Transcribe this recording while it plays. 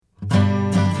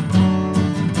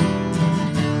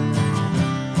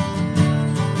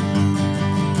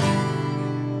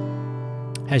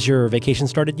Has your vacation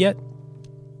started yet?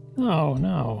 Oh,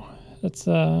 no. It's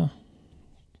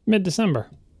mid-December.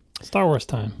 Star Wars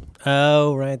time.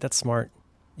 Oh, right. That's smart.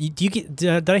 Do you get?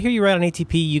 Did I hear you right on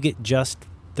ATP? You get just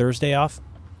Thursday off?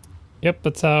 Yep,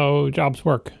 that's how jobs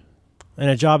work. And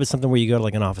a job is something where you go to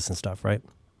like an office and stuff, right?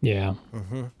 Yeah.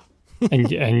 Mm-hmm. and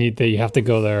you have to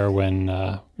go there when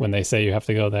they say you have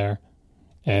to go there.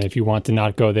 And if you want to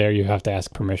not go there, you have to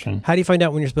ask permission. How do you find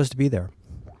out when you're supposed to be there?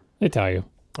 They tell you.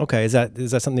 Okay. Is that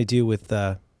something they do with,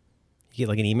 you get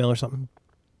like an email or something?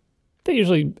 They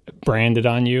usually brand it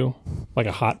on you like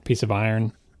a hot piece of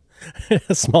iron.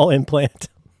 A small implant.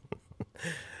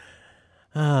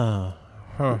 Oh.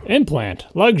 Huh. Implant.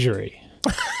 Luxury.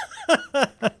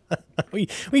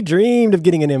 We dreamed of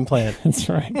getting an implant. That's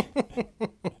right.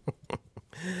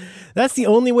 That's the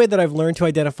only way that I've learned to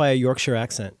identify a Yorkshire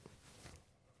accent.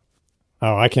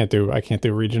 Oh, I can't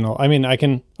do regional. I mean, I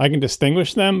can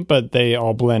distinguish them, but they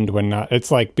all blend when not.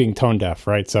 It's like being tone deaf,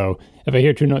 right? So if I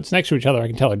hear two notes next to each other, I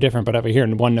can tell they're different. But if I hear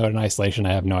one note in isolation,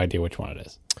 I have no idea which one it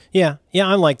is. Yeah,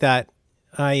 I'm like that.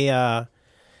 I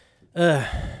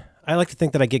like to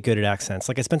think that I get good at accents.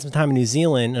 Like I spent some time in New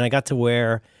Zealand, and I got to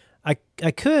where I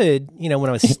could, when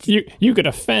I was you could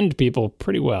offend people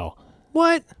pretty well.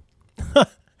 What?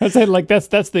 That's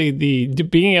the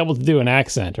being able to do an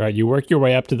accent, right? You work your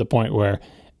way up to the point where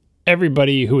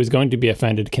everybody who is going to be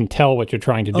offended can tell what you're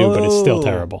trying to do, but it's still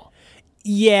terrible.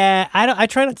 Yeah, I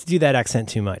try not to do that accent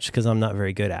too much because I'm not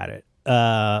very good at it.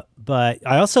 But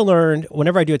I also learned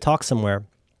whenever I do a talk somewhere,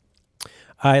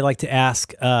 I like to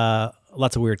ask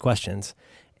lots of weird questions.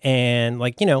 And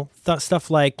like,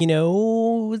 stuff like,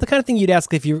 the kind of thing you'd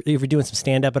ask if you're doing some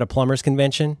stand-up at a plumber's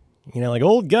convention. Like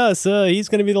old Gus, he's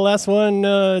going to be the last one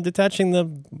detaching the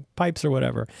pipes or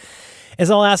whatever.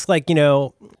 As I'll ask like,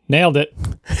 Nailed it.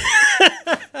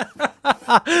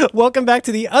 Welcome back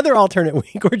to the other alternate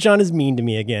week where John is mean to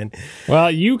me again.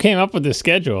 Well, you came up with the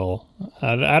schedule.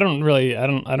 I don't really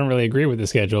agree with the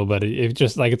schedule, but it's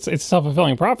just like it's a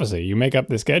self-fulfilling prophecy. You make up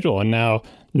the schedule, and now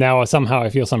somehow I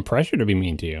feel some pressure to be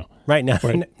mean to you. Right now,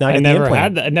 I never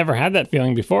had that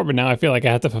feeling before, but now I feel like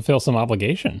I have to fulfill some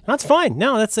obligation. That's fine.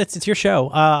 No, it's your show.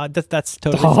 That's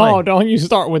totally fine. Oh, don't you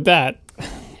start with that.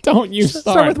 Don't you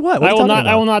start with what? I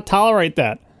will not tolerate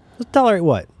that. Tolerate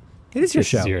what? It is your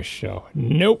show. This is your show.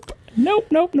 Nope.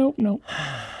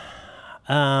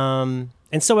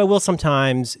 And so I will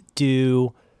sometimes I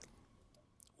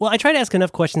try to ask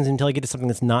enough questions until I get to something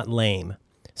that's not lame.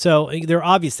 So there are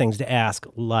obvious things to ask,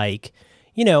 like,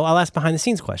 I'll ask behind the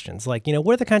scenes questions, like,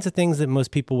 what are the kinds of things that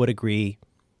most people would agree,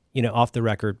 off the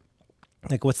record?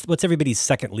 Like, what's everybody's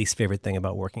second least favorite thing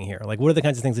about working here? Like, what are the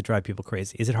kinds of things that drive people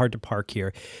crazy? Is it hard to park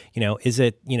here? Is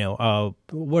it,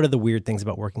 what are the weird things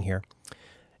about working here?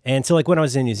 And so, like, when I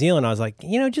was in New Zealand, I was like,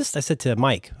 I said to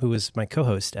Mike, who was my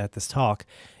co-host at this talk,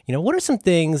 what are some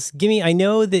things, I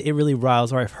know that it really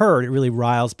riles, or I've heard it really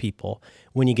riles people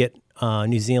when you get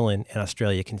New Zealand and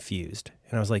Australia confused.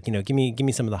 And I was like, give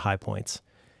me some of the high points.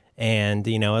 And,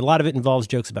 a lot of it involves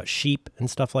jokes about sheep and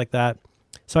stuff like that.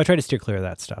 So I try to steer clear of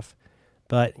that stuff.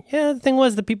 But yeah, the thing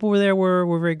was the people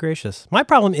were very gracious. My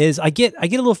problem is I get a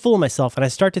little full of myself and I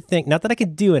start to think, not that I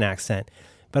could do an accent,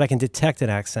 but I can detect an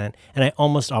accent, and I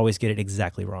almost always get it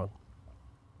exactly wrong.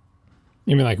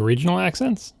 You mean like regional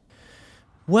accents?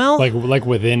 Well, like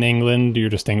within England, you're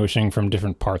distinguishing from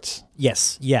different parts.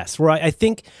 Yes. Where I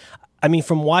think,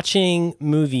 from watching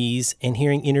movies and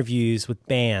hearing interviews with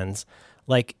bands,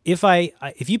 like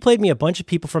if you played me a bunch of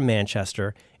people from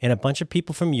Manchester and a bunch of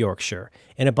people from Yorkshire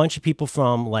and a bunch of people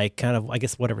from like kind of, I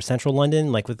guess, whatever, central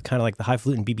London, like with kind of like the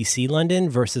highfalutin BBC London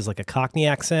versus like a Cockney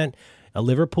accent, a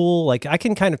Liverpool, like I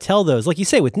can kind of tell those, like you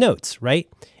say, with notes, right?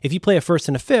 If you play a first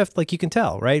and a fifth, like you can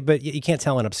tell, right? But you can't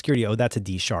tell in obscurity, oh, that's a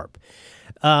D sharp.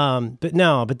 But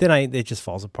then it just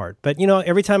falls apart. But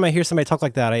every time I hear somebody talk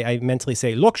like that, I mentally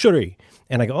say luxury,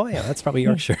 and I go, oh yeah, that's probably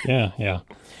Yorkshire. yeah.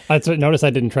 Notice I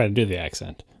didn't try to do the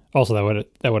accent. Also, that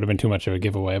would have been too much of a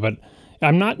giveaway. But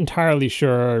I'm not entirely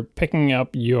sure picking up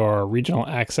your regional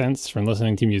accents from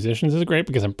listening to musicians is great,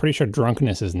 because I'm pretty sure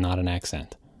drunkenness is not an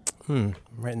accent. I'm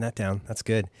writing that down. That's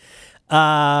good.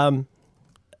 I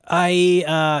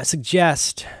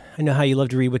suggest, I know how you love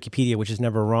to read Wikipedia, which is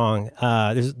never wrong.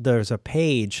 There's a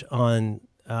page on,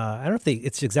 I don't know if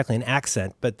it's exactly an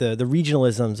accent, but the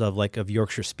regionalisms of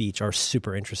Yorkshire speech are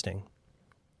super interesting.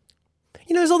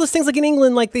 There's all those things like in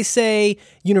England, like they say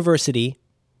university.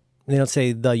 They don't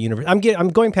say the university. I'm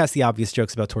going past the obvious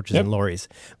jokes about torches and lorries,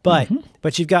 but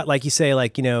you've got, like you say,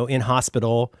 like, in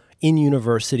hospital, in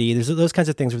university. There's those kinds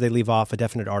of things where they leave off a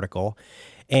definite article.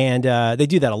 And they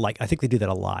do that a lot. I think they do that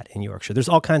a lot in Yorkshire. There's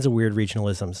all kinds of weird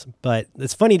regionalisms, but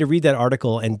it's funny to read that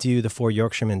article and do the Four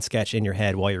Yorkshiremen sketch in your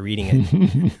head while you're reading it.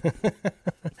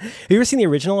 Have you ever seen the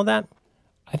original of that?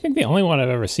 I think the only one I've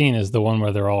ever seen is the one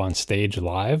where they're all on stage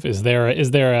live. Is there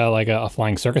a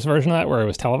flying circus version of that where it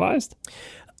was televised?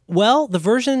 Well, the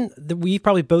version that we've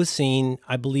probably both seen,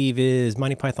 I believe, is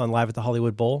Monty Python Live at the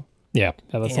Hollywood Bowl. Yeah,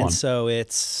 that's the one. And so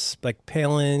it's like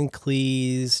Palin,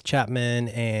 Cleese, Chapman,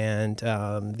 and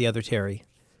the other Terry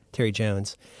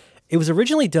Jones. It was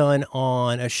originally done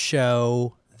on a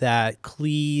show that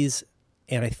Cleese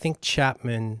and I think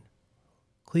Chapman,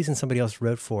 Cleese and somebody else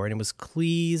wrote for, and it was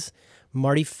Cleese,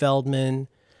 Marty Feldman.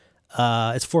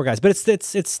 It's four guys, but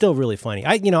it's still really funny.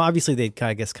 Obviously they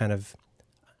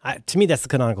to me that's the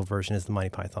canonical version is the Monty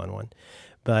Python one,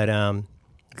 but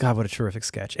God, what a terrific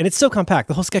sketch. And it's so compact.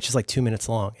 The whole sketch is like 2 minutes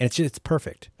long, and it's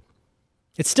perfect.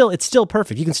 It's still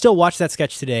perfect. You can still watch that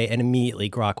sketch today and immediately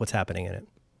grok what's happening in it.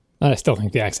 I still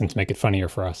think the accents make it funnier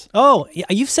for us. Oh, yeah,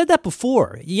 you've said that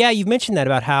before. Yeah, you've mentioned that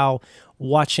about how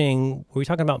watching, were we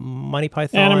talking about Monty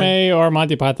Python? Anime or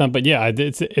Monty Python, but yeah,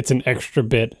 it's an extra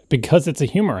bit because it's a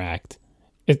humor act.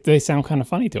 They sound kind of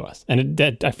funny to us, and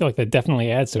I feel like that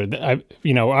definitely adds to it.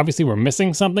 Obviously we're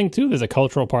missing something too. There's a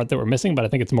cultural part that we're missing, but I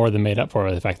think it's more than made up for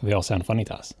by the fact that they all sound funny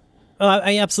to us.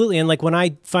 I absolutely, and like when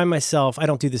I find myself, I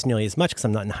don't do this nearly as much because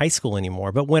I'm not in high school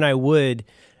anymore. But when I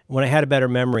had a better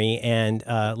memory and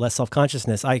less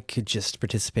self-consciousness, I could just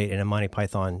participate in a Monty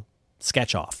Python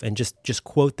sketch off and just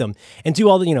quote them and do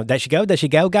all the does she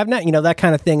go, governor, that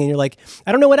kind of thing. And you're like,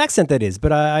 I don't know what accent that is,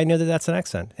 but I know that that's an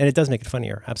accent, and it does make it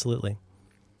funnier. Absolutely.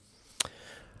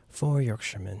 Four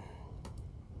Yorkshiremen.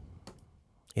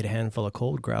 Eat a handful of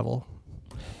cold gravel.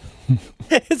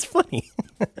 It's funny.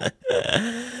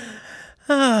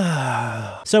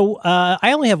 So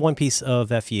I only have one piece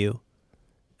of FU.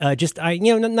 Not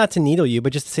to needle you,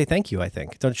 but just to say thank you, I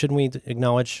think. Shouldn't we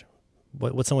acknowledge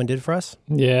what someone did for us?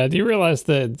 Yeah. Do you realize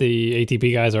that the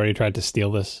ATP guys already tried to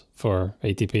steal this for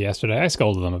ATP yesterday? I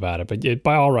scolded them about it, but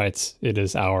by all rights, it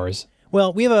is ours.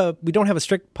 Well, we don't have a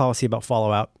strict policy about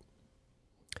follow-out.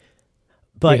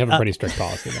 But, we have a pretty strict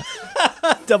policy now.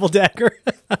 Double Dagger.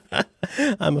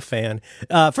 I'm a fan.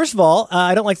 First of all,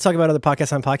 I don't like to talk about other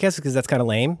podcasts on podcasts because that's kind of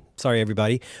lame. Sorry,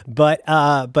 everybody. But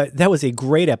that was a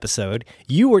great episode.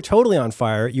 You were totally on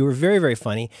fire. You were very, very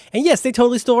funny. And yes, they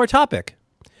totally stole our topic.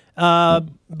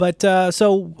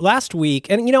 So last week,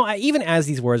 and even as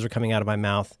these words were coming out of my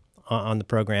mouth on the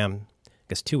program, I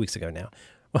guess 2 weeks ago now.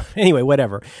 Anyway,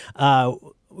 whatever.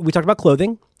 We talked about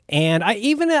clothing. And I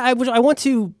want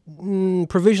to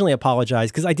provisionally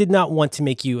apologize because I did not want to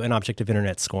make you an object of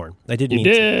internet scorn. I didn't mean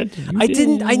to. I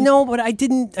didn't. I know, but I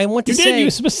didn't. I want to say.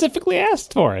 You specifically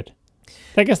asked for it.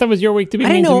 I guess that was your week to be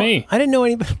mean to me. I didn't know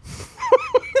anybody.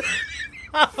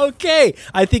 Okay.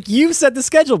 I think you set the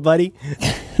schedule, buddy.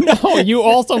 No, you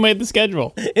also made the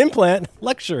schedule. Implant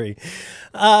luxury.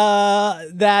 We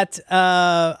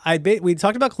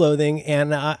talked about clothing,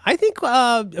 and I think,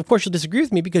 of course, you'll disagree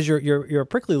with me because you're a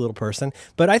prickly little person.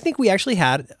 But I think we actually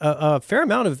had a fair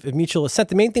amount of mutual assent.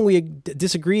 The main thing we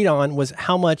disagreed on was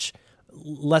how much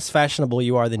less fashionable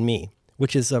you are than me,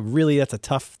 which is that's a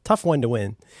tough one to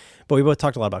win. But we both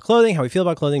talked a lot about clothing, how we feel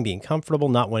about clothing, being comfortable,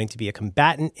 not wanting to be a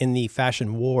combatant in the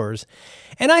fashion wars.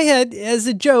 And I had, as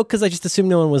a joke, because I just assumed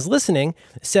no one was listening,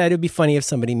 said it would be funny if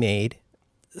somebody made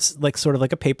sort of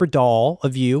like a paper doll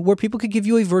of you where people could give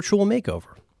you a virtual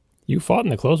makeover. You fought in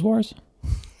the clothes wars?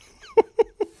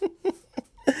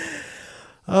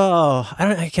 Oh,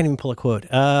 I can't even pull a quote.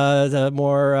 It's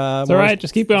all right.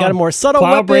 Just keep going. Got a more subtle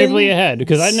Plow weapon. bravely ahead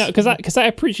because I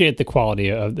appreciate the quality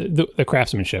of the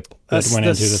craftsmanship that went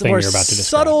into the thing you're about to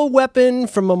describe. Subtle weapon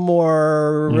from a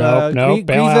more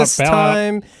grievous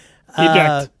time.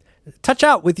 Eject. Touch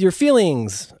out with your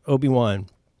feelings, Obi-Wan.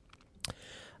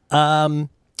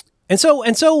 And so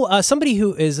somebody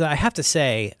who is, I have to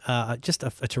say, just a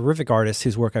terrific artist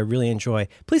whose work I really enjoy.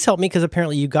 Please help me because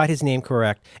apparently you got his name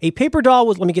correct. A paper doll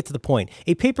was, let me get to the point.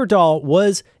 A paper doll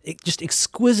was just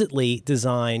exquisitely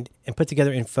designed and put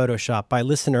together in Photoshop by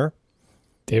listener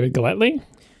David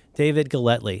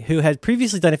Galletly, who had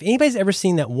previously done, if anybody's ever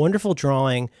seen that wonderful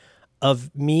drawing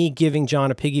of me giving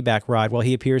John a piggyback ride while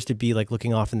he appears to be like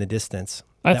looking off in the distance.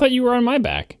 I thought you were on my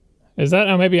back. Is that?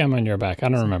 Oh, maybe I'm on your back. I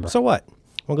don't remember. So what?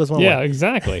 One goes one way. Yeah,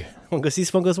 exactly. One goes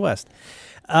east, one goes west.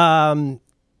 David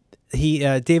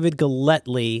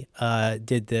Galletly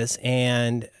did this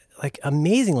and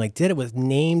amazing, did it with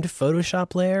named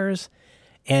Photoshop layers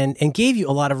and gave you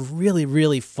a lot of really,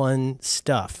 really fun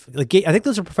stuff. I think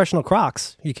those are professional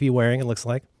Crocs you could be wearing, it looks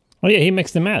like. Well, yeah, he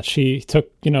mixed and matched. He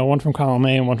took, one from column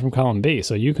A and one from column B.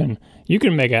 So you can make you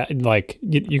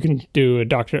can do a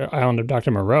Island of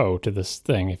Dr. Moreau to this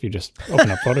thing if you just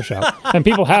open up Photoshop. And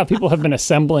people have been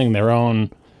assembling their own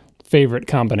favorite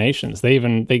combinations.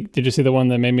 Did you see the one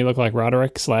that made me look like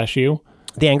Roderick / you?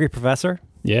 The Angry Professor?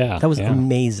 Yeah. That was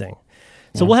amazing.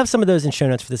 So we'll have some of those in show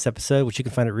notes for this episode, which you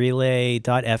can find at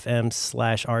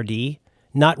relay.fm/RD.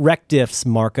 Not RecDiffs,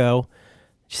 Marco. Did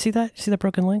you see that? Did you see that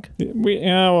broken link?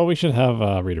 We should have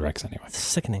redirects anyway. It's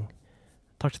sickening.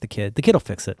 Talk to the kid. The kid will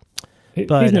fix it. He's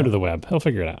new to the web. He'll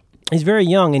figure it out. He's very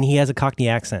young, and he has a Cockney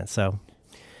accent, so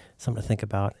something to think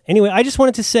about. Anyway, I just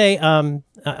wanted to say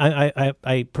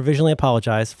I provisionally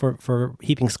apologize for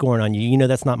heaping scorn on you. You know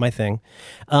that's not my thing.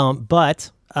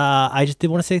 But I just did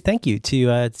want to say thank you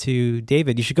to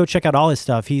David. You should go check out all his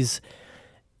stuff.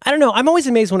 I don't know. I'm always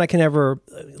amazed when I can ever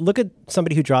look at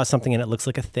somebody who draws something and it looks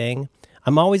like a thing.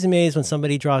 I'm always amazed when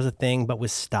somebody draws a thing but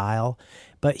with style.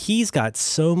 But he's got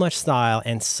so much style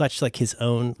and such like his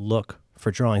own look for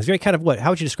drawing. It's very kind of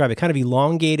how would you describe it? Kind of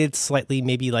elongated, slightly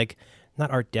maybe like not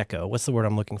Art Deco. What's the word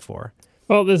I'm looking for?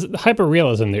 Well, there's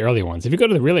hyper-realism, the early ones. If you go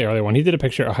to the really early one, he did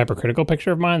a hypercritical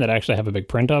picture of mine that I actually have a big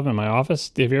print of in my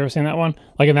office. Have you ever seen that one?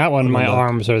 Like in that one, my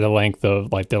arms are the length of,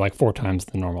 they're like 4 times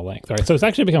the normal length. Right? So it's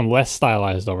actually become less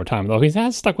stylized over time, though he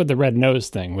has stuck with the red nose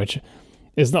thing, which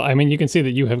is not, you can see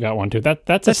that you have got one too. That's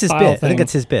a his style bit. thing. I think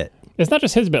that's his bit. It's not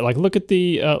just his bit. Like look at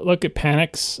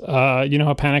Panic's. You know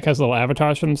how Panic has little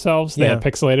avatars for themselves. They had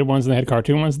pixelated ones and they had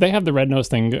cartoon ones. They have the red nose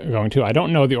thing going too. I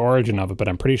don't know the origin of it, but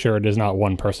I'm pretty sure it is not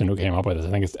one person who came up with it. I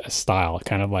think it's a style,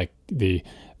 kind of like the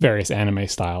various anime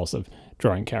styles of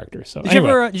drawing characters. So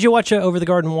did you watch Over the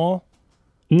Garden Wall?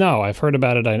 No, I've heard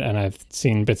about it and I've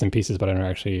seen bits and pieces, but I never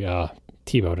actually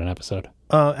TiVo'd an episode.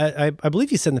 I believe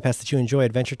you said in the past that you enjoy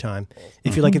Adventure Time.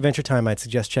 If you like Adventure Time, I'd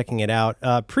suggest checking it out.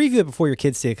 Preview it before your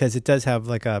kids see it because it does have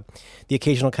like the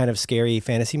occasional kind of scary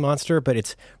fantasy monster, but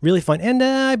it's really fun. And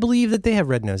I believe that they have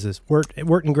red noses. Wirt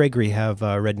and Gregory have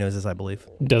red noses, I believe.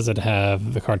 Does it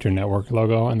have the Cartoon Network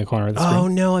logo in the corner of the screen? Oh,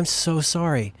 no, I'm so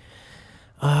sorry.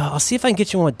 I'll see if I can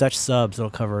get you one with Dutch subs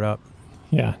that'll cover it up.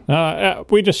 Yeah.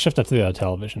 We just shift up to the other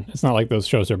television. It's not like those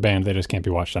shows are banned. They just can't be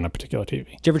watched on a particular TV.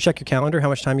 Did you ever check your calendar? How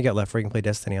much time you got left where you can play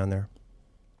Destiny on there?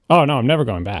 Oh, no, I'm never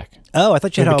going back. Oh, I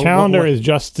thought you had the calendar is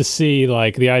just to see,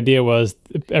 the idea was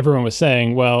everyone was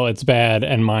saying, well, it's bad,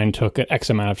 and mine took an X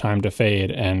amount of time to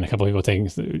fade, and a couple of people taking,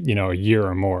 a year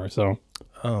or more. So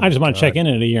I just want to check in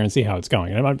a year and see how it's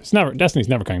going. Destiny's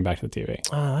never coming back to the TV.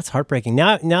 Oh, that's heartbreaking.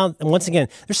 Now, once again,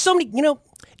 there's so many,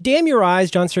 damn your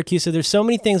eyes, John Siracusa. There's so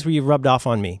many things where you've rubbed off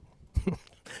on me.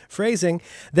 Phrasing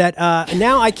that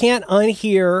now I can't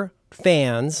unhear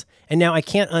fans, and now I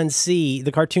can't unsee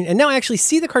the cartoon, and now I actually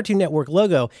see the Cartoon Network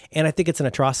logo, and I think it's an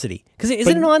atrocity because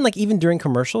isn't it on even during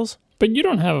commercials? But you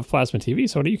don't have a plasma TV,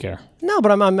 so what do you care? No,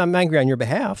 but I'm angry on your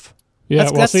behalf. Yeah,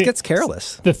 that's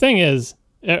careless. The thing is,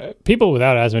 people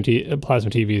without plasma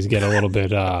TVs get a little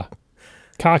bit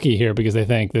cocky here because they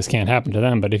think this can't happen to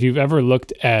them. But if you've ever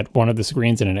looked at one of the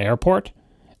screens in an airport,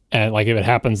 and if it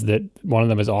happens that one of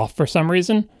them is off for some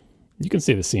reason, you can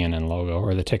see the CNN logo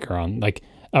or the ticker on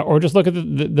or just look at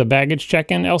the baggage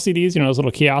check-in LCDs. Those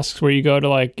little kiosks where you go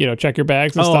to check your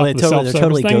bags and stuff. They're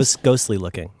totally ghostly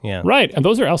looking. Yeah, right. And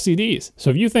those are LCDs. So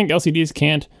if you think LCDs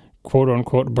can't quote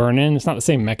unquote burn in, it's not the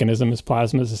same mechanism as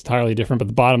plasmas. It's entirely different. But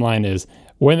the bottom line is,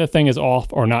 when the thing is off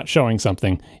or not showing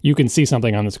something, you can see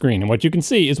something on the screen. And what you can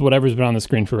see is whatever's been on the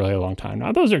screen for a really long time.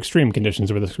 Now, those are extreme conditions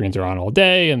where the screens are on all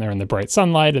day and they're in the bright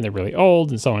sunlight and they're really old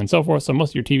and so on and so forth. So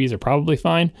most of your TVs are probably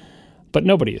fine, but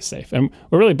nobody is safe. And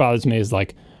what really bothers me is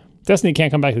Destiny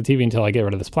can't come back to the TV until I get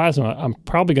rid of this plasma. I'm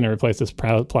probably going to replace this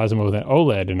plasma with an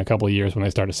OLED in a couple of years when they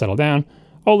start to settle down.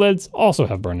 OLEDs also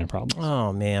have burn-in problems.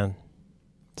 Oh, man.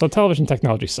 So television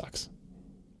technology sucks.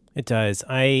 It does.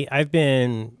 I've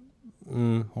been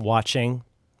watching,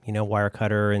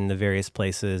 Wirecutter in the various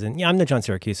places. And I'm no John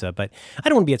Siracusa, but I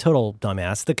don't want to be a total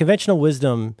dumbass. The conventional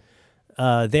wisdom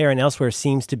there and elsewhere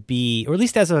seems to be, or at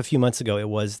least as of a few months ago,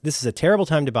 this is a terrible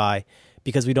time to buy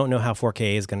because we don't know how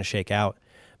 4K is going to shake out.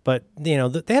 But, they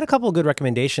had a couple of good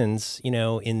recommendations,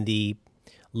 in the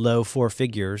low 4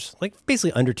 figures,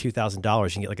 basically under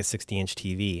 $2,000, you can get a 60-inch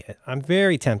TV. I'm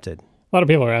very tempted. A lot of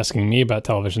people are asking me about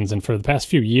televisions, and for the past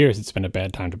few years, it's been a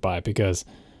bad time to buy because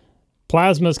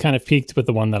plasmas kind of peaked with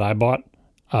the one that I bought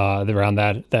around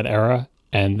that era,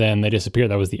 and then they disappeared.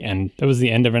 That was the end. That was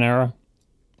the end of an era.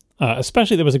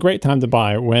 Especially, there was a great time to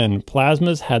buy when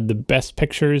plasmas had the best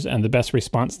pictures and the best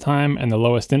response time and the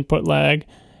lowest input lag,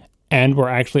 and were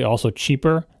actually also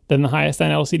cheaper than the highest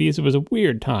end LCDs. It was a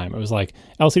weird time. It was like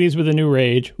LCDs were the new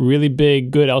rage. Really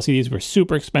big, good LCDs were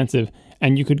super expensive,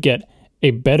 and you could get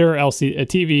a better a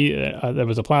TV that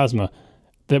was a plasma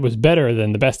that was better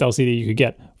than the best LCD you could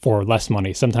get for less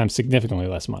money, sometimes significantly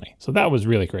less money. So that was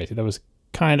really crazy. That was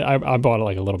I bought it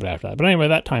like a little bit after that. But anyway,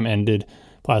 that time ended.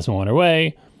 Plasma went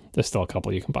away. There's still a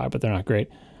couple you can buy, but they're not great.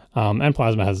 And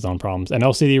plasma has its own problems. And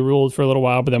LCD ruled for a little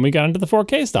while, but then we got into the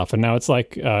 4K stuff. And now it's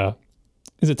like,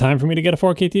 is it time for me to get a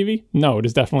 4K TV? No, it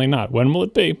is definitely not. When will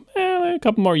it be? A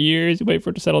couple more years. You wait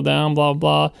for it to settle down, blah,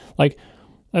 blah. Like,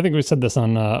 I think we said this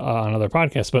on other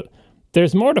podcasts, but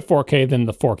there's more to 4K than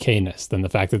the 4K-ness, than the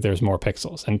fact that there's more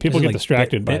pixels. And people get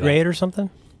distracted by that. Bit rate or something?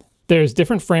 There's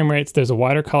different frame rates. There's a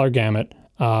wider color gamut.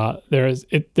 There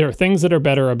are things that are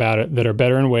better about it, that are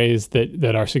better in ways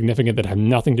that are significant, that have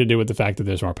nothing to do with the fact that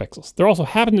there's more pixels. There also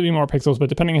happen to be more pixels, but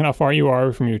depending on how far you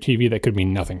are from your TV, that could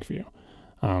mean nothing for you.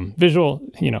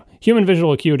 Human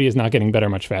visual acuity is not getting better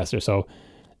much faster. So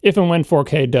if and when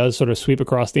 4K does sort of sweep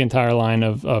across the entire line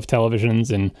of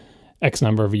televisions in X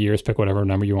number of years, pick whatever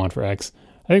number you want for X,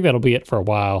 I think that'll be it for a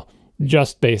while,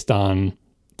 just based on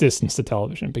distance to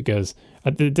television, because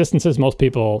at the distances most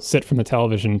people sit from the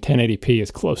television, 1080p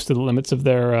is close to the limits of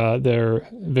their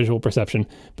visual perception.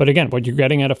 But again, what you're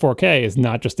getting out of 4K is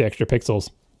not just the extra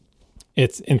pixels.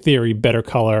 It's, in theory, better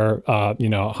color,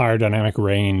 higher dynamic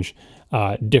range,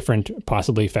 different,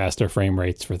 possibly faster frame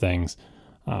rates for things.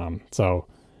 So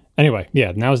anyway,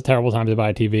 yeah, now is a terrible time to buy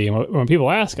a TV. And when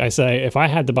people ask, I say, if I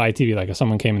had to buy a TV, like if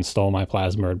someone came and stole my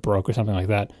plasma or it broke or something like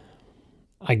that,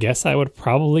 I guess I would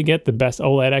probably get the best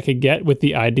OLED I could get, with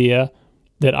the idea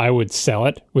that I would sell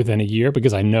it within a year,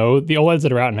 because I know the OLEDs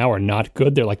that are out now are not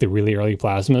good. They're like the really early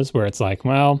plasmas where it's like,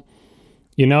 well,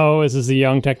 this is a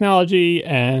young technology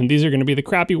and these are going to be the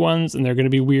crappy ones and they're going to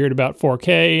be weird about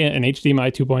 4K and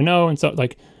HDMI 2.0 and so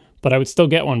but I would still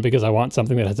get one because I want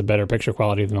something that has a better picture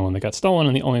quality than the one that got stolen,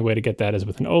 and the only way to get that is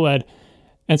with an OLED.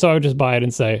 And so I would just buy it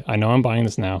and say, I know I'm buying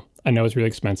this now. I know it's really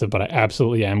expensive, but I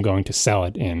absolutely am going to sell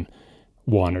it in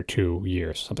 1 or 2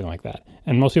 years, something like that.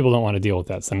 And most people don't want to deal with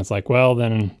that. So then it's like, well,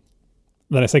 then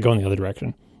I say go in the other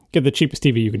direction. Get the cheapest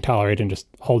TV you can tolerate and just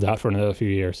hold out for another few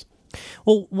years.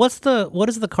 Well, what is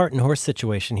the cart and horse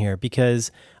situation here?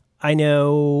 Because I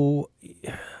know,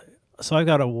 so I've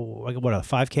got a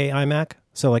 5K iMac.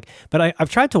 So but I've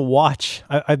tried to watch,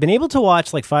 I've been able to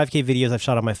watch like 5K videos I've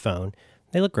shot on my phone.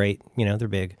 They look great. They're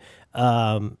big.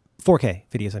 4K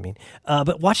videos, I mean.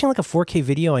 But watching like a 4K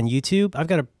video on YouTube, I've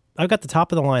got the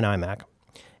top of the line iMac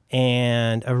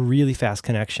and a really fast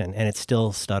connection, and it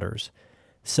still stutters.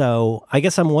 So I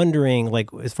guess I'm wondering, like,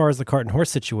 as far as the cart and horse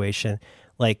situation,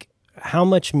 like how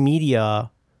much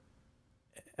media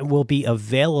will be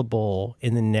available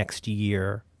in the next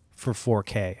year for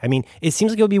 4K? I mean, it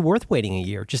seems like it would be worth waiting a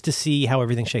year just to see how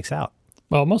everything shakes out.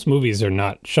 Well, most movies are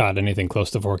not shot anything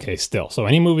close to 4K still. So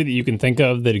any movie that you can think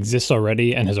of that exists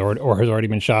already and has already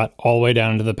been shot all the way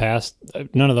down into the past,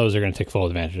 none of those are going to take full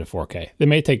advantage of 4K. They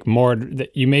may take more,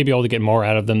 you may be able to get more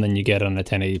out of them than you get on a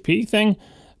 1080p thing,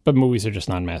 but movies are just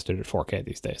not mastered at 4K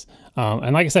these days.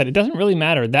 And like I said, it doesn't really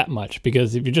matter that much,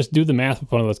 because if you just do the math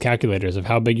with one of those calculators of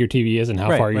how big your TV is and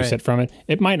how far you sit from it,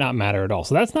 it might not matter at all.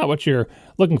 So that's not what you're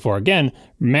looking for. Again,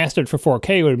 mastered for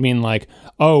 4K would mean like,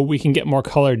 oh, we can get more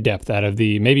color depth out of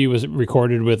maybe it was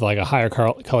recorded with like a higher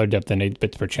color depth than 8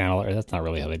 bits per channel. Or that's not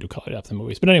really how they do color depth in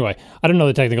movies. But anyway, I don't know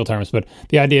the technical terms, but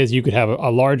the idea is you could have a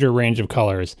larger range of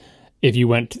colors if you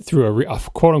went through a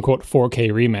quote-unquote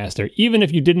 4K remaster. Even if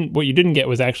what you didn't get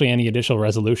was actually any additional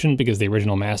resolution, because the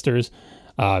original masters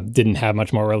didn't have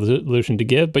much more resolution to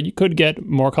give, but you could get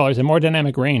more colors and more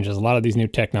dynamic range. There's a lot of these new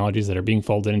technologies that are being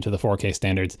folded into the 4K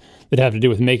standards that have to do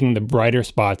with making the brighter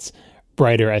spots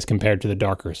brighter as compared to the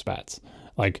darker spots.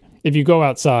 Like, if you go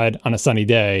outside on a sunny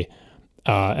day,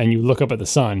 and you look up at the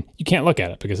sun, you can't look at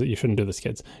it, because you shouldn't do this,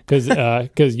 kids,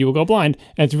 because you will go blind,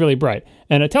 and it's really bright.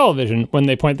 And a television, when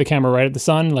they point the camera right at the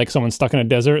sun, like someone's stuck in a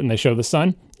desert and they show the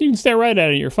sun, you can stare right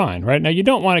at it, you're fine, right? Now, you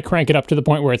don't want to crank it up to the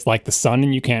point where it's like the sun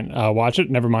and you can't watch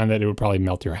it. Never mind that it would probably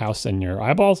melt your house and your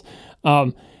eyeballs.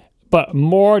 But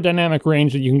more dynamic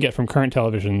range that you can get from current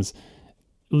televisions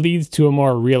leads to a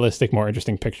more realistic, more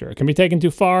interesting picture. It can be taken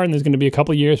too far, and there's going to be a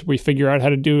couple of years where we figure out how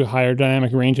to do higher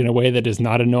dynamic range in a way that is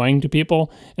not annoying to people,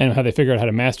 and how they figure out how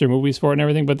to master movies for it and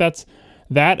everything. But that's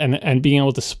that, and being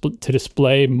able to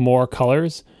display more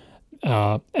colors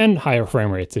and higher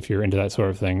frame rates if you're into that sort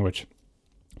of thing, which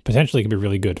potentially can be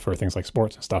really good for things like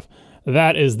sports and stuff.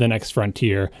 That is the next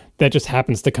frontier that just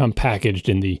happens to come packaged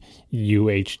in the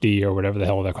UHD or whatever the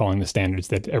hell they're calling the standards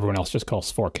that everyone else just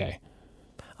calls 4K.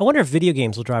 I wonder if video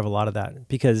games will drive a lot of that,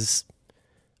 because,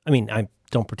 I mean, I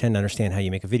don't pretend to understand how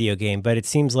you make a video game, but it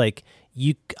seems like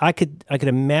I could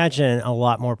imagine a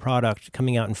lot more product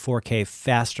coming out in 4K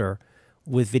faster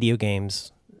with video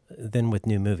games than with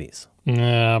new movies.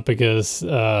 No, because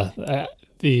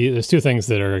there's two things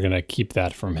that are going to keep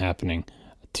that from happening.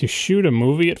 To shoot a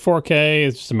movie at 4K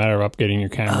is just a matter of updating your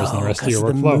cameras and the rest of your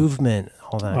workflow. The movement,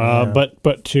 all that.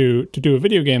 But to do a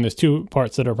video game, there's two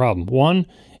parts that are a problem. One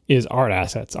is art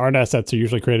assets. Art assets are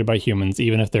usually created by humans,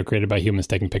 even if they're created by humans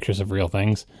taking pictures of real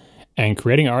things. And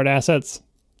creating art assets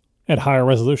at higher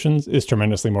resolutions is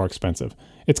tremendously more expensive.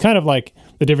 It's kind of like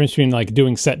the difference between like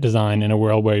doing set design in a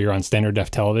world where you're on standard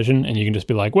def television and you can just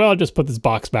be like, well, I'll just put this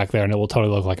box back there and it will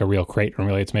totally look like a real crate when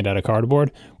really it's made out of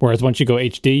cardboard. Whereas once you go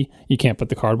HD, you can't put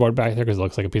the cardboard back there because it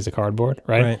looks like a piece of cardboard,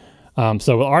 right?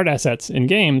 So with art assets in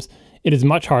games, it is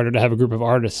much harder to have a group of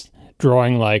artists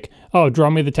drawing like, oh, draw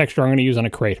me the texture I'm going to use on a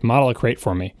crate. Model a crate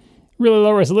for me. Really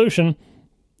low resolution.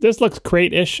 This looks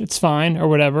crate-ish. It's fine or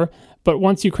whatever. But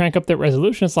once you crank up that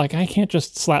resolution, it's like, I can't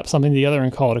just slap something together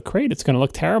and call it a crate. It's going to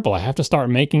look terrible. I have to start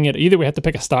making it. Either we have to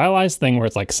pick a stylized thing where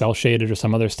it's like cel-shaded or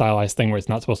some other stylized thing where it's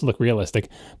not supposed to look realistic.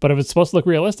 But if it's supposed to look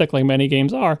realistic, like many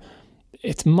games are,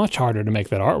 it's much harder to make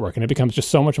that artwork. And it becomes just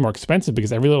so much more expensive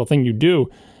because every little thing you do,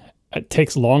 it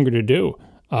takes longer to do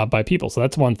by people. So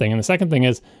that's one thing. And the second thing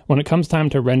is when it comes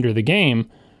time to render the game,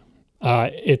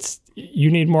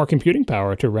 you need more computing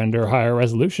power to render higher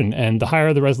resolution. And the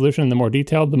higher the resolution and the more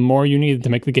detailed, the more you need to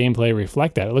make the gameplay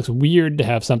reflect that. It looks weird to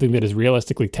have something that is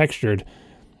realistically textured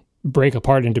break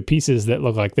apart into pieces that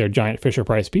look like they're giant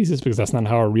Fisher-Price pieces because that's not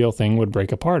how a real thing would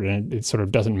break apart, and it sort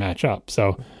of doesn't match up.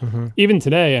 So even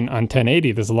today on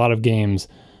 1080, there's a lot of games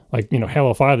like,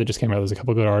 Halo 5 that just came out. There's a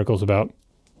couple of good articles about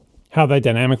how they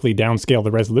dynamically downscale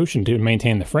the resolution to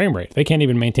maintain the frame rate. They can't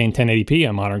even maintain 1080p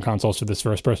on modern consoles for this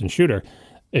first-person shooter.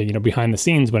 Behind the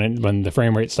scenes, when the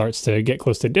frame rate starts to get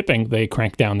close to dipping, they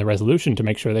crank down the resolution to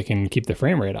make sure they can keep the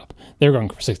frame rate up. They're going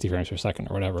for 60 frames per second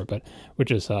or whatever, but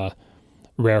which is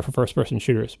rare for first-person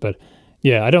shooters. But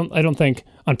yeah, I don't think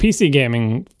on PC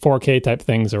gaming 4K type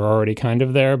things are already kind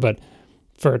of there, but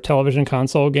for television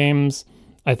console games,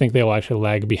 I think they'll actually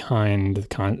lag behind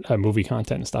movie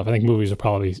content and stuff. I think movies are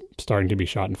probably starting to be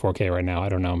shot in 4K right now. I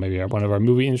don't know. Maybe one of our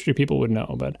movie industry people would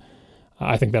know, but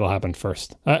I think that'll happen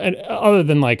first. And other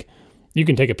than like, you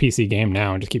can take a PC game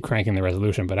now and just keep cranking the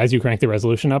resolution, but as you crank the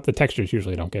resolution up, the textures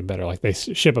usually don't get better. Like they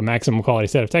ship a maximum quality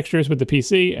set of textures with the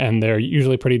PC, and they're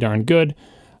usually pretty darn good,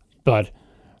 but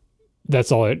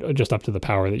that's all just up to the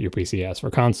power that your PC has. For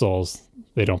consoles,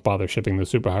 they don't bother shipping the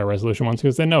super high resolution ones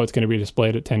because they know it's going to be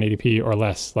displayed at 1080p or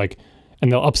less,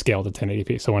 and they'll upscale to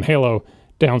 1080p. So when Halo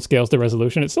downscales the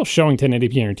resolution, it's still showing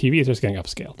 1080p on your TV, it's just getting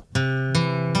upscaled.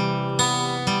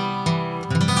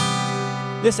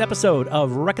 This episode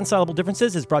of Reconcilable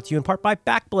Differences is brought to you in part by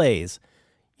Backblaze.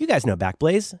 You guys know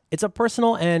Backblaze. It's a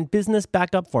personal and business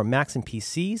backup for Macs and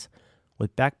PCs.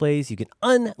 With Backblaze, you get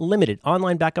unlimited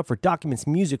online backup for documents,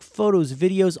 music, photos,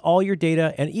 videos, all your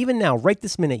data. And even now, right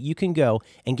this minute, you can go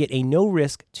and get a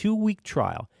no-risk 2-week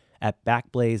trial at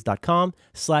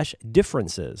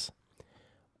backblaze.com/differences.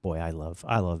 Boy, I love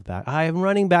I am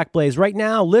running Backblaze right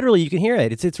now. Literally, you can hear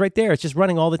it. It's right there. It's just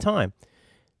running all the time.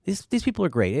 These people are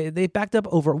great. They've backed up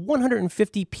over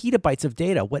 150 petabytes of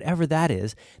data, whatever that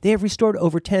is. They have restored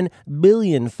over 10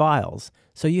 billion files.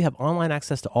 So you have online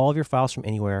access to all of your files from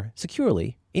anywhere,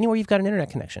 securely, anywhere you've got an internet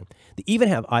connection. They even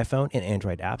have iPhone and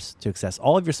Android apps to access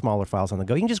all of your smaller files on the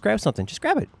go. You can just grab something. Just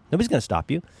grab it. Nobody's going to stop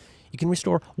you. You can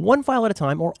restore one file at a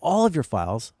time or all of your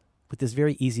files with this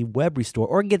very easy web restore.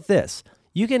 Or get this.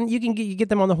 You get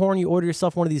them on the horn. You order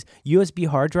yourself one of these USB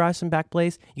hard drives from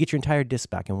Backblaze. You get your entire disk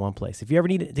back in one place. If you ever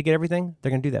need to get everything,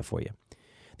 they're going to do that for you.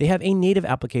 They have a native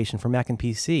application for Mac and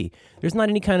PC. There's not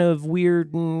any kind of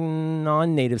weird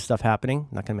non-native stuff happening.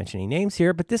 I'm not going to mention any names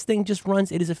here, but this thing just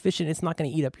runs. It is efficient. It's not going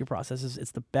to eat up your processes.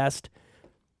 It's the best.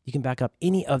 You can back up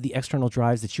any of the external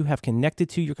drives that you have connected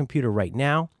to your computer right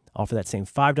now, all for that same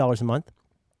 $5 a month.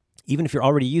 Even if you're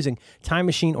already using Time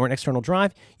Machine or an external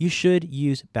drive, you should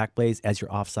use Backblaze as your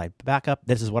offsite backup.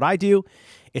 This is what I do.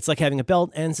 It's like having a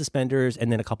belt and suspenders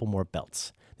and then a couple more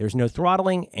belts. There's no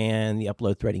throttling, and the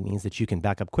upload threading means that you can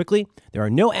back up quickly. There are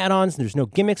no add-ons, there's no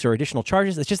gimmicks or additional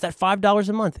charges. It's just that $5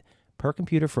 a month per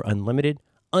computer for unlimited,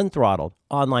 unthrottled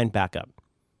online backup.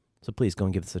 So please go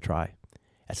and give this a try.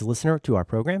 As a listener to our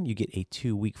program, you get a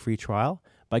 2-week free trial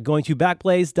by going to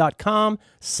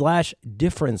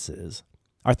backblaze.com/differences.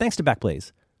 Our thanks to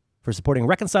Backblaze for supporting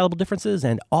Reconcilable Differences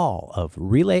and all of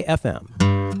Relay FM.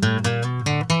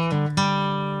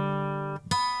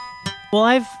 Well,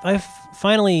 I've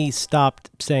finally stopped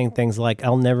saying things like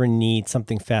 "I'll never need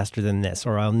something faster than this,"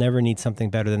 or "I'll never need something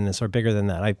better than this," or "bigger than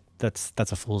that."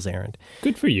 That's a fool's errand.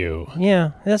 Good for you.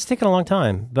 Yeah, that's taken a long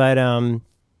time, but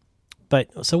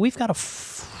so we've got a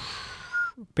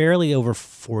barely over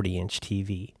 40-inch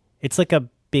TV. It's like a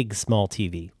big small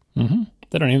TV.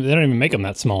 They don't even make them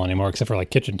that small anymore, except for like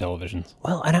kitchen televisions.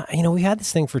 Well, and we had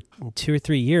this thing for 2 or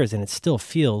 3 years, and it still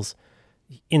feels,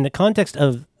 in the context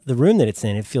of the room that it's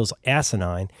in, it feels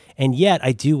asinine. And yet,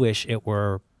 I do wish it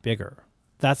were bigger.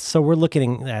 So we're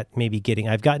looking at maybe getting.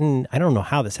 I don't know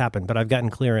how this happened, but I've gotten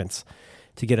clearance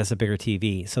to get us a bigger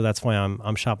TV. So that's why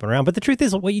I'm shopping around. But the truth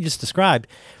is, what you just described,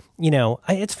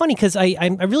 it's funny because I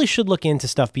really should look into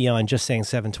stuff beyond just saying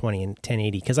 720 and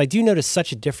 1080, because I do notice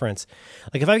such a difference.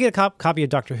 Like if I get a copy of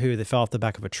Doctor Who that fell off the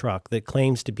back of a truck that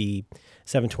claims to be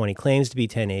 720, claims to be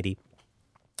 1080,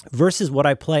 versus what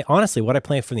I play from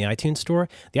the iTunes store,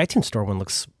 the iTunes store one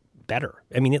looks better.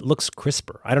 I mean, it looks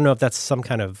crisper. I don't know if that's some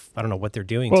kind of, I don't know what they're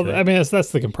doing to it. Well, I mean,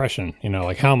 that's the compression,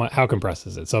 like how compressed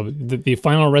is it? So the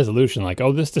final resolution, like,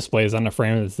 oh, this display is on a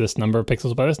frame that's this number of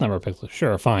pixels by this number of pixels.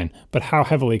 Sure, fine. But how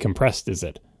heavily compressed is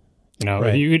it?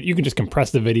 Right. You can just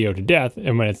compress the video to death,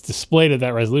 and when it's displayed at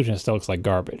that resolution, it still looks like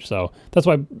garbage. So that's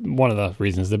why one of the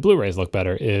reasons that Blu-rays look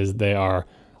better is they are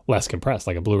less compressed.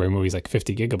 Like a Blu-ray movie is like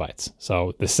 50 gigabytes.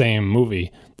 So the same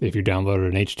movie, if you downloaded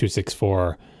an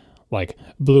H.264 like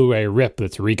Blu-ray rip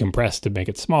that's recompressed to make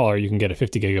it smaller, you can get a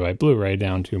 50 gigabyte Blu-ray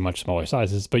down to much smaller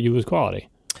sizes, but you lose quality.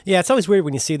 Yeah, it's always weird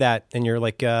when you see that and you're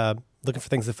like looking for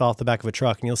things that fell off the back of a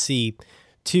truck, and you'll see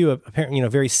two apparently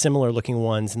very similar looking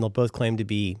ones, and they'll both claim to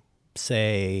be,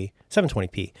 say,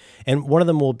 720p, and one of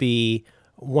them will be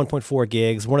 1.4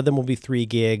 gigs, one of them will be 3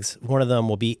 gigs, one of them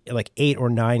will be like 8 or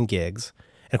 9 gigs.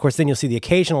 And of course, then you'll see the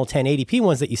occasional 1080p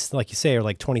ones that you say are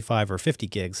like 25 or 50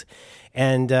 gigs.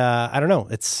 And I don't know.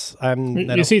 You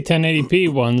see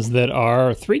 1080p ones that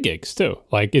are 3 gigs too.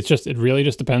 Like it really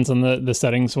just depends on the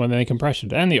settings when they compress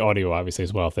it, and the audio obviously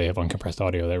as well. If they have uncompressed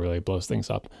audio, that really blows things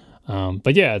up.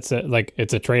 But yeah, it's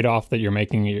a trade-off that you're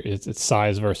making. It's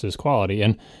size versus quality,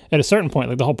 and at a certain point,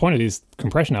 like the whole point of these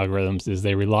compression algorithms is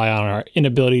they rely on our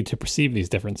inability to perceive these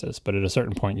differences. But at a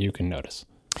certain point, you can notice.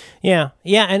 Yeah,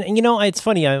 and it's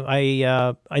funny.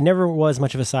 I never was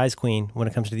much of a size queen when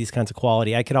it comes to these kinds of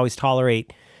quality. I could always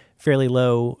tolerate fairly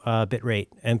low bit rate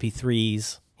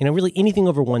MP3s. Really anything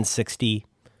over 160,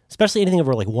 especially anything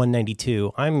over like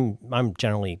 192. I'm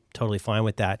generally totally fine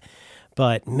with that.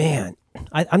 But man,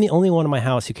 I'm the only one in my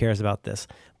house who cares about this.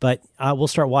 But we'll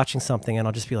start watching something and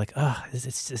I'll just be like,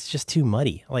 it's just too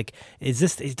muddy. Like,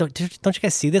 don't you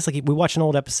guys see this? Like, we watch an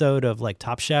old episode of like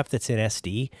Top Chef that's in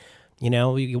SD.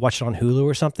 You watch it on Hulu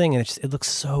or something, and it looks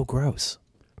so gross.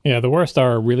 Yeah, the worst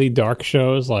are really dark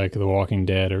shows like The Walking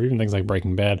Dead or even things like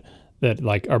Breaking Bad that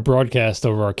like are broadcast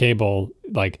over our cable,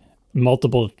 like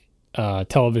multiple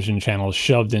television channels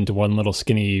shoved into one little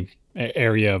skinny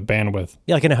area of bandwidth.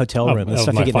 Yeah, like in a hotel room. The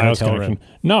stuff you get in a hotel room.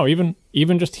 No,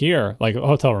 even just here, like a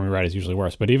hotel room, right, is usually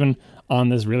worse. But even on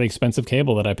this really expensive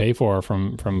cable that I pay for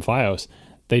from Fios,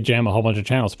 they jam a whole bunch of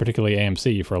channels, particularly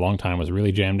AMC for a long time was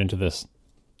really jammed into this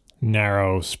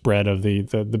narrow spread of the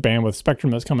bandwidth spectrum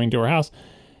that's coming to our house.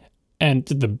 And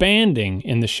the banding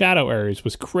in the shadow areas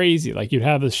was crazy. Like you'd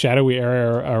have this shadowy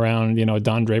area around,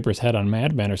 Don Draper's head on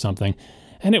Mad Men or something.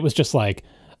 And it was just like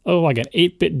an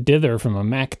 8-bit dither from a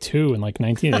Mac 2 in like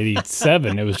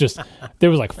 1987. It was just,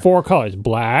 there was like 4 colors,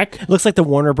 black. Looks like the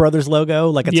Warner Brothers logo,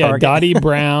 like a Target. Dotty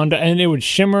brown, and it would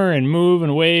shimmer and move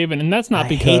and wave. And that's not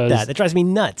because... I hate that. That drives me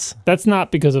nuts. That's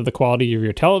not because of the quality of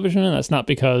your television, and that's not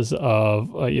because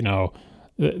of,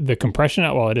 the compression.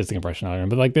 Well, it is the compression algorithm,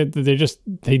 but like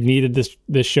they needed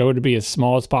this show to be as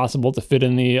small as possible to fit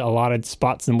in the allotted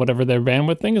spots and whatever their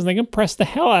bandwidth thing is. And they compress the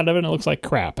hell out of it, and it looks like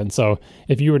crap. And so,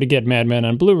 if you were to get Mad Men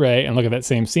on Blu-ray and look at that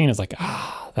same scene, it's like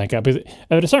thank God. Because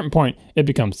at a certain point, it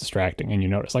becomes distracting, and you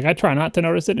notice. Like I try not to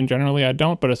notice it, and generally I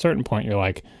don't. But at a certain point, you're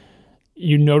like,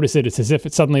 you notice it. It's as if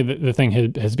suddenly the thing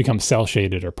has become cell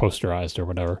shaded or posterized or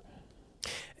whatever.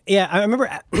 Yeah, I remember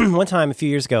one time a few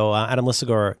years ago, Adam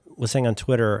Lissagor was saying on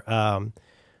Twitter,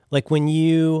 like when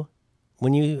the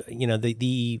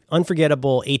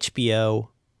unforgettable HBO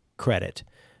credit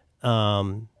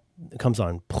comes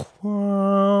on, with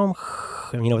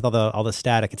all the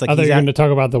static. It's like I thought you were going to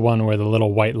talk about the one where the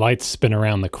little white lights spin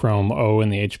around the Chrome O in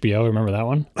the HBO. Remember that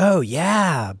one? Oh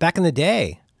yeah, back in the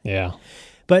day. Yeah.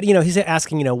 But, he's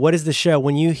asking, what is the show?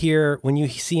 When you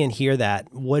see and hear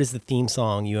that, what is the theme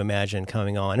song you imagine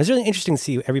coming on? It's really interesting to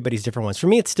see everybody's different ones. For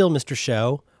me, it's still Mr.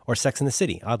 Show or Sex and the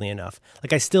City, oddly enough.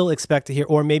 Like, I still expect to hear,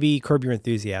 or maybe Curb Your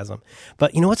Enthusiasm.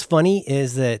 But what's funny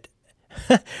is that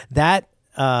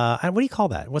what do you call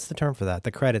that? What's the term for that?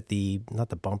 The credit, not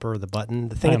the bumper, the button,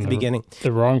 the thing at the beginning.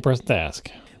 The wrong person to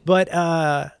ask. But,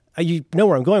 you know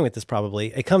where I'm going with this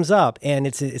probably. It comes up and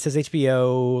it says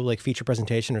HBO like feature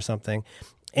presentation or something.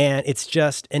 And it's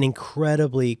just an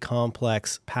incredibly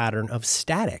complex pattern of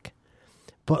static.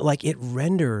 But like it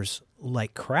renders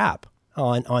like crap.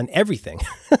 on everything.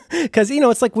 Because,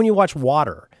 it's like when you watch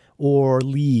water or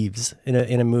leaves in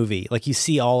a movie, like you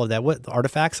see all of that. What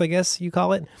artifacts, I guess you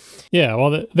call it? Yeah,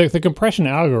 well, the compression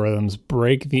algorithms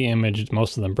break the image,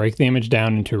 most of them break the image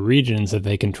down into regions that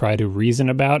they can try to reason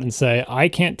about and say, I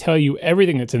can't tell you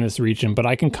everything that's in this region, but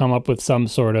I can come up with some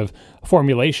sort of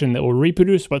formulation that will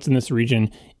reproduce what's in this region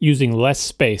using less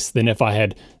space than if I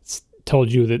had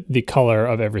told you the color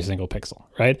of every single pixel,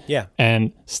 right? Yeah.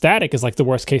 And static is like the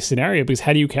worst case scenario because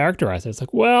how do you characterize it? It's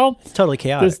like, well, it's totally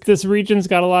chaotic. This region's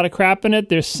got a lot of crap in it.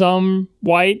 There's some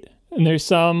white and there's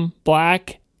some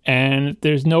black and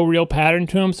there's no real pattern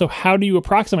to them. So how do you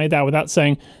approximate that without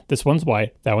saying this one's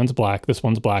white, that one's black, this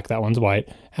one's black, that one's white?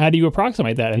 How do you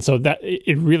approximate that? And so that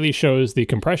it really shows the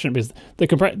compression because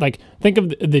think of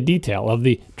the detail of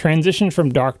the transition from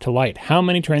dark to light. How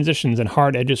many transitions and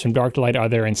hard edges from dark to light are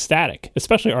there in static,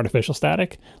 especially artificial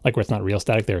static, like where it's not real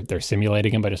static, they're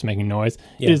simulating it by just making noise.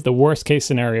 Yeah. It is the worst case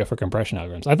scenario for compression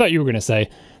algorithms. I thought you were going to say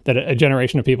that a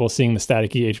generation of people seeing the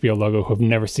staticky HBO logo who have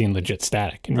never seen legit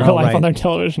static in real life on their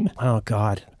television. Oh,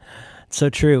 God. So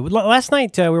true. Last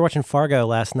night, we were watching Fargo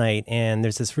last night, and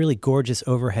there's this really gorgeous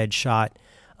overhead shot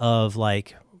of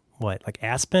like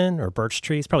aspen or birch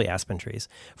trees, probably aspen trees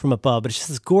from above. But it's just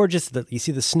this gorgeous, you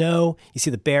see the snow, you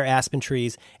see the bare aspen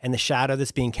trees and the shadow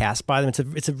that's being cast by them.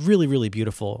 It's a really, really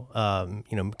beautiful, kind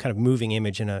of moving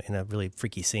image in a really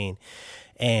freaky scene.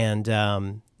 And,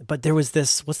 but there was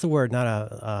this, what's the word? Not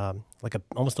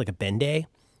almost like a bende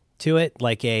to it,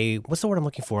 like what's the word I'm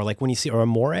looking for? Like when you see, or a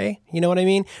moire, you know what I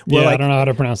mean? Where I don't know how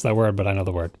to pronounce that word, but I know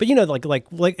the word. But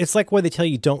like it's like where they tell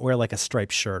you don't wear like a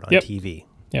striped shirt on TV.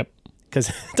 Yep.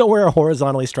 Because don't wear a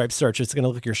horizontally striped shirt. It's going to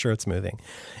look like your shirt's moving.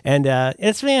 And I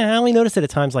only notice it at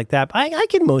times like that. But I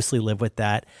can mostly live with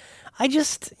that. I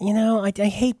just, I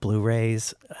hate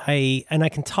Blu-rays. I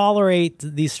can tolerate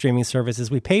these streaming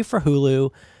services. We pay for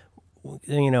Hulu,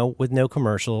 with no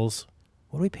commercials.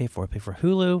 What do we pay for? We pay for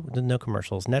Hulu with no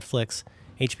commercials, Netflix,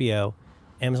 HBO,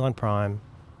 Amazon Prime,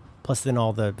 plus then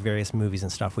all the various movies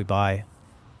and stuff we buy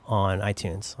on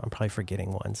iTunes. I'm probably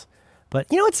forgetting ones. But,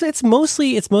 it's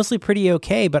mostly pretty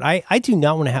okay. But I do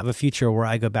not want to have a future where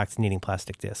I go back to needing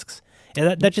plastic discs.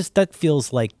 And that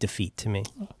feels like defeat to me.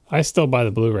 I still buy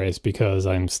the Blu-rays because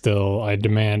I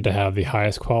demand to have the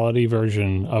highest quality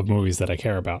version of movies that I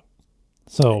care about.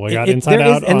 So I got Inside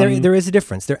Out. There is a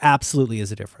difference. There absolutely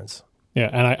is a difference. Yeah,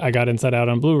 and I got Inside Out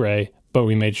on Blu-ray, but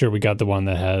we made sure we got the one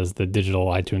that has the digital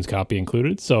iTunes copy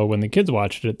included. So when the kids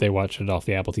watched it, they watched it off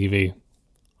the Apple TV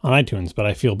on iTunes. But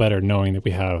I feel better knowing that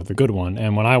we have the good one.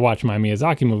 And when I watch my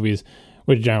Miyazaki movies,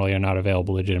 which generally are not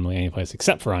available legitimately anyplace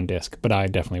except for on disc, but I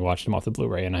definitely watched them off the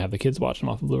Blu-ray, and I have the kids watch them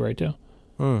off the Blu-ray too.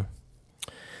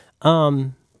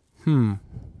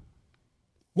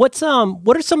 What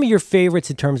are some of your favorites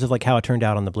in terms of like how it turned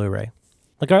out on the Blu-ray?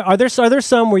 Like, are there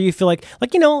some where you feel like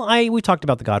we talked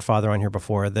about The Godfather on here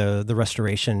before, the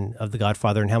restoration of The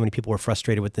Godfather and how many people were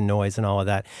frustrated with the noise and all of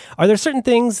that. Are there certain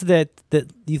things that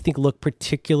you think look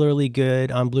particularly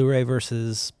good on Blu-ray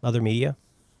versus other media?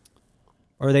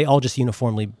 Or are they all just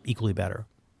uniformly equally better?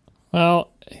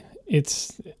 Well,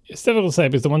 it's difficult to say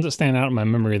because the ones that stand out in my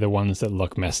memory are the ones that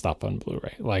look messed up on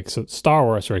Blu-ray. Like, so Star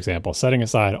Wars, for example, setting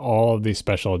aside all of the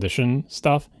special edition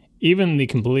stuff, even the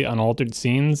completely unaltered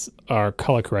scenes are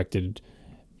color corrected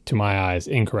to my eyes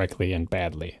incorrectly and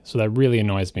badly. So that really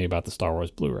annoys me about the Star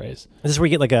Wars Blu-rays. Is this where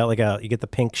you get you get the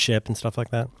pink ship and stuff like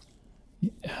that?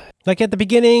 Like at the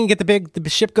beginning, you get the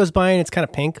ship goes by and it's kind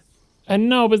of pink. And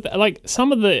no, but like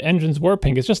some of the engines were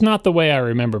pink. It's just not the way I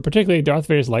remember. Particularly Darth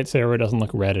Vader's lightsaber doesn't look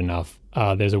red enough.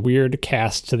 There's a weird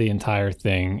cast to the entire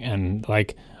thing, and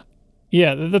like,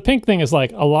 yeah, the pink thing is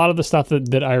like a lot of the stuff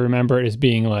that I remember is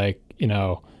being like,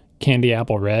 candy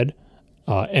apple red,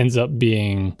 ends up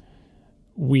being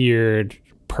weird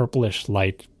purplish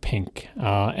light pink,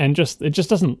 and it just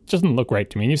doesn't look right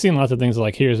to me. And you've seen lots of things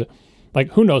like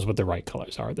who knows what the right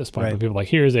colors are at this point? Right. But people are like,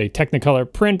 here's a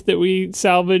Technicolor print that we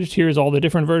salvaged. Here's all the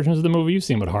different versions of the movie. You've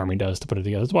seen what Harmy does to put it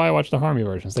together. That's why I watch the Harmy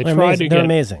versions. They're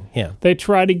amazing. Yeah. They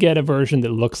try to get a version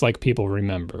that looks like people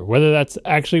remember. Whether that's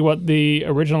actually what the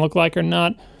original looked like or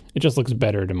not, it just looks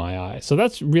better to my eye. So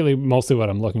that's really mostly what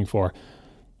I'm looking for.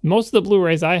 Most of the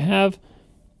Blu-rays I have,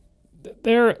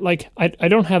 they're like, I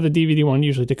don't have the DVD one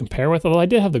usually to compare with, although I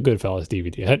did have the Goodfellas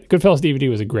DVD. Goodfellas DVD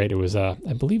was great. It was, I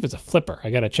believe it's a flipper. I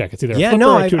got to check. It's either a flipper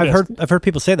or two disc. I've heard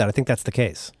people say that. I think that's the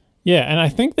case. Yeah, and I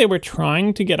think they were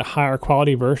trying to get a higher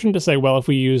quality version to say, well, if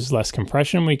we use less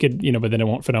compression, we could, but then it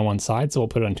won't fit on one side, so we'll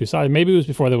put it on two sides. Maybe it was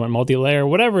before they went multi-layer,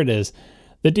 whatever it is.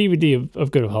 The DVD of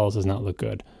Goodfellas does not look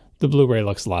good. The Blu-ray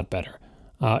looks a lot better.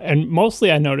 And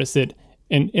mostly I notice it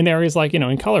in areas like,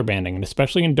 in color banding, and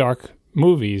especially in dark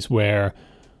movies where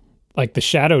like the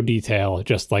shadow detail,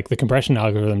 just like the compression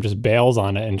algorithm just bails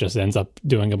on it and just ends up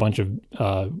doing a bunch of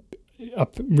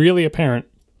really apparent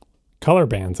color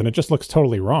bands, and it just looks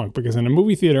totally wrong, because in a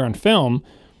movie theater on film,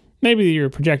 maybe your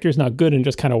projector is not good and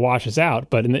just kind of washes out,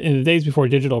 but in the days before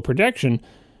digital projection,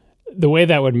 the way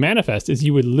that would manifest is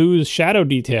you would lose shadow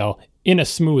detail in a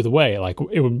smooth way. Like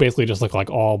it would basically just look like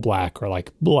all black, or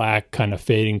like black kind of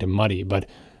fading to muddy, but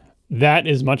that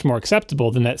is much more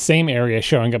acceptable than that same area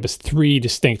showing up as 3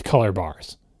 distinct color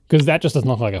bars, because that just doesn't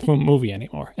look like a movie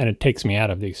anymore, and it takes me out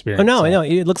of the experience. Oh, no, I know.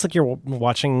 It looks like you're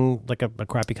watching like a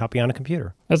crappy copy on a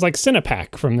computer. It's like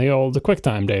Cinepack from the old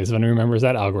QuickTime days, if anyone remembers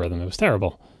that algorithm. It was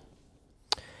terrible.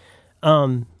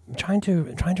 Trying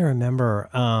to remember.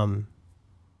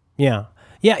 Yeah.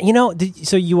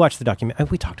 So you watched the documentary.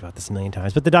 We talked about this a million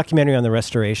times, but the documentary on the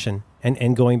restoration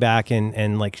and going back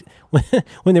and like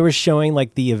when they were showing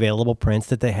like the available prints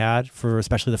that they had for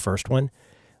especially the first one,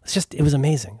 it was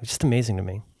amazing. It was just amazing to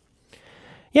me.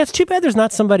 Yeah, it's too bad there's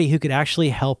not somebody who could actually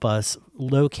help us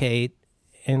locate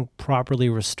and properly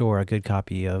restore a good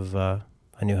copy of A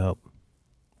New Hope.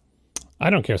 I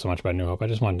don't care so much about New Hope. I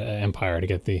just wanted Empire to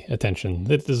get the attention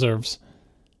that it deserves.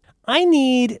 I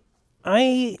need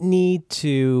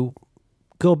to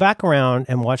go back around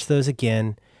and watch those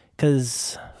again,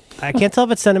 because I can't tell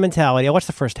if it's sentimentality. I watched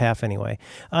the first half anyway.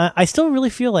 I still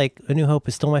really feel like A New Hope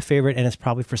is still my favorite, and it's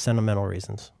probably for sentimental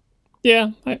reasons.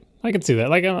 Yeah, I can see that.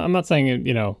 Like, I'm not saying, A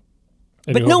New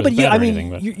but Hope no, is but bad I or mean,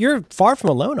 anything, but you're far from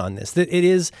alone on this. That it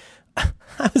is.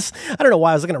 I don't know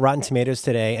why I was looking at Rotten Tomatoes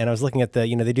today, and I was looking at they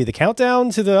do the countdown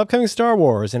to the upcoming Star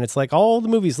Wars, and it's like all the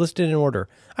movies listed in order.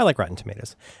 I like Rotten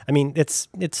Tomatoes. I mean, it's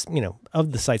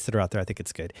of the sites that are out there, I think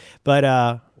it's good. But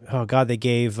oh god, they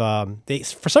gave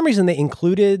for some reason they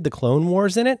included the Clone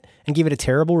Wars in it and gave it a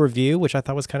terrible review, which I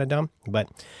thought was kind of dumb. But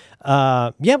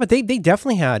but they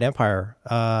definitely had Empire.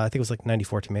 I think it was like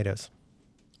 94 tomatoes.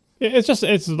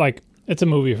 It's a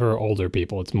movie for older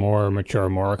people. It's more mature,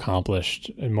 more accomplished,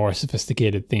 and more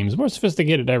sophisticated themes, more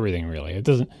sophisticated everything, really. It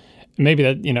doesn't, maybe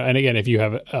that, and again, if you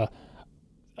have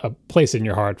a place in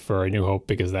your heart for A New Hope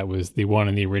because that was the one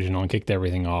in the original and kicked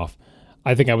everything off,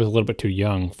 I think I was a little bit too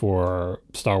young for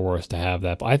Star Wars to have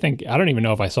that. But I don't even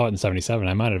know if I saw it in 77.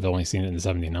 I might have only seen it in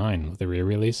 79 with the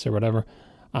re-release or whatever.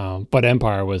 But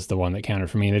Empire was the one that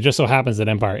counted for me. And it just so happens that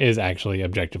Empire is actually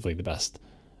objectively the best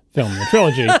film in the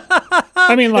trilogy.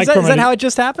 I mean, like, is that how it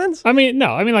just happens? I mean, no.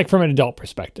 I mean, like, from an adult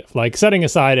perspective, like setting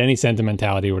aside any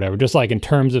sentimentality or whatever, just like in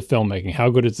terms of filmmaking, how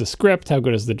good is the script? How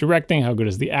good is the directing? How good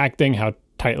is the acting? How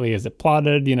tightly is it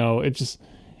plotted? It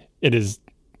is.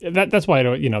 That's why I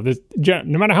don't.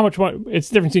 No matter how much it's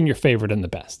the difference between your favorite and the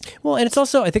best. Well, and it's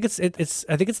also I think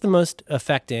it's the most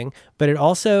affecting, but it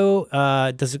also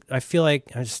does. I feel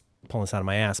like I'm just pulling this out of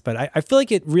my ass, but I feel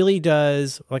like it really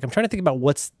does. Like, I'm trying to think about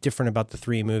what's different about the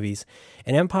 3 movies,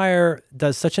 and Empire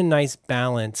does such a nice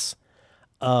balance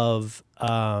of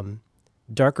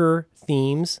darker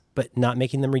themes, but not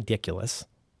making them ridiculous,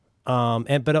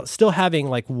 but still having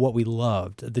like what we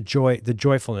loved, the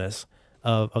joyfulness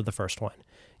of the first one.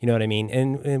 You know what I mean?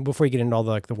 And before you get into all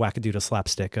the wackadoodle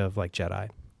slapstick of like Jedi.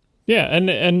 Yeah, and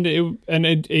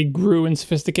it grew in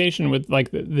sophistication with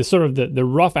like the sort of the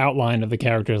rough outline of the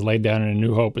characters laid down in A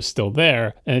New Hope is still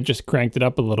there, and it just cranked it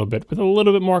up a little bit with a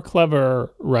little bit more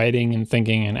clever writing and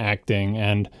thinking and acting.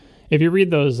 And if you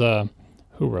read those,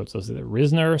 who wrote those? Is it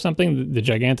Risner or something? The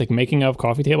gigantic making of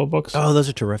coffee table books. Oh, those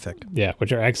are terrific. Yeah,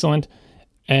 which are excellent.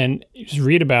 And you just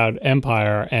read about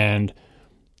Empire and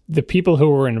the people who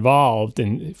were involved,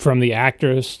 and from the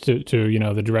actors to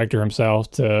the director himself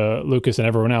to Lucas and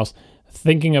everyone else,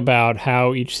 thinking about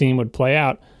how each scene would play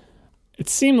out, it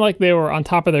seemed like they were on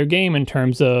top of their game in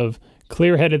terms of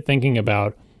clear-headed thinking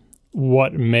about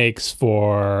what makes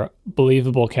for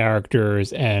believable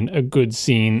characters and a good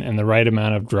scene and the right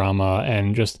amount of drama,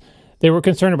 and just they were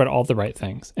concerned about all the right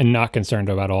things and not concerned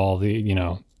about all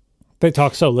the they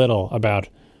talk so little about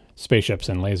spaceships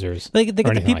and lasers. They get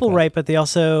the people right, but they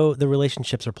also, the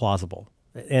relationships are plausible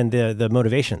and the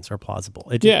motivations are plausible.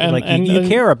 You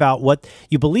care about what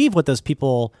you believe, what those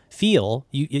people feel.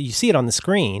 You see it on the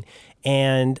screen,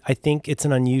 and I think it's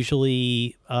an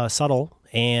unusually subtle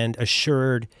and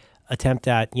assured attempt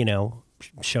at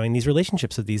showing these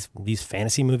relationships of these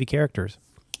fantasy movie characters.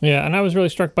 Yeah, and I was really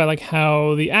struck by like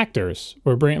how the actors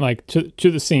were bringing like to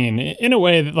the scene in a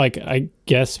way that, like, I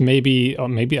guess maybe I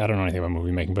don't know anything about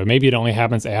movie making, but maybe it only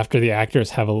happens after the actors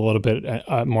have a little bit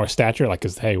more stature, like,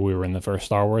 because hey, we were in the first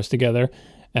Star Wars together,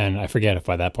 and I forget if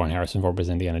by that point Harrison Ford was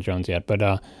Indiana Jones yet,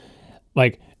 but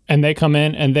and they come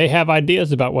in and they have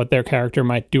ideas about what their character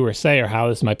might do or say, or how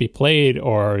this might be played,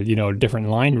 or different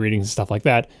line readings and stuff like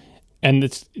that. And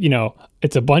it's,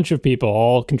 it's a bunch of people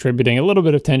all contributing, a little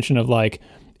bit of tension of like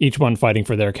each one fighting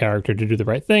for their character to do the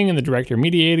right thing and the director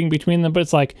mediating between them. But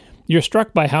it's like you're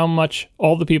struck by how much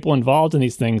all the people involved in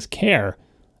these things care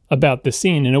about the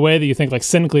scene in a way that you think like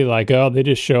cynically, like, oh, they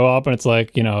just show up and it's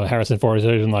like, Harrison Ford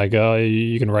is like, oh,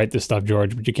 you can write this stuff,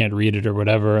 George, but you can't read it or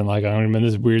whatever. And like, I'm in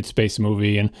this weird space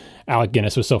movie, and Alec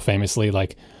Guinness was so famously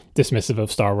like dismissive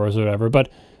of Star Wars or whatever.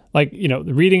 But like,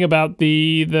 reading about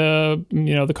the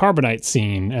Carbonite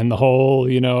scene and the whole,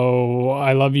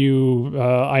 I love you,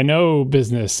 I know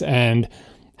business, and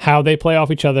how they play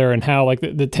off each other, and how like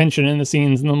the tension in the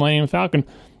scenes in the Millennium Falcon,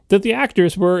 that the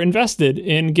actors were invested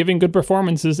in giving good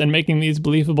performances and making these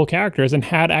believable characters, and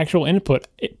had actual input,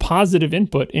 positive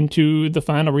input into the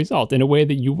final result in a way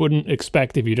that you wouldn't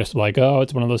expect if you just like, oh,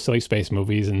 it's one of those silly space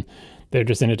movies and they're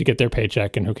just in it to get their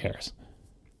paycheck and who cares.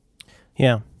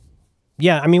 Yeah.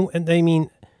 I mean,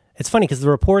 it's funny because the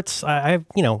reports, I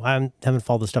haven't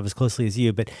followed this stuff as closely as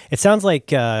you, but it sounds like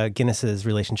Guinness's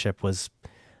relationship was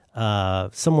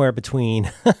somewhere between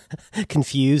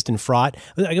confused and fraught.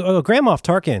 Grand Moff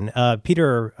Tarkin,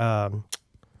 Peter,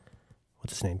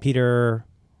 what's his name?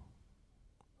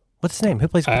 What's his name? Who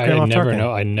plays Grand Moff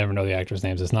Tarkin? I never know the actors'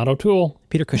 names. It's not O'Toole.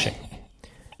 Peter Cushing.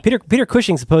 Peter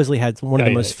Cushing supposedly had one of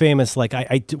the most famous, like,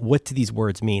 what do these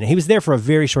words mean? And he was there for a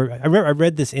very short, I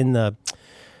read this in the,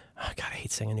 God, I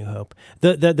hate saying A New Hope.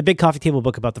 The big coffee table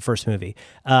book about the first movie.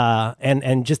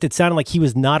 And just, it sounded like he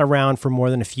was not around for more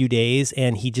than a few days,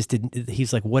 and he just didn't,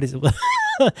 he's like, what is it?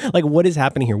 Like, what is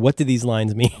happening here? What do these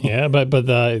lines mean? Yeah, but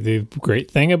the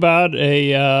great thing about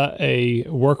a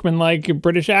workman-like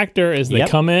British actor is they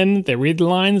come in, they read the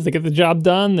lines, they get the job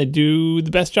done, they do the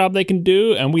best job they can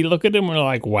do, and we look at him and we're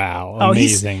like, wow,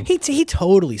 amazing. He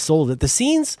totally sold it. The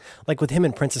scenes, like with him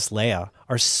and Princess Leia,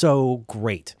 are so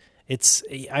great.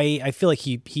 I feel like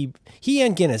he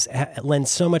and Guinness lend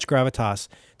so much gravitas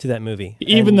to that movie,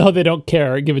 even though they don't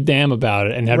give a damn about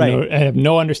it, and have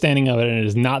no understanding of it, and it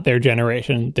is not their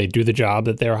generation. They do the job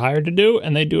that they're hired to do,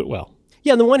 and they do it well.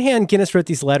 Yeah, on the one hand, Guinness wrote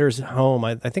these letters home.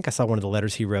 I think I saw one of the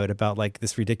letters he wrote about like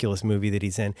this ridiculous movie that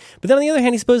he's in. But then on the other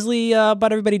hand, he supposedly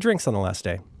bought everybody drinks on the last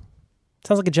day.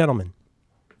 Sounds like a gentleman.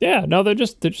 Yeah, no, they're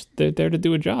there to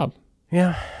do a job.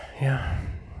 Yeah.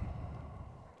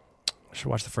 I should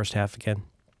watch the first half again.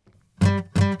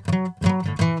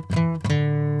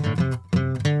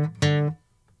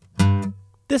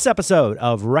 This episode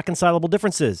of Reconcilable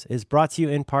Differences is brought to you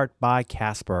in part by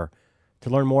Casper. To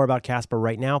learn more about Casper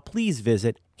right now, please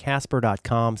visit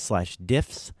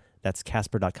casper.com/diffs. That's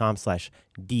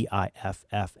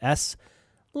casper.com/DIFFS.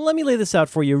 Let me lay this out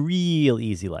for you real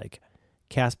easy like.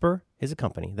 Casper is a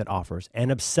company that offers an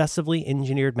obsessively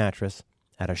engineered mattress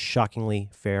at a shockingly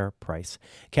fair price.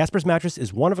 Casper's mattress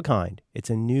is one of a kind.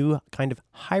 It's a new kind of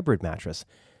hybrid mattress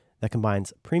that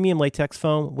combines premium latex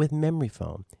foam with memory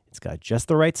foam. It's got just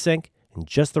the right sink and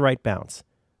just the right bounce.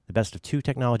 The best of two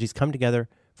technologies come together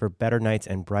for better nights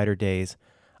and brighter days.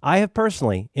 I have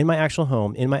personally, in my actual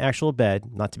home, in my actual bed,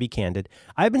 not to be candid,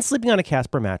 I've been sleeping on a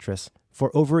Casper mattress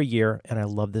for over a year, and I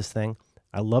love this thing.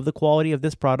 I love the quality of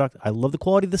this product. I love the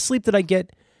quality of the sleep that I get.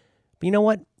 But you know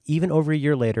what? Even over a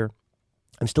year later,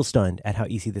 I'm still stunned at how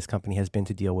easy this company has been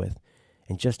to deal with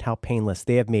and just how painless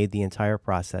they have made the entire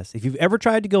process. If you've ever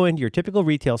tried to go into your typical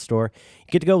retail store,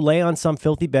 you get to go lay on some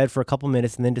filthy bed for a couple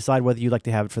minutes and then decide whether you'd like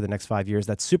to have it for the next 5 years.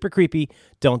 That's super creepy.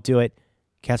 Don't do it.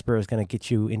 Casper is going to get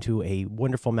you into a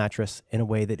wonderful mattress in a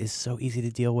way that is so easy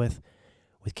to deal with.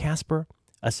 With Casper,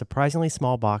 a surprisingly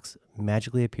small box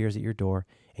magically appears at your door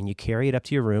and you carry it up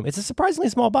to your room. It's a surprisingly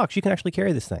small box. You can actually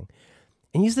carry this thing.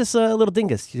 And use this little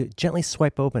dingus to gently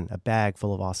swipe open a bag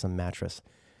full of awesome mattress.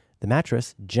 The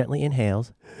mattress gently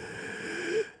inhales,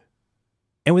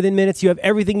 and within minutes, you have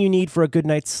everything you need for a good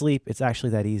night's sleep. It's actually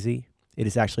that easy. It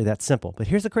is actually that simple. But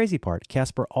here's the crazy part.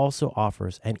 Casper also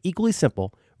offers an equally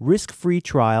simple, risk-free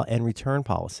trial and return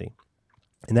policy.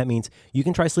 And that means you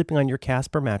can try sleeping on your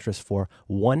Casper mattress for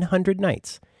 100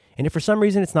 nights. And if for some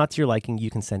reason it's not to your liking, you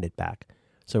can send it back.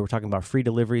 So we're talking about free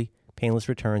delivery, painless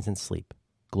returns, and sleep.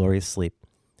 Glorious sleep.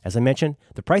 As I mentioned,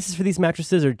 the prices for these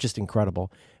mattresses are just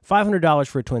incredible. $500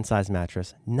 for a twin-size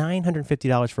mattress,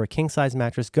 $950 for a king-size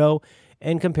mattress. Go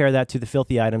and compare that to the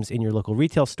filthy items in your local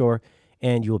retail store,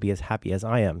 and you will be as happy as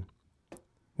I am.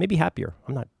 Maybe happier.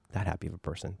 I'm not that happy of a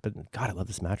person, but God, I love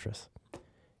this mattress.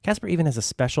 Casper even has a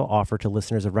special offer to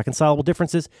listeners of Reconcilable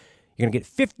Differences. You're going to get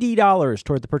 $50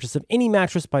 toward the purchase of any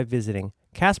mattress by visiting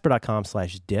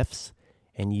casper.com/diffs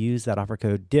and use that offer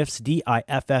code DIFFS,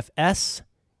 DIFFS.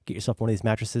 Get yourself one of these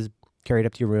mattresses, carry it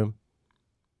up to your room,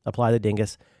 apply the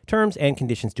dingus. Terms and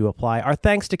conditions do apply. Our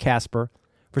thanks to Casper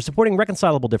for supporting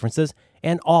Reconcilable Differences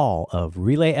and all of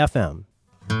Relay FM.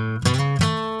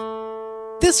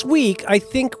 this week, I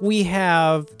think we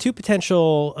have two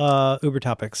potential Uber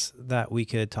topics that we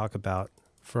could talk about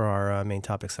for our main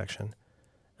topic section.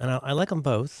 And I like them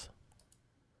both.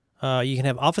 You can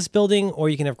have office building or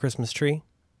you can have Christmas tree.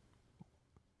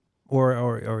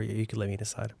 Or you could let me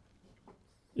decide.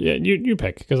 Yeah, you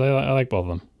pick, because I like both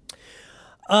of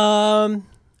them.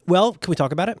 Well, can we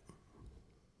talk about it?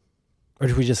 Or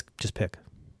do we just pick?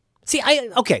 See,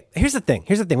 okay, here's the thing.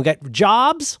 We got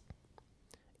jobs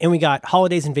and we got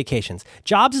holidays and vacations.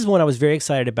 Jobs is one I was very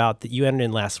excited about that you entered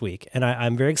in last week. And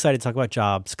I'm very excited to talk about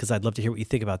jobs because I'd love to hear what you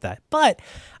think about that. But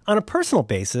on a personal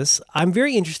basis, I'm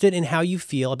very interested in how you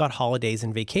feel about holidays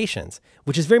and vacations,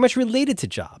 which is very much related to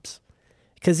jobs.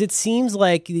 Because it seems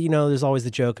like, there's always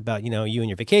the joke about, you and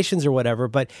your vacations or whatever,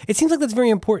 but it seems like that's very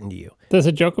important to you. There's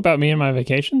a joke about me and my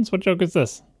vacations? What joke is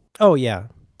this? Oh, yeah.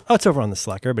 Oh, it's over on the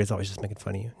Slack. Everybody's always just making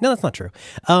fun of you. No, that's not true.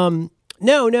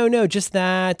 No. Just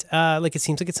that, it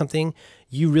seems like it's something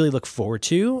you really look forward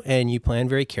to and you plan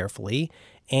very carefully.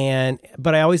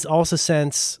 But I always also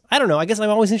sense, I don't know, I guess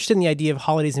I'm always interested in the idea of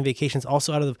holidays and vacations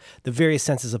also out of the various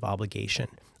senses of obligation,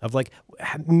 of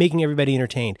making everybody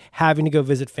entertained, having to go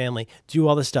visit family, do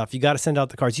all this stuff. You got to send out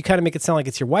the cards. You kind of make it sound like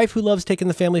it's your wife who loves taking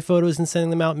the family photos and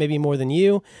sending them out, maybe more than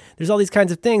you. There's all these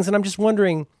kinds of things. And I'm just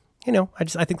wondering,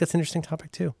 I think that's an interesting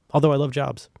topic too. Although I love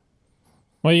jobs.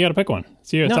 Well, you got to pick one.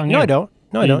 It's on you. No, I don't.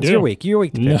 No, I don't. It's your week. Your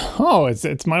week to pick. No,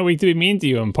 it's my week to be mean to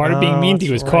you. And part of being mean to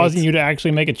you is causing you to actually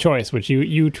make a choice, which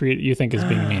you think is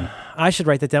being mean. I should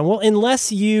write that down. Well,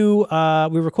 unless you,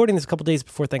 we're recording this a couple days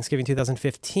before Thanksgiving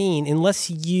 2015. Unless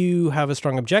you have a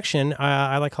strong objection,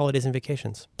 I like holidays and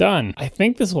vacations. Done. I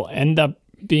think this will end up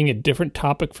being a different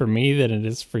topic for me than it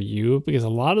is for you, because a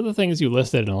lot of the things you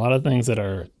listed and a lot of things that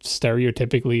are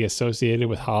stereotypically associated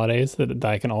with holidays that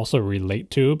I can also relate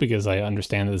to, because I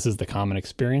understand that this is the common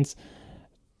experience,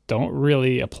 don't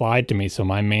really apply to me. So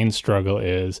my main struggle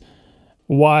is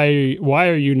why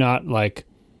are you not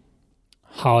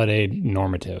holiday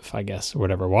normative, I guess, or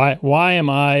whatever. Why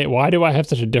do I have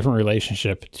such a different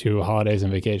relationship to holidays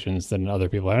and vacations than other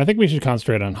people? And I think we should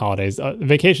concentrate on holidays,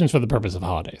 vacations for the purpose of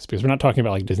holidays, because we're not talking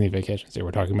about Disney vacations here.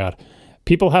 We're talking about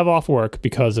people have off work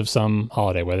because of some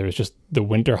holiday, whether it's just the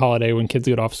winter holiday when kids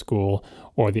get off school,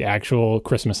 or the actual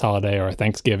Christmas holiday, or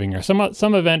Thanksgiving, or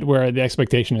some event where the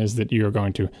expectation is that you're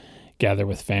going to gather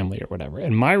with family or whatever.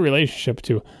 And my relationship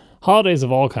to holidays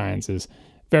of all kinds is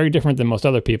very different than most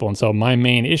other people. And so my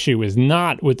main issue is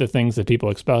not with the things that people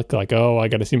expect, I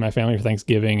got to see my family for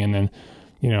Thanksgiving, and then,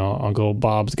 Uncle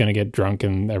Bob's going to get drunk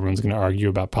and everyone's going to argue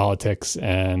about politics,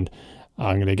 and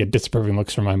I'm going to get disapproving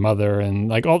looks from my mother, and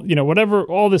whatever,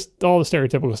 all the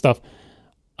stereotypical stuff.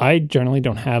 I generally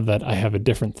don't have that. I have a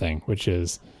different thing, which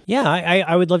is... Yeah,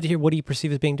 I would love to hear, what do you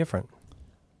perceive as being different?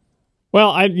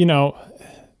 Well, I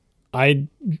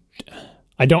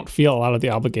don't feel a lot of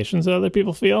the obligations that other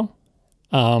people feel.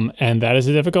 And that is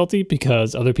a difficulty,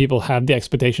 because other people have the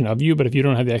expectation of you, but if you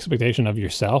don't have the expectation of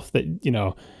yourself that,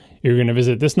 you're going to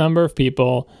visit this number of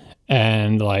people,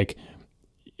 and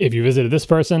if you visited this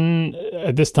person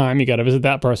at this time, you got to visit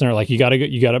that person, or you got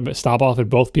to stop off at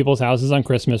both people's houses on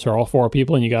Christmas, or all four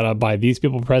people, and you got to buy these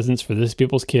people presents for this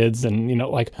people's kids, and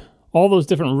all those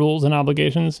different rules and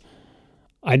obligations.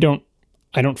 I don't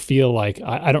feel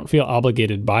I don't feel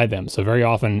obligated by them. So very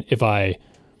often, if I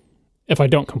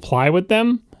don't comply with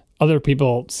them, other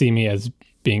people see me as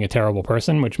being a terrible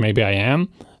person, which maybe I am.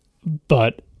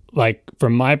 But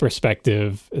from my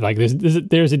perspective,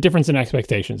 there's a difference in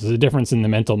expectations. There's a difference in the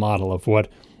mental model of what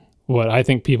I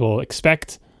think people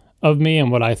expect of me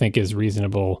and what I think is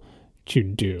reasonable to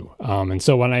do. And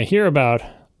so when I hear about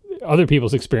other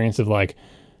people's experience of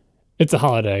it's a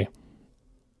holiday,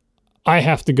 I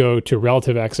have to go to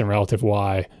relative X and relative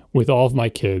Y with all of my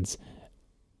kids.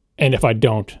 And if I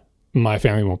don't, my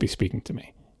family won't be speaking to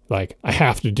me. I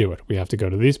have to do it. We have to go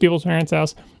to these people's parents'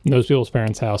 house and those people's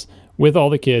parents' house with all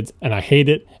the kids, and I hate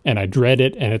it and I dread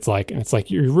it. And it's like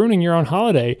you're ruining your own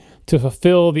holiday to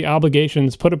fulfill the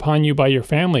obligations put upon you by your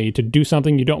family to do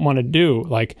something you don't want to do.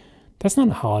 That's not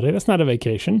a holiday. That's not a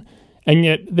vacation. And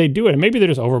yet they do it. And maybe they're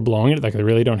just overblowing it. They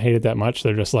really don't hate it that much.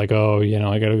 They're just I got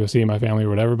to go see my family or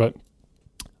whatever. But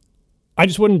I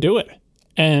just wouldn't do it.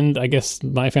 And I guess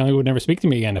my family would never speak to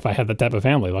me again if I had that type of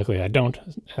family. Luckily, I don't.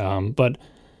 But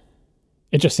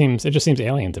it just seems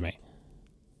alien to me.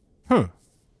 I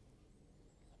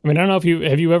mean, I don't know if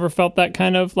have you ever felt that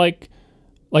kind of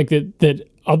that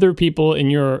other people in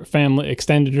your family,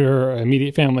 extended or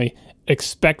immediate family,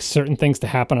 expect certain things to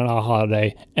happen on a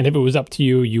holiday, and if it was up to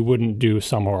you, you wouldn't do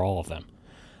some or all of them.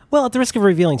 Well, at the risk of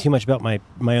revealing too much about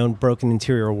my own broken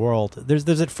interior world, there's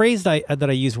a phrase that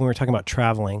I use when we were talking about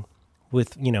traveling,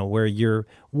 with, where you're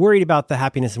worried about the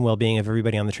happiness and well-being of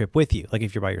everybody on the trip with you. Like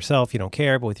if you're by yourself, you don't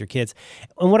care, but with your kids.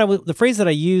 And the phrase that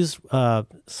I use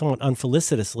somewhat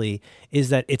unfelicitously is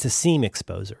that it's a seam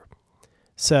exposer.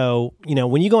 So,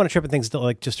 when you go on a trip and things don't,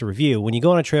 like, just to review, when you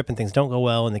go on a trip and things don't go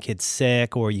well and the kid's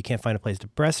sick or you can't find a place to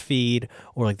breastfeed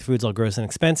or like the food's all gross and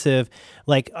expensive,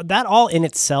 like that all in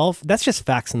itself, that's just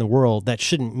facts in the world that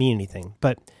shouldn't mean anything.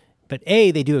 But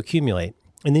A, they do accumulate.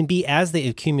 And then B, as they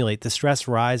accumulate, the stress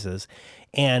rises.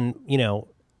 And,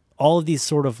 all of these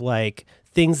sort of like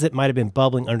things that might have been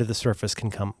bubbling under the surface can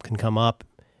come up.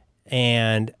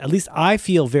 And at least I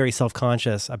feel very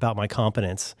self-conscious about my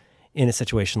competence in a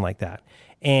situation like that.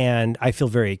 And I feel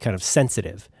very kind of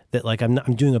sensitive that like I'm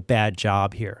doing a bad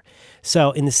job here. So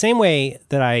in the same way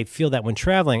that I feel that when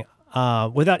traveling,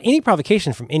 without any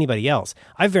provocation from anybody else,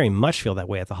 I very much feel that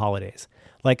way at the holidays.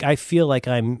 Like I feel like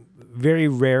I'm very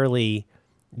rarely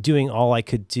doing all I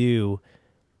could do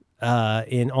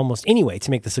in almost any way to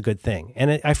make this a good thing.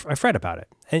 And I fret about it.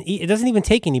 And it doesn't even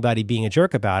take anybody being a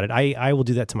jerk about it. I will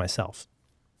do that to myself.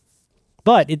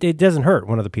 But it doesn't hurt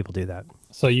when other people do that.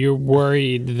 So you're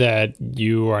worried that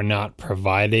you are not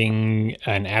providing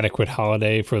an adequate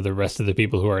holiday for the rest of the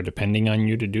people who are depending on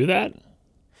you to do that?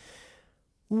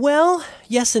 Well,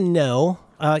 yes and no.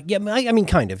 Yeah, I mean,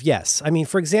 kind of, yes. I mean,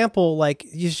 for example, like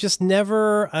you just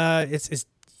never, it's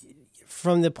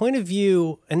from the point of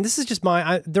view, and this is just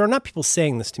there are not people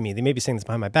saying this to me. They may be saying this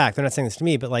behind my back. They're not saying this to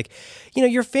me, but like,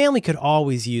 your family could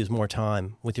always use more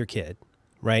time with your kid,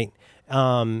 right?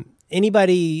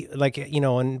 Anybody like,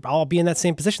 and I'll be in that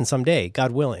same position someday,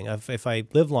 God willing. If I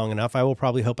live long enough, I will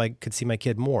probably hope I could see my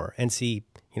kid more and see,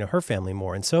 her family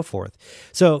more and so forth.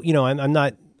 So,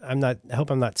 I hope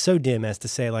I'm not so dim as to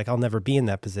say like, I'll never be in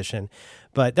that position.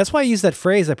 But that's why I use that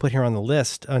phrase I put here on the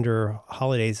list under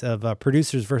holidays of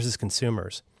producers versus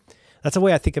consumers. That's the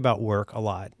way I think about work a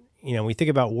lot. When we think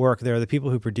about work, there are the people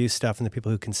who produce stuff and the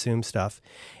people who consume stuff.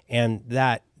 And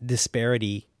that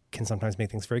disparity can sometimes make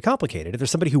things very complicated. If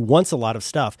there's somebody who wants a lot of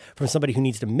stuff from somebody who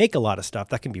needs to make a lot of stuff,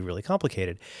 that can be really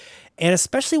complicated. And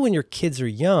especially when your kids are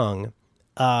young,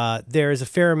 there is a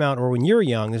fair amount, or when you're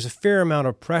young, there's a fair amount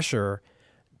of pressure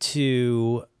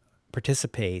to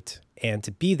participate and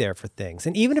to be there for things.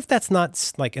 And even if that's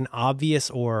not like an obvious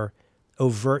or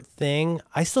overt thing,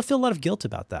 I still feel a lot of guilt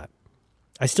about that.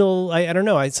 I don't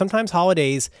know. Sometimes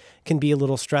holidays can be a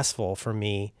little stressful for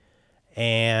me,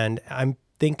 and I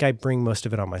think I bring most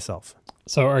of it on myself.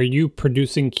 So are you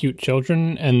producing cute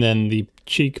children and then the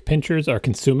cheek pinchers are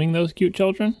consuming those cute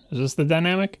children? Is this the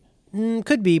dynamic?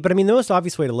 Could be, but I mean, the most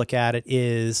obvious way to look at it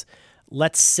is,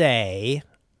 let's say,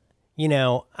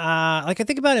 like I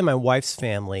think about it in my wife's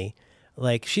family,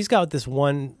 like she's got this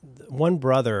one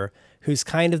brother who's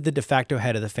kind of the de facto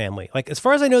head of the family. Like, as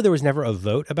far as I know, there was never a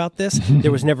vote about this.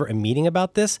 There was never a meeting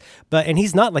about this. And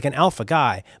he's not like an alpha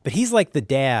guy, but he's like the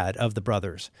dad of the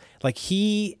brothers. Like,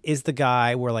 he is the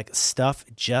guy where like stuff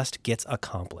just gets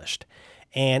accomplished.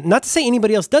 And not to say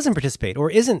anybody else doesn't participate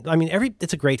or isn't. I mean,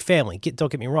 it's a great family.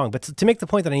 Don't get me wrong. But to make the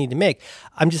point that I need to make,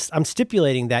 I'm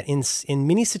stipulating that in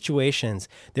many situations,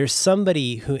 there's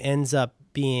somebody who ends up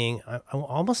being, I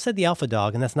almost said the alpha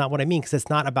dog, and that's not what I mean, because it's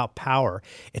not about power.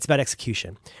 It's about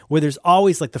execution, where there's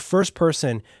always like the first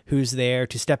person who's there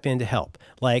to step in to help.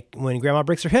 Like when grandma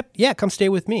breaks her hip, yeah, come stay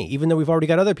with me, even though we've already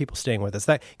got other people staying with us.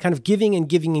 That kind of giving and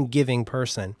giving and giving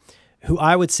person, who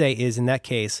I would say is, in that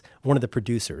case, one of the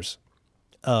producers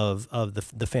of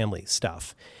the family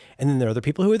stuff. And then there are other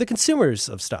people who are the consumers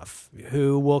of stuff,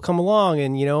 who will come along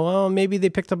and, maybe they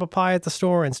picked up a pie at the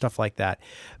store and stuff like that.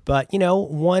 But,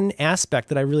 one aspect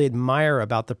that I really admire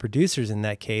about the producers in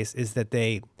that case is that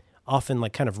they often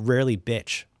like kind of rarely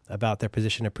bitch about their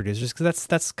position of producers, because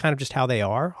that's kind of just how they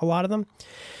are, a lot of them.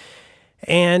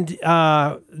 And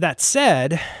that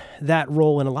said, that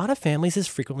role in a lot of families is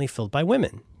frequently filled by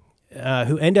women.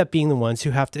 Who end up being the ones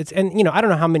who have to, I don't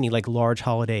know how many like large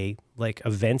holiday like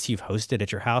events you've hosted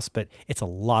at your house, but it's a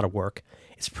lot of work.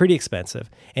 It's pretty expensive,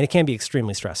 and it can be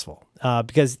extremely stressful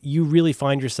because you really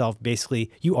find yourself,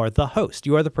 basically, you are the host.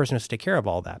 You are the person who has to take care of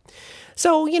all that.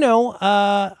 So,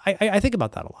 I think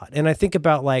about that a lot. And I think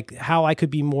about like how I could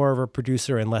be more of a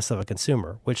producer and less of a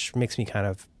consumer, which makes me kind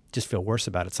of just feel worse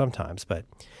about it sometimes. But,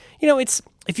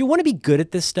 if you want to be good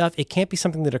at this stuff, it can't be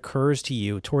something that occurs to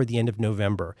you toward the end of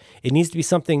November. It needs to be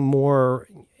something more,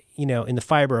 in the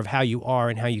fiber of how you are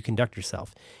and how you conduct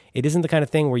yourself. It isn't the kind of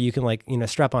thing where you can like,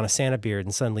 strap on a Santa beard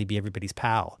and suddenly be everybody's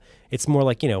pal. It's more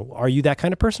like, are you that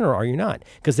kind of person or are you not?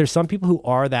 Because there's some people who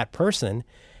are that person,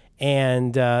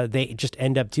 and they just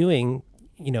end up doing,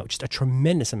 just a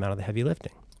tremendous amount of the heavy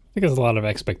lifting. I think there's a lot of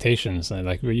expectations.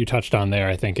 Like what you touched on there,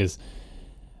 I think, is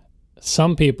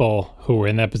some people who were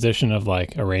in that position of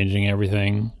like arranging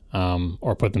everything,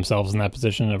 or put themselves in that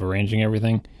position of arranging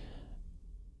everything,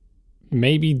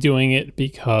 maybe doing it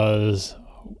because,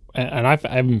 and I've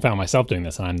even found myself doing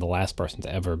this, and I'm the last person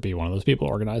to ever be one of those people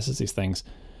who organizes these things,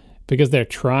 because they're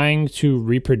trying to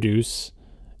reproduce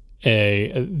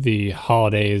the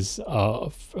holidays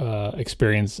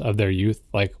experience of their youth.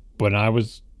 Like when I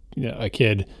was a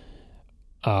kid,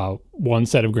 one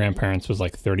set of grandparents was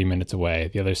like 30 minutes away.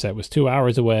 The other set was 2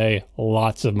 hours away.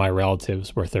 Lots of my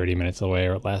relatives were 30 minutes away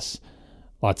or less.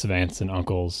 Lots of aunts and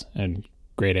uncles and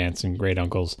great aunts and great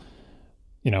uncles.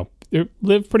 They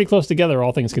live pretty close together,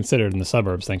 all things considered, in the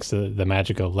suburbs, thanks to the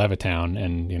magic of Levittown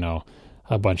and,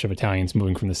 a bunch of Italians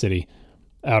moving from the city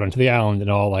out onto the island and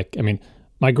all.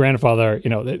 My grandfather,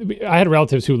 I had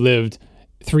relatives who lived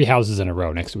 3 houses in a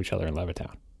row next to each other in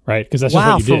Levittown, right? Because that's just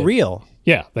what you did. Wow, for real?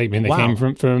 Yeah, they came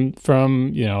from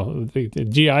the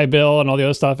GI Bill and all the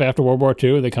other stuff after World War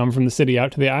II. They come from the city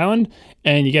out to the island,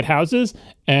 and you get houses,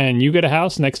 and you get a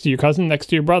house next to your cousin, next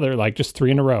to your brother, like just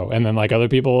 3 in a row, and then like other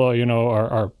people, are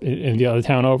in the other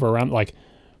town over around. Like,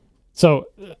 so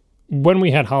when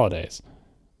we had holidays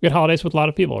with a lot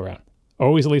of people around.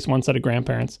 Always at least one set of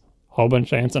grandparents, a whole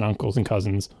bunch of aunts and uncles and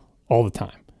cousins, all the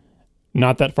time.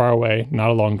 Not that far away, not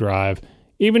a long drive,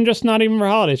 not even for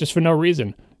holidays, just for no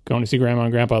reason. Going to see grandma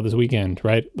and grandpa this weekend,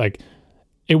 right? Like,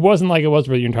 it wasn't like it was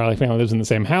where your entire family lives in the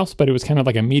same house, but it was kind of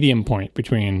like a medium point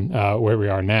between where we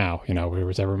are now, where it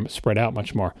was ever spread out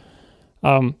much more.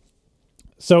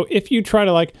 So if you try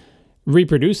to like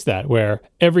reproduce that, where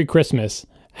every Christmas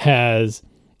has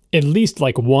at least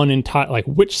like one entire, like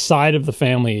which side of the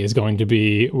family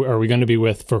are we going to be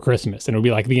with for Christmas? And it would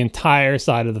be like the entire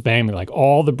side of the family, like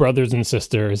all the brothers and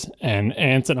sisters and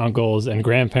aunts and uncles and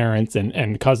grandparents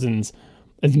and cousins,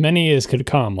 as many as could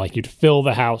come. Like you'd fill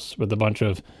the house with a bunch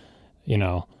of,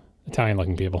 Italian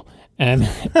looking people. And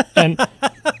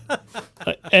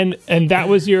and that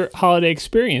was your holiday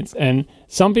experience. And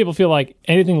some people feel like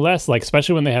anything less, like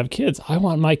especially when they have kids, I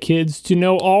want my kids to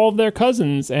know all of their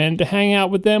cousins and to hang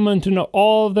out with them and to know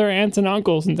all of their aunts and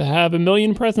uncles and to have a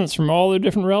million presents from all their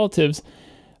different relatives.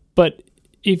 But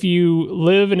if you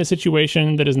live in a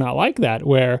situation that is not like that,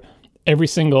 where every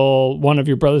single one of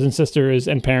your brothers and sisters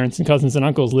and parents and cousins and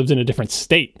uncles lives in a different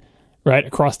state, right,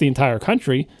 across the entire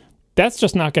country, that's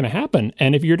just not going to happen.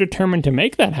 And if you're determined to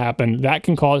make that happen, that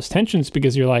can cause tensions,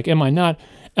 because you're like, am I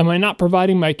not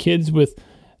providing my kids with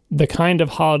the kind of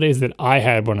holidays that I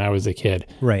had when I was a kid?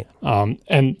 Right.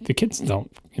 And the kids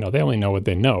don't, they only know what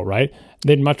they know, right?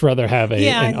 They'd much rather have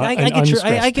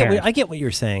I get what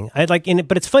you're saying.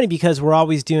 But it's funny because we're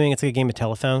always doing, it's like a game of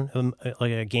telephone,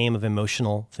 like a game of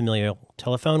emotional familial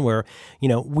telephone, where,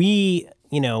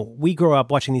 we grow up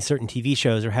watching these certain TV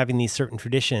shows or having these certain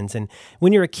traditions. And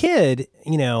when you're a kid,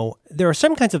 there are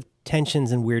some kinds of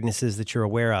tensions and weirdnesses that you're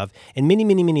aware of, and many,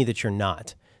 many, many that you're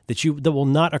not, that will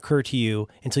not occur to you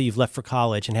until you've left for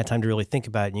college and had time to really think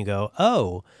about it. And you go,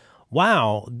 oh,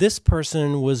 wow, this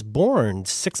person was born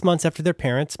 6 months after their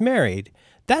parents married.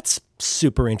 That's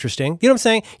super interesting. You know what I'm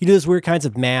saying? You do those weird kinds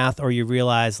of math, or you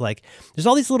realize like there's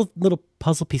all these little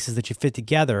puzzle pieces that you fit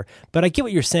together. But I get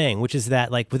what you're saying, which is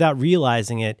that like without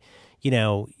realizing it,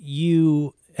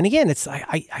 and again, it's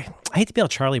I hate to be all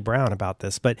Charlie Brown about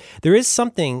this, but there is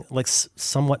something like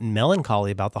somewhat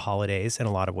melancholy about the holidays in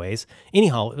a lot of ways.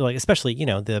 Like especially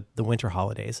the winter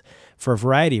holidays, for a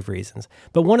variety of reasons.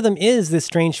 But one of them is this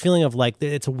strange feeling of like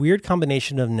it's a weird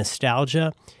combination of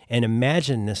nostalgia and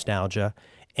imagined nostalgia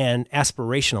and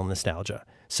aspirational nostalgia.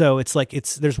 So it's like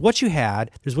there's what you had,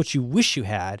 there's what you wish you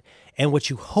had, and what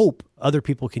you hope other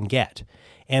people can get.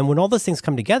 And when all those things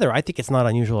come together, I think it's not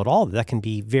unusual at all. That can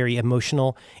be very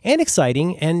emotional and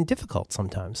exciting and difficult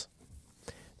sometimes.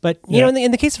 But,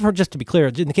 in the case of her, just to be clear,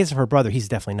 in the case of her brother, he's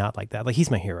definitely not like that. Like,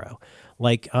 he's my hero.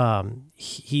 Like,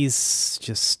 he's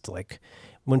just like,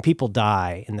 when people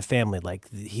die in the family, like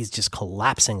he's just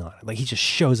collapsing on it. Like he just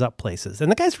shows up places,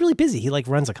 and the guy's really busy. He like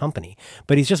runs a company,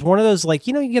 but he's just one of those, like,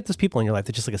 you get those people in your life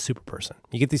that's just like a super person.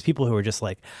 You get these people who are just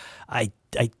like, I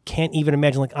can't even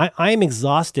imagine. Like I am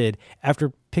exhausted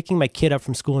after picking my kid up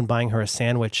from school and buying her a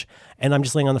sandwich, and I'm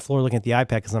just laying on the floor looking at the iPad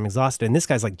because I'm exhausted. And this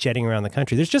guy's like jetting around the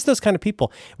country. There's just those kind of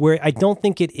people where I don't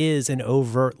think it is an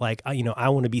overt, like, I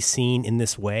want to be seen in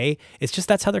this way. It's just,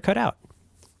 that's how they're cut out.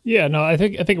 Yeah, no, I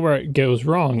think where it goes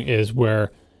wrong is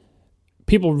where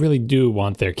people really do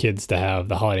want their kids to have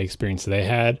the holiday experience they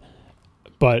had,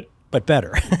 but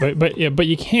better. but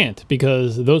you can't,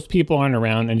 because those people aren't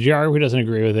around, and geography doesn't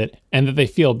agree with it, and that they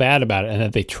feel bad about it, and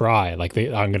that they try. Like,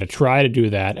 I'm going to try to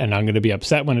do that, and I'm going to be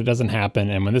upset when it doesn't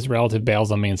happen, and when this relative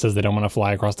bails on me and says they don't want to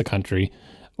fly across the country,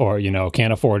 or,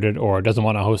 can't afford it or doesn't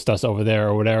want to host us over there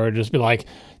or whatever. Just be like,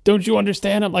 don't you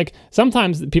understand? I'm like,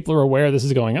 sometimes people are aware this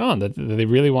is going on, that they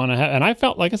really want to have. And I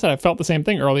felt, like I said, I felt the same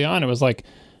thing early on. It was like,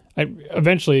 I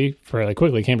eventually fairly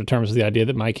quickly came to terms with the idea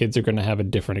that my kids are going to have a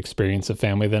different experience of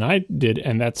family than I did.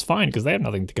 And that's fine because they have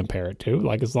nothing to compare it to.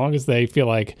 Like, as long as they feel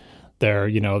like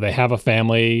they're, they have a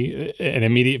family, an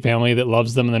immediate family that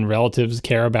loves them, and then relatives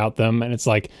care about them. And it's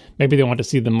like, maybe they want to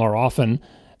see them more often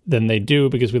than they do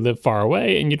because we live far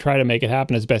away, and you try to make it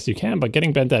happen as best you can. But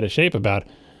getting bent out of shape about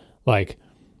like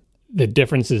the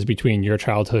differences between your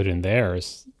childhood and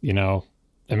theirs,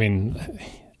 I mean,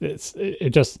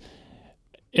 it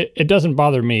doesn't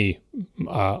bother me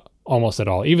almost at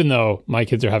all, even though my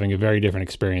kids are having a very different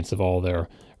experience of all their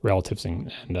relatives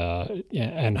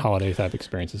and holiday type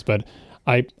experiences. But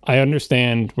I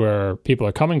understand where people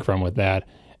are coming from with that.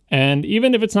 And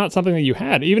even if it's not something that you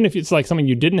had, even if it's like something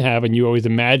you didn't have and you always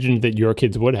imagined that your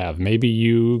kids would have, maybe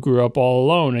you grew up all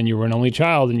alone and you were an only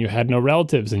child and you had no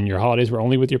relatives and your holidays were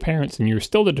only with your parents, and you're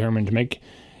still determined to make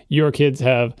your kids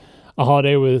have a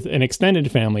holiday with an extended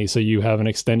family, so you have an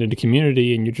extended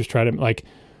community, and you just try to, like,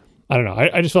 I don't know.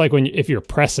 I just feel like if you're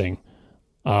pressing,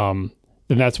 then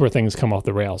that's where things come off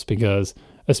the rails, because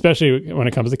especially when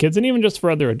it comes to kids and even just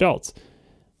for other adults.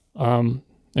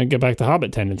 And get back to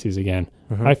Hobbit tendencies again.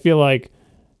 Mm-hmm. I feel like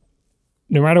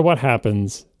no matter what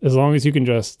happens, as long as you can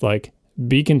just like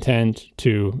be content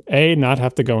to A, not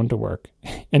have to go into work,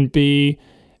 and B,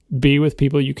 be with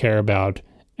people you care about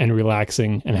and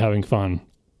relaxing and having fun,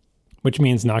 which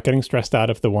means not getting stressed out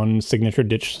if the one signature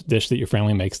dish that your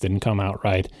family makes didn't come out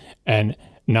right, and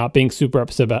not being super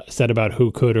upset about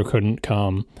who could or couldn't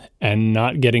come, and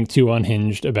not getting too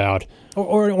unhinged about...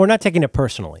 Or not taking it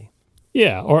personally.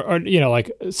 Yeah, or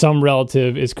like some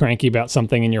relative is cranky about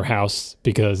something in your house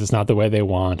because it's not the way they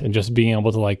want, and just being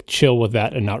able to like chill with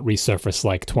that and not resurface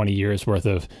like 20 years worth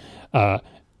of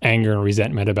anger and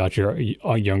resentment about your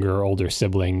younger or older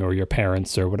sibling or your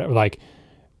parents or whatever. Like,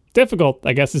 difficult,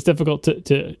 I guess it's difficult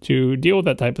to deal with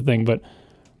that type of thing, but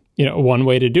one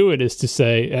way to do it is to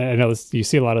say, I know you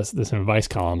see a lot of this in advice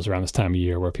columns around this time of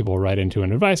year where people write into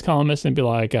an advice columnist and be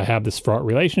like, I have this fraught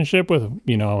relationship with,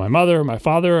 my mother, my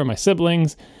father, or my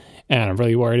siblings, and I'm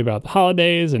really worried about the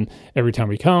holidays, and every time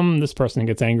we come, this person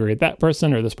gets angry at that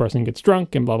person, or this person gets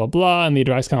drunk, and blah, blah, blah. And the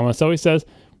advice columnist always says,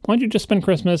 why don't you just spend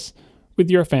Christmas with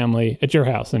your family at your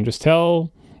house and just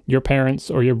tell your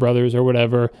parents or your brothers or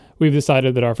whatever, we've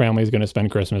decided that our family is going to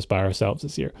spend Christmas by ourselves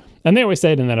this year. And they always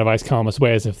say it in that advice columnist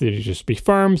way, as if they just be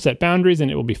firm, set boundaries,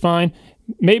 and it will be fine.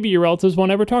 Maybe your relatives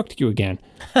won't ever talk to you again.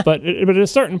 But at a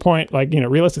certain point, like,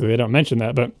 realistically, they don't mention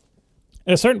that, but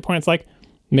at a certain point, it's like,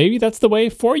 maybe that's the way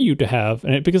for you to have,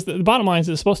 and because the bottom line is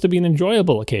it's supposed to be an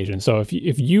enjoyable occasion. So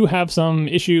if you have some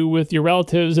issue with your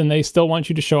relatives and they still want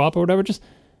you to show up or whatever, just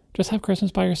have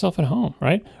Christmas by yourself at home,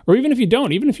 right? Or even if you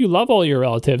don't, even if you love all your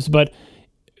relatives, but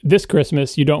this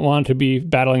Christmas you don't want to be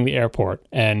battling the airport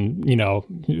and,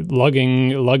 lugging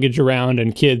luggage around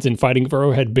and kids and fighting for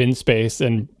overhead bin space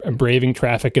and braving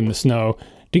traffic in the snow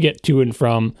to get to and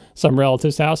from some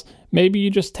relative's house, maybe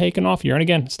you just take an off year. And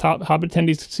again, Hobbit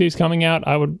attendees coming out.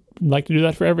 I would like to do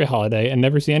that for every holiday and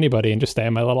never see anybody and just stay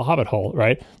in my little Hobbit hole,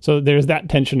 right? So there's that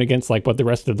tension against like what the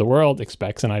rest of the world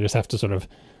expects, and I just have to sort of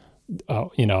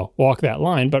walk that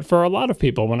line. But for a lot of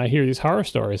people, when I hear these horror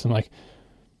stories, I'm like,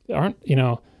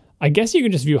 I guess you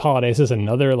can just view holidays as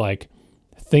another like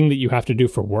thing that you have to do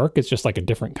for work. It's just like a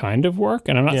different kind of work.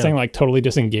 And I'm not saying like totally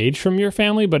disengage from your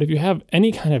family, but if you have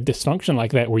any kind of dysfunction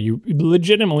like that, where you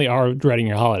legitimately are dreading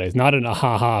your holidays, not in a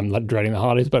I'm dreading the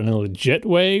holidays, but in a legit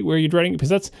way where you're dreading, because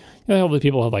that's, all the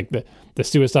people have like the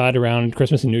suicide around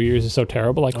Christmas and New Year's is so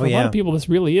terrible. Like for a lot of people, this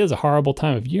really is a horrible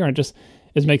time of year. And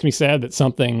it makes me sad that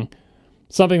something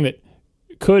that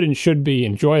could and should be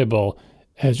enjoyable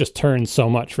has just turned so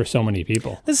much for so many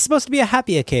people. This is supposed to be a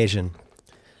happy occasion.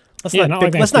 Let's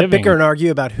not bicker and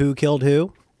argue about who killed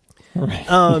who. Right.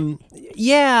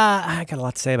 I got a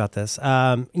lot to say about this.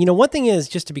 One thing is,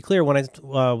 just to be clear, when I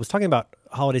was talking about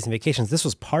holidays and vacations, this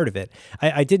was part of it.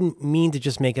 I didn't mean to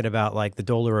just make it about like the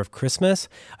dolor of Christmas.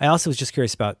 I also was just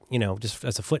curious about, just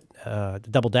as a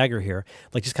double dagger here,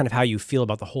 like just kind of how you feel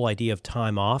about the whole idea of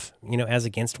time off, as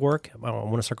against work. I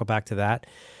want to circle back to that.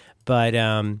 But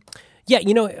so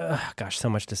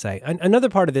much to say. Another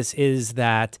part of this is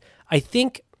that I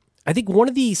think one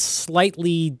of the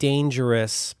slightly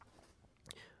dangerous,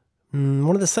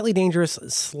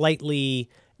 slightly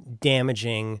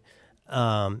damaging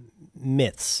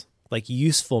myths, like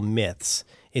useful myths,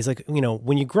 is like,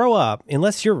 when you grow up,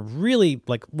 unless you're really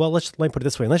like, let me put it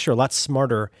this way, unless you're a lot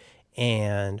smarter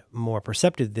and more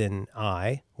perceptive than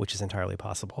I, which is entirely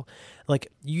possible.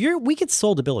 Like we get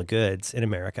sold a bill of goods in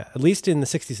America, at least in the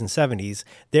 60s and 70s.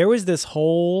 There was this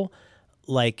whole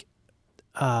like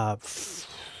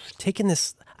taking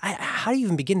this. How do you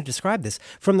even begin to describe this?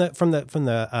 From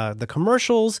the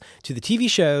commercials to the TV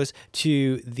shows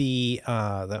to the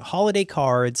holiday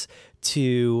cards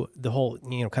to the whole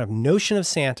kind of notion of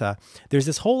Santa. There's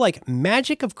this whole like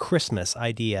magic of Christmas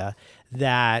idea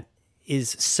that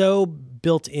is so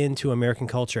built into American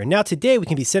culture. And now today we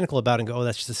can be cynical about it and go, oh,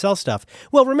 that's just to sell stuff.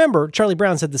 Well, remember, Charlie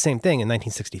Brown said the same thing in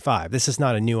 1965. This is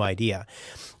not a new idea.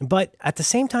 But at the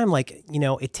same time, like,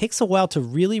 it takes a while to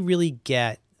really, really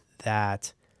get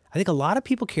that. I think a lot of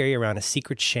people carry around a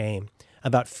secret shame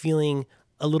about feeling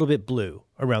a little bit blue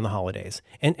around the holidays,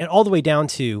 and all the way down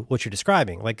to what you're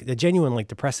describing, like the genuine like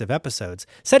depressive episodes,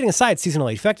 setting aside seasonal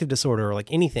affective disorder or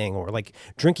like anything, or like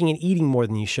drinking and eating more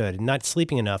than you should and not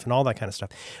sleeping enough and all that kind of stuff.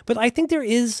 But I think there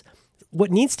is,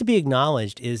 what needs to be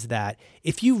acknowledged is that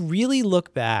if you really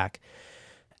look back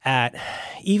at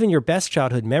even your best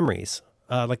childhood memories,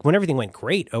 like when everything went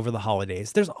great over the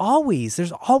holidays, there's always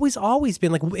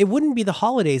been like, it wouldn't be the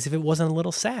holidays if it wasn't a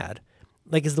little sad.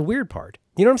 Like, is the weird part.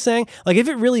 You know what I'm saying? Like, if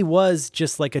it really was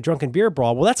just like a drunken beer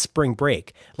brawl, well, that's spring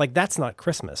break. Like, that's not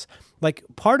Christmas. Like,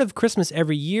 part of Christmas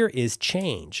every year is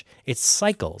change. It's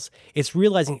cycles. It's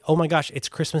realizing, oh my gosh, it's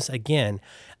Christmas again.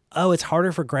 Oh, it's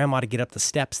harder for grandma to get up the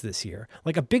steps this year.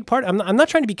 Like a big part, I'm not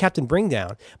trying to be Captain Bring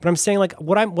Down, but I'm saying like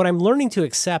what I'm learning to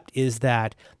accept is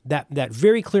that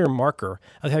very clear marker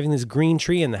of having this green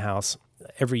tree in the house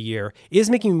every year is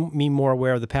making me more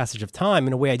aware of the passage of time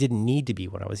in a way I didn't need to be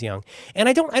when I was young. And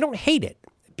I don't hate it,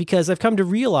 because I've come to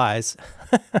realize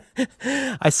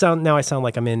I sound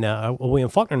like I'm in a William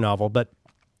Faulkner novel, but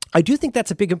I do think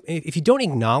that's a big, if you don't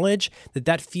acknowledge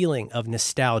that feeling of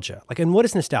nostalgia, like, and what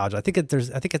is nostalgia? I think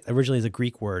it originally is a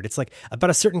Greek word. It's like about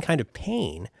a certain kind of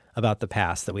pain about the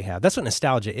past that we have. That's what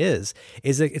nostalgia is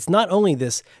that it's not only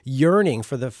this yearning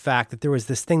for the fact that there was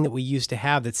this thing that we used to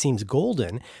have that seems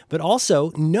golden, but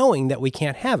also knowing that we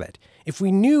can't have it. If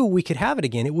we knew we could have it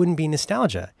again, it wouldn't be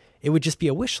nostalgia. It would just be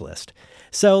a wish list.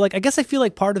 So like, I guess I feel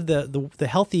like part of the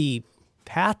healthy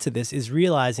path to this is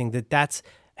realizing that that's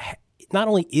not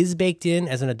only is baked in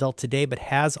as an adult today, but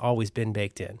has always been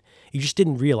baked in. You just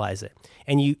didn't realize it.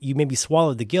 And you maybe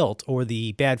swallowed the guilt or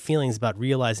the bad feelings about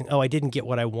realizing, oh, I didn't get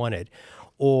what I wanted.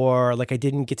 Or like I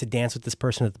didn't get to dance with this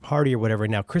person at the party or whatever,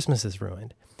 and now Christmas is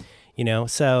ruined.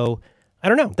 So I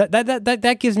don't know.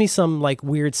 That gives me some like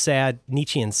weird, sad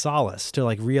Nietzschean solace to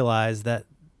like realize that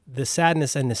the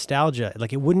sadness and nostalgia,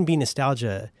 like it wouldn't be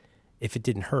nostalgia if it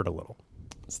didn't hurt a little.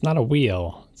 It's not a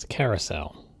wheel, it's a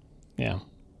carousel. Yeah.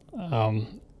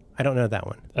 I don't know that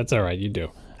one. That's all right. You do.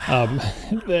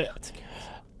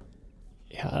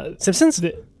 Simpsons?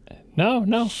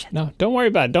 No. Don't worry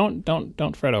about it.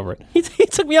 Don't fret over it. He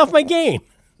took me off my game.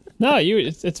 No,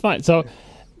 it's fine. So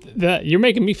you're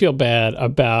making me feel bad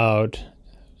about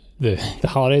the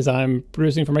holidays I'm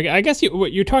producing for my. I guess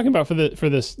what you're talking about for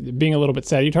this being a little bit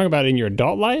sad. You're talking about in your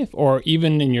adult life, or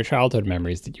even in your childhood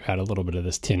memories that you had a little bit of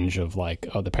this tinge of like,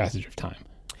 oh, the passage of time.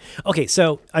 Okay,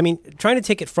 so, I mean, trying to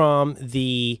take it from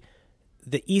the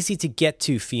easy to get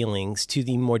to feelings to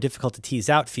the more difficult to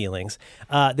tease out feelings,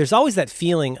 there's always that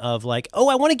feeling of like, oh,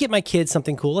 I want to get my kids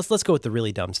something cool. Let's go with the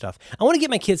really dumb stuff. I want to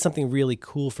get my kids something really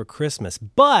cool for Christmas,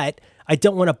 but I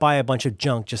don't want to buy a bunch of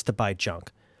junk just to buy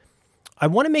junk. I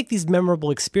want to make these memorable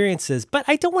experiences, but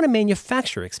I don't want to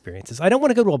manufacture experiences. I don't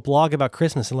want to go to a blog about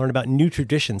Christmas and learn about new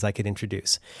traditions I could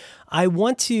introduce. I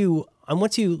want to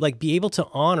like be able to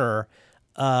honor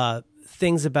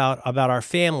things about our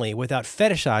family without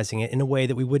fetishizing it in a way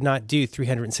that we would not do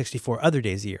 364 other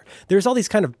days a year. There's all these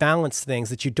kind of balanced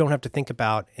things that you don't have to think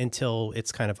about until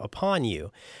it's kind of upon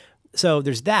you. So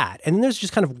there's that. And then there's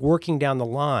just kind of working down the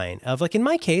line of like, in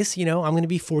my case, I'm going to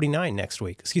be 49 this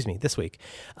week.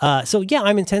 So yeah,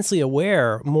 I'm intensely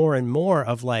aware more and more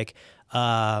of like,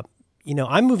 I'm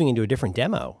moving into a different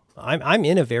demo. I'm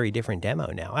in a very different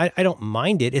demo now. I don't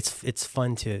mind it. It's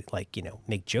fun to like,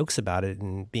 make jokes about it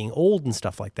and being old and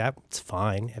stuff like that. It's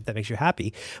fine if that makes you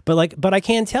happy. But I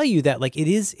can tell you that like it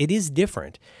is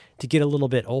different to get a little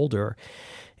bit older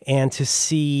and to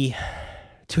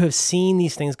have seen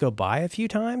these things go by a few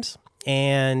times,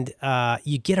 and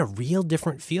you get a real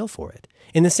different feel for it.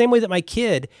 In the same way that my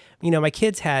kids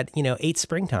had 8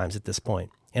 springtimes at this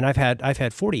point, and I've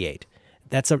had 48.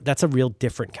 That's a real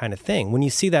different kind of thing. When you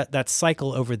see that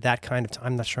cycle over that kind of time,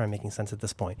 I'm not sure I'm making sense at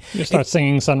this point. You start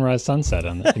singing Sunrise Sunset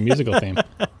on the musical theme.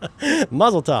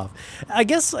 Mazel tov. I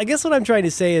guess what I'm trying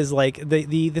to say is like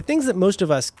the things that most of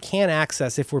us can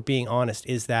access, if we're being honest,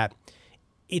 is that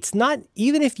it's not,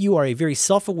 even if you are a very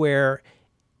self-aware,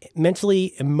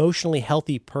 mentally, emotionally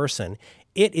healthy person,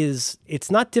 it's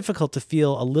not difficult to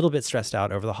feel a little bit stressed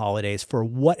out over the holidays for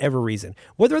whatever reason.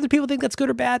 Whether other people think that's good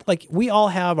or bad, like we all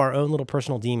have our own little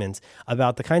personal demons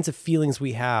about the kinds of feelings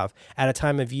we have at a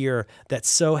time of year that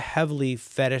so heavily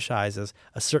fetishizes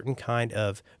a certain kind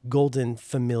of golden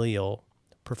familial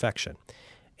perfection.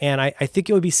 And I think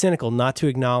it would be cynical not to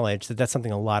acknowledge that that's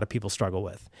something a lot of people struggle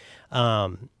with.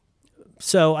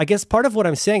 So I guess part of what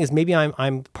I'm saying is maybe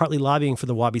I'm partly lobbying for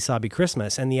the wabi-sabi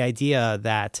Christmas and the idea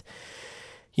that,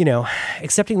 you know,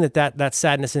 accepting that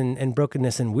sadness and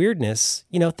brokenness and weirdness,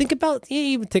 you know, think about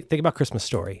Christmas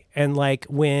Story. And like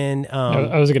when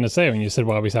I was going to say, when you said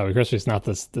wabi-sabi Christmas, not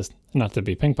this not to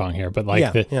be ping pong here, but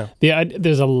like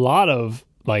there's a lot of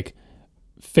like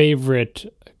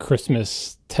favorite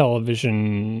Christmas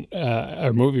television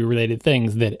or movie related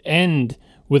things that end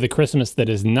with a Christmas that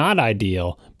is not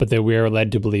ideal, but that we are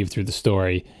led to believe through the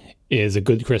story is a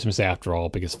good Christmas after all,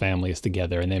 because family is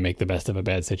together and they make the best of a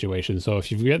bad situation. So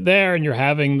if you get there and you're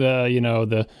having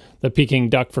the Peking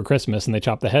duck for Christmas and they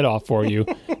chop the head off for you,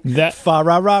 that fa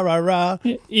ra ra ra ra.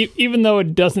 Even though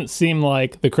it doesn't seem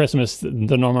like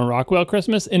the Norman Rockwell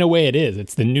Christmas, in a way it is.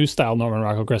 It's the new style Norman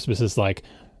Rockwell Christmas. Is like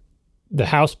the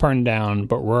house burned down,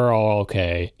 but we're all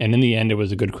okay. And in the end, it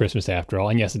was a good Christmas after all.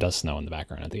 And yes, it does snow in the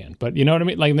background at the end. But you know what I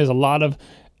mean? Like there's a lot of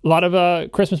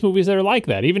Christmas movies that are like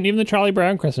that. Even the Charlie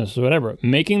Brown Christmas or whatever,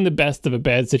 making the best of a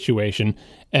bad situation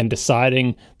and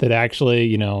deciding that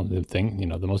actually,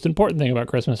 the most important thing about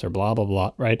Christmas or blah, blah,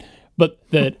 blah, right? But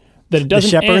that it doesn't The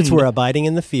shepherds end, were abiding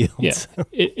in the fields. Yeah.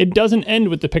 It doesn't end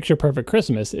with the picture perfect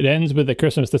Christmas. It ends with a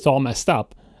Christmas that's all messed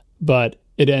up, but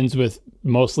it ends with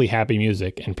mostly happy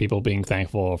music and people being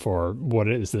thankful for what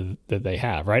it is that they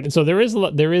have, right? And so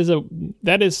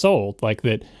that is sold, like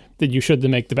that you should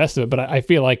make the best of it. But I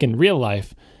feel like in real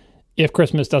life, if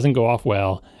Christmas doesn't go off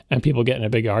well and people get in a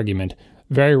big argument,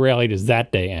 very rarely does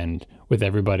that day end with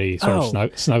everybody sort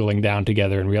of snuggling down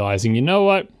together and realizing, you know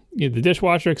what? The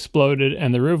dishwasher exploded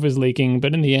and the roof is leaking,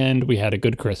 but in the end, we had a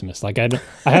good Christmas. Like I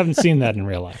haven't seen that in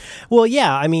real life. Well,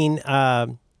 yeah, I mean,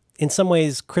 in some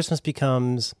ways, Christmas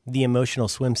becomes the emotional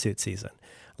swimsuit season,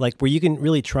 like where you can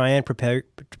really try and prepare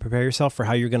yourself for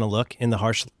how you're going to look in the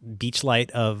harsh beach light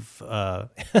of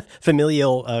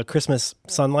familial Christmas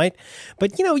sunlight.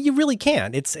 But, you really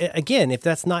can't. It's, again, if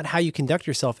that's not how you conduct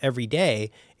yourself every day,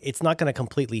 it's not going to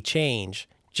completely change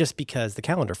just because the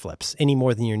calendar flips any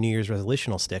more than your New Year's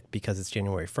resolution will stick because it's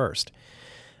January 1st.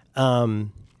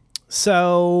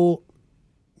 So,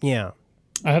 yeah.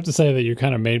 I have to say that you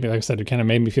kind of made me, like I said, it kind of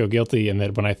made me feel guilty, and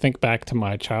that when I think back to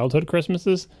my childhood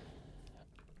Christmases,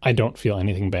 I don't feel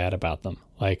anything bad about them.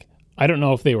 Like, I don't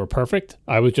know if they were perfect.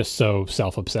 I was just so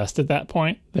self-obsessed at that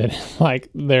point that, like,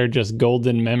 they're just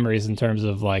golden memories in terms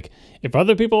of, like, if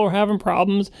other people were having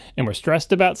problems and were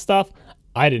stressed about stuff,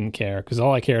 I didn't care, because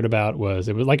all I cared about was,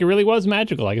 it really was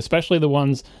magical. Like, especially the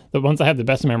ones I have the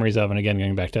best memories of, and again,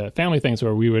 going back to family things,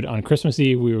 where we would, on Christmas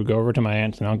Eve, we would go over to my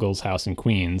aunt and uncle's house in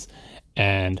Queens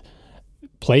and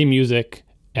play music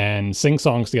and sing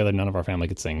songs together. None of our family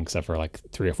could sing except for like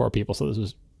 3 or 4 people, so this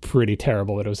was pretty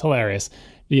terrible, but it was hilarious.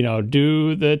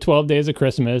 Do the 12 days of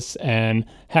Christmas and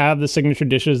have the signature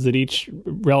dishes that each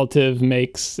relative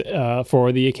makes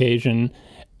for the occasion,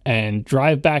 and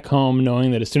drive back home knowing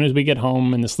that as soon as we get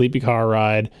home in the sleepy car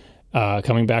ride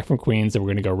coming back from Queens, that we're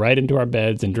going to go right into our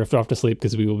beds and drift off to sleep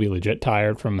because we will be legit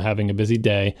tired from having a busy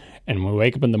day. And when we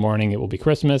wake up in the morning, it will be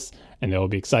Christmas and there will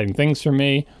be exciting things for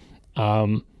me.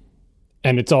 And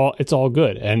it's all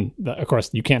good. And of course,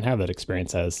 you can't have that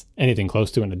experience as anything close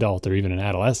to an adult or even an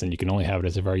adolescent. You can only have it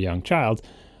as a very young child.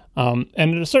 And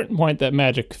at a certain point, that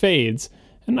magic fades.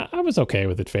 And I was okay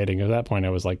with it fading. At that point, I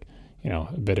was like, a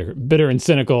bitter and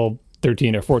cynical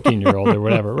 13 or 14-year-old or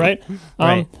whatever, right?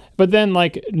 Right. But then,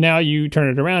 like, now you turn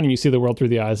it around and you see the world through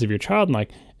the eyes of your child, and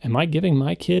like, am I giving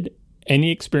my kid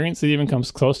any experience that even comes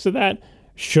close to that?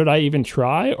 Should I even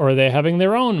try? Or are they having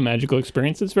their own magical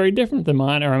experience that's very different than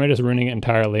mine? Or am I just ruining it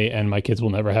entirely and my kids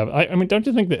will never have... I mean, don't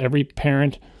you think that every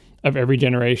parent of every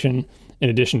generation, in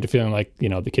addition to feeling like,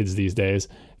 the kids these days,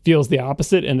 feels the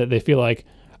opposite, and that they feel like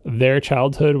their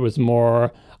childhood was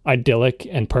more idyllic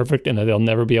and perfect, and that they'll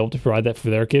never be able to provide that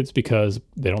for their kids because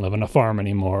they don't live on a farm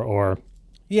anymore, or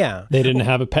they didn't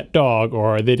have a pet dog,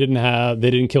 or they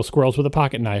didn't kill squirrels with a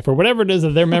pocket knife, or whatever it is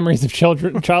of their memories of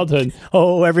childhood.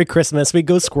 Oh, every Christmas we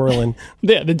go squirreling.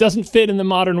 Yeah, that doesn't fit in the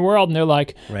modern world, and they're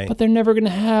like, but they're never going to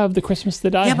have the Christmas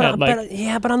that I had.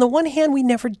 But on the one hand, we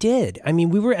never did. I mean,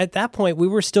 we were at that point, we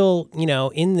were still,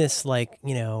 in this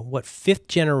fifth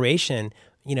generation,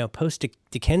 post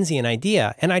Dickensian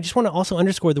idea. And I just want to also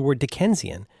underscore the word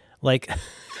Dickensian. Like,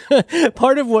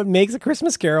 part of what makes A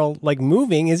Christmas Carol like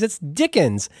moving is it's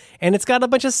Dickens, and it's got a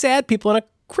bunch of sad people and a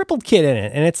crippled kid in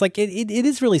it, and it's like it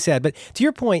is really sad. But to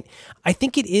your point, I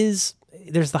think it is.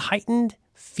 There's the heightened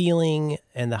feeling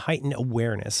and the heightened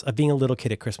awareness of being a little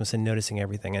kid at Christmas and noticing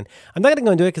everything. And I'm not going to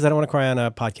go into it because I don't want to cry on a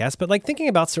podcast, but like thinking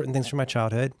about certain things from my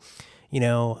childhood,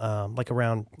 like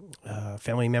around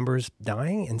family members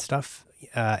dying and stuff.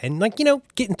 And like,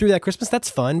 getting through that Christmas, that's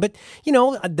fun. But,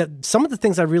 some of the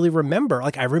things I really remember,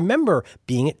 like I remember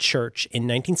being at church in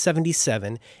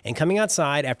 1977 and coming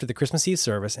outside after the Christmas Eve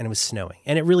service and it was snowing.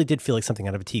 And it really did feel like something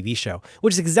out of a TV show,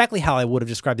 which is exactly how I would have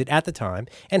described it at the time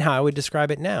and how I would describe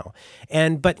it now.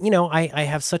 But I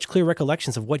have such clear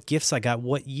recollections of what gifts I got,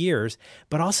 what years,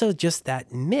 but also just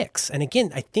that mix. And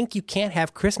again, I think you can't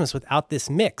have Christmas without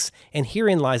this mix. And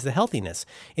herein lies the healthiness,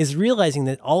 is realizing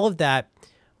that all of that,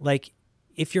 like,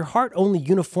 if your heart only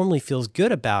uniformly feels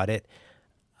good about it,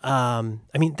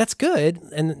 that's good.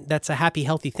 And that's a happy,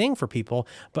 healthy thing for people.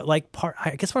 But I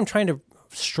guess what I'm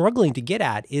struggling to get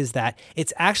at is that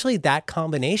it's actually that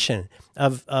combination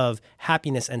of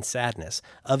happiness and sadness,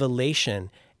 of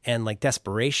elation and like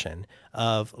desperation,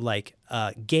 of like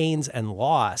gains and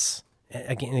loss.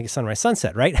 Again, sunrise,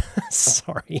 sunset, right?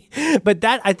 Sorry. But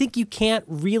that, I think you can't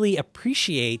really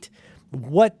appreciate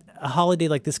what a holiday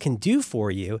like this can do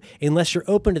for you unless you're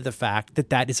open to the fact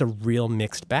that that is a real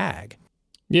mixed bag.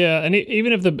 Yeah, and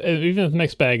even if the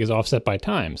mixed bag is offset by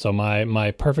time. So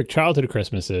my perfect childhood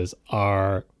Christmases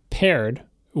are paired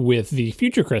with the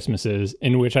future Christmases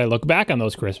in which I look back on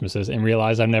those Christmases and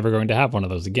realize I'm never going to have one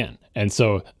of those again. And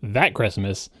so that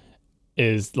Christmas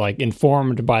is like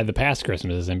informed by the past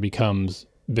Christmases and becomes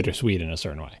bittersweet in a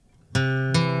certain way.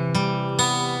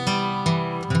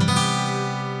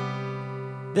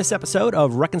 This episode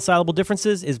of Reconcilable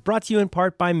Differences is brought to you in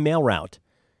part by MailRoute.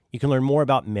 You can learn more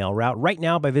about MailRoute right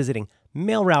now by visiting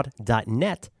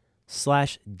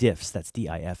mailroute.net/diffs. That's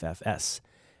DIFFS.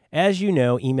 As you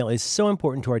know, email is so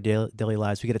important to our daily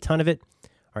lives. We get a ton of it.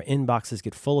 Our inboxes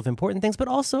get full of important things, but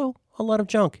also a lot of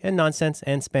junk and nonsense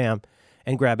and spam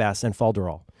and grab-ass and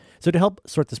falderall. So to help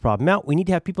sort this problem out, we need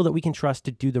to have people that we can trust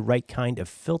to do the right kind of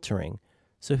filtering.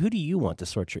 So who do you want to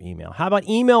sort your email? How about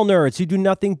email nerds who do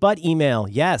nothing but email?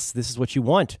 Yes, this is what you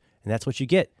want, and that's what you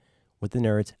get with the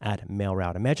nerds at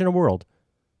MailRoute. Imagine a world,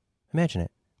 imagine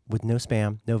it, with no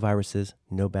spam, no viruses,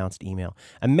 no bounced email.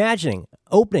 Imagining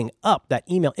opening up that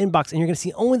email inbox and you're going to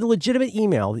see only the legitimate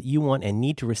email that you want and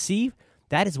need to receive.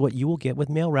 That is what you will get with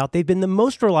MailRoute. They've been the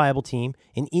most reliable team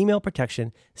in email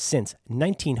protection since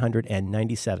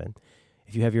 1997.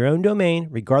 If you have your own domain,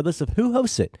 regardless of who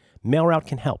hosts it, MailRoute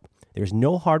can help. There's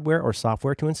no hardware or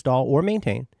software to install or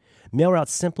maintain. MailRoute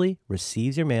simply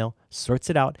receives your mail, sorts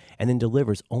it out, and then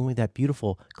delivers only that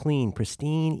beautiful, clean,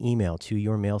 pristine email to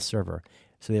your mail server.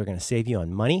 So they're going to save you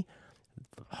on money,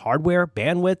 hardware,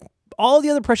 bandwidth, all the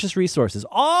other precious resources,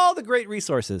 all the great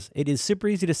resources. It is super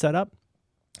easy to set up.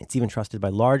 It's even trusted by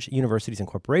large universities and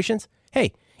corporations.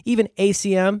 Hey, even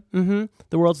ACM,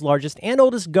 the world's largest and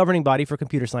oldest governing body for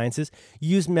computer sciences,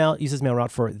 uses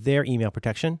MailRoute for their email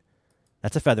protection.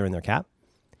 That's a feather in their cap.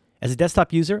 As a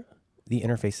desktop user, the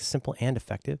interface is simple and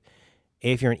effective.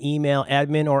 If you're an email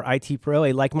admin or IT pro,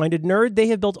 a like-minded nerd, they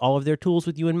have built all of their tools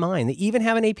with you in mind. They even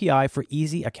have an API for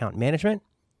easy account management.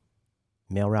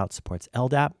 MailRoute supports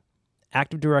LDAP,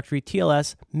 Active Directory,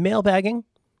 TLS, mailbagging,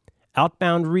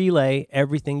 outbound relay,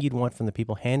 everything you'd want from the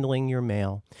people handling your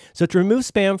mail. So to remove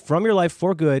spam from your life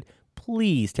for good,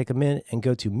 please take a minute and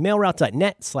go to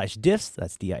mailroute.net/diffs,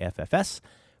 that's DIFFS,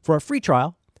 for a free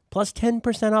trial, plus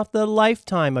 10% off the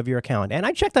lifetime of your account. And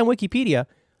I checked on Wikipedia.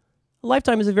 A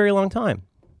lifetime is a very long time.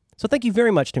 So thank you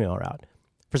very much to MailRoute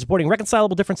for supporting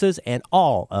Reconcilable Differences and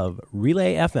all of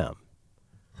Relay FM.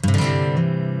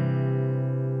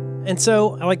 And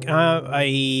so,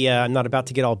 I'm not about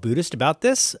to get all Buddhist about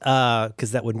this,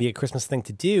 because that wouldn't be a Christmas thing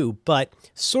to do, but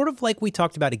sort of like we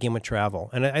talked about again with travel.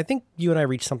 And I think you and I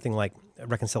reached something like a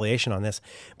reconciliation on this.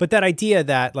 But that idea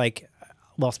that,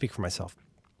 I'll speak for myself,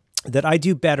 that I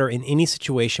do better in any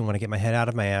situation when I get my head out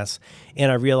of my ass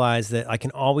and I realize that I can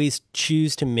always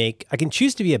choose to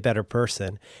be a better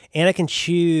person, and I can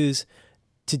choose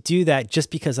to do that just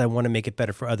because I want to make it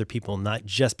better for other people, not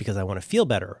just because I want to feel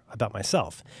better about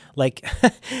myself.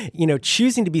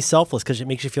 Choosing to be selfless because it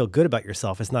makes you feel good about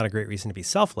yourself is not a great reason to be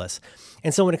selfless.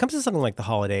 And so when it comes to something like the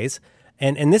holidays,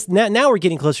 and this now we're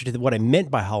getting closer to what I meant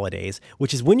by holidays,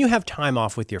 which is when you have time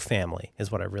off with your family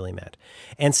is what I really meant.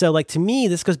 And so to me,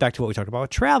 this goes back to what we talked about with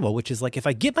travel, which is if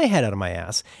I get my head out of my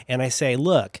ass and I say,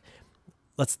 look,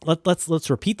 let's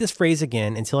repeat this phrase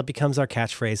again until it becomes our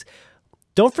catchphrase.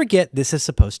 Don't forget, this is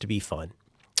supposed to be fun.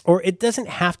 or it doesn't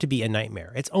have to be a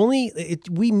nightmare. It's only,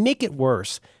 we make it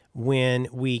worse when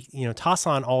we, toss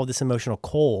on all of this emotional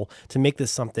coal to make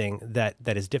this something that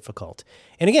is difficult.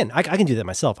 And again, I can do that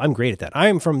myself. I'm great at that. I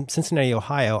am from Cincinnati,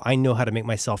 Ohio. I know how to make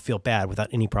myself feel bad without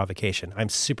any provocation. I'm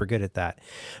super good at that.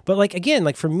 But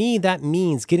again, for me, that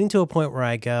means getting to a point where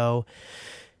I go,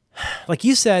 like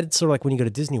you said, sort of like when you go to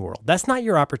Disney World, that's not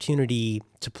your opportunity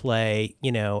to play,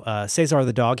 Cesar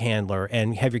the dog handler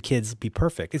and have your kids be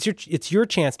perfect. It's your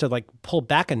chance to pull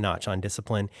back a notch on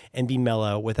discipline and be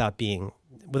mellow without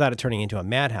it turning into a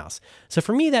madhouse. So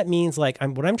for me, that means what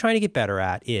I'm trying to get better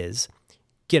at is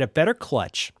get a better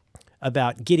clutch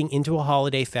about getting into a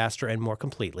holiday faster and more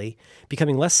completely,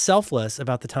 becoming less selfless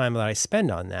about the time that I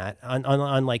spend on that,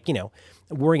 on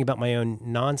worrying about my own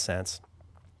nonsense,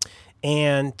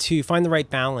 and to find the right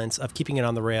balance of keeping it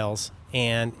on the rails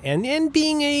and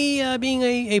being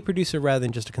a producer rather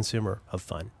than just a consumer of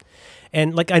fun.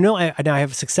 And I know I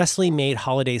have successfully made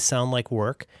holidays sound like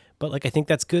work, but I think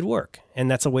that's good work. And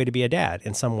that's a way to be a dad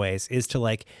in some ways, is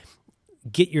to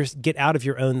get out of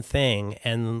your own thing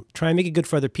and try and make it good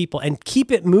for other people and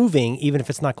keep it moving even if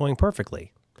it's not going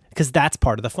perfectly, because that's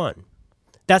part of the fun.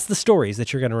 That's the stories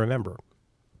that you're going to remember.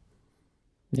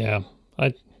 Yeah.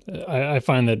 I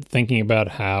find that thinking about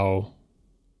how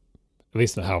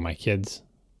my kids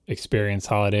experience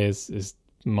holidays is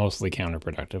mostly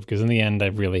counterproductive, because in the end, I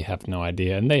really have no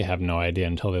idea, and they have no idea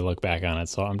until they look back on it.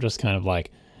 So I'm just kind of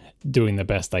doing the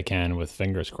best I can with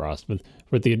fingers crossed. But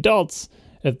with the adults,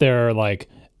 if there are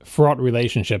fraught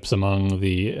relationships among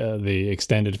the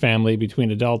extended family between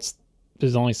adults,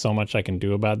 there's only so much I can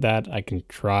do about that. I can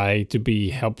try to be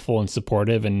helpful and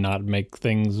supportive and not make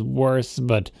things worse,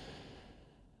 but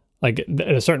at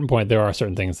a certain point, there are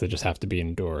certain things that just have to be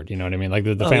endured. You know what I mean?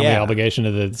 The family obligation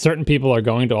of the certain people are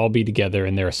going to all be together,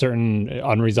 and there are certain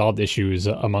unresolved issues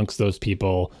amongst those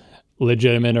people,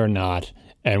 legitimate or not,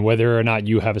 and whether or not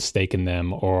you have a stake in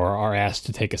them or are asked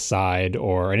to take a side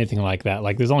or anything like that.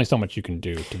 There's only so much you can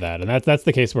do to that. And that's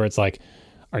the case where it's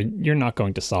you're not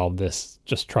going to solve this.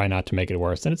 Just try not to make it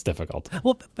worse. And it's difficult.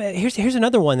 Well, but here's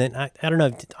another one that I don't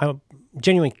know. I'm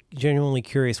genuinely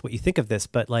curious what you think of this.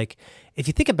 But if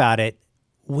you think about it,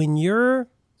 when you're,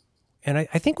 and I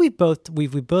think we've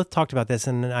both talked about this,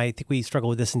 and I think we struggle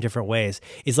with this in different ways,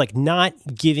 is not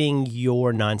giving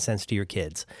your nonsense to your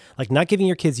kids, not giving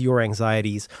your kids your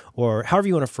anxieties, or however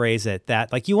you want to phrase it,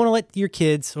 that you want to let your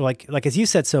kids, or as you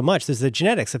said so much, there's the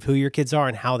genetics of who your kids are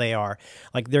and how they are,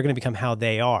 they're going to become how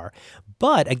they are.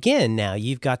 But again, now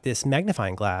you've got this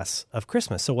magnifying glass of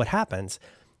Christmas. So what happens?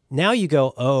 Now you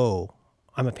go, oh,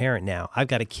 I'm a parent now. I've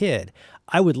got a kid.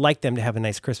 I would like them to have a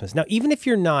nice Christmas. Now, even if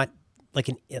you're not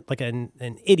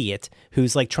an idiot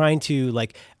who's trying to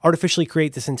artificially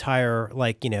create this entire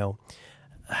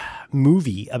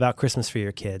movie about Christmas for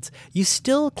your kids, you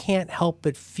still can't help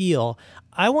but feel,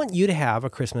 I want you to have a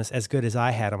Christmas as good as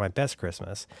I had on my best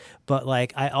Christmas. But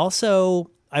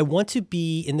I want to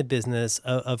be in the business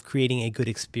of creating a good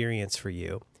experience for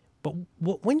you. But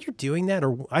when you're doing that,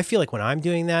 or I feel when I'm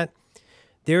doing that,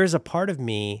 there is a part of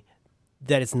me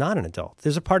that is not an adult.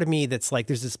 There's a part of me that's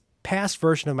there's this past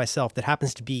version of myself that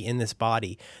happens to be in this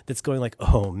body that's going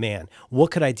oh man, what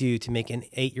could I do to make an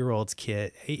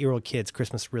 8-year-old kid's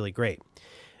Christmas really great?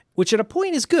 Which at a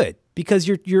point is good, because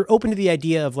you're open to the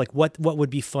idea of what would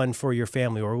be fun for your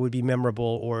family, or would be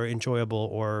memorable or enjoyable,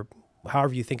 or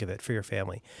however you think of it for your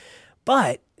family.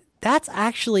 But that's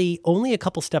actually only a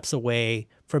couple steps away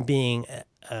from being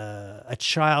a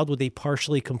child with a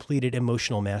partially completed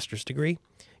emotional master's degree.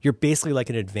 You're basically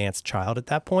an advanced child at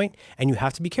that point, and you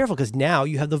have to be careful, because now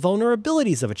you have the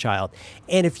vulnerabilities of a child.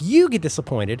 And if you get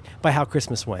disappointed by how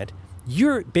Christmas went,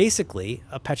 you're basically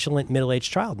a petulant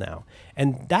middle-aged child now.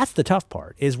 And that's the tough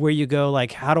part, is where you go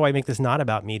how do I make this not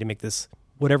about me to make this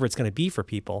whatever it's going to be for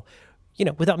people,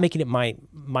 without making it my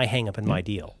hang up and my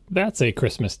deal. That's a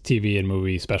Christmas TV and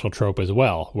movie special trope as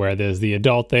well, where there's the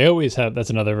adult, they always have,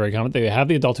 that's another very common, they have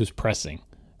the adult who's pressing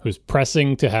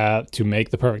to make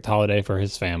the perfect holiday for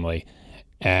his family.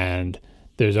 And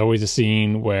there's always a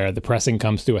scene where the pressing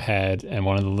comes to a head, and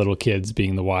one of the little kids,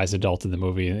 being the wise adult in the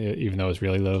movie, even though it's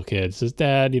really little kid, says,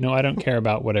 Dad, I don't care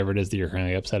about whatever it is that you're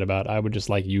currently upset about. I would just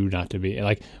like you not to be.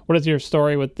 What is your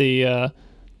story with the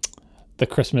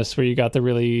Christmas where you got the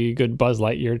really good Buzz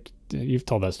Lightyear? You've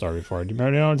told that story before. Do you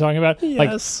remember what I'm talking about?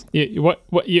 Yes.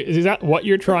 Is that what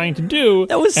you're trying to do?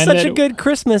 That was such a good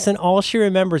Christmas, and all she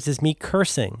remembers is me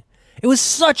cursing. It was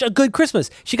such a good Christmas.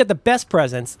 She got the best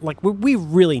presents. We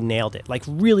really nailed it.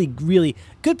 Really, really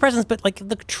good presents, but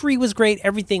the tree was great.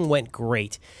 Everything went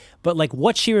great. But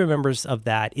what she remembers of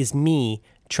that is me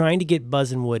trying to get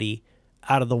Buzz and Woody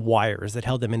out of the wires that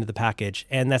held them into the package.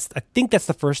 And I think that's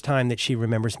the first time that she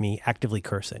remembers me actively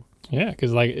cursing. Yeah,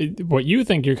 because what you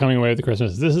think you're coming away with the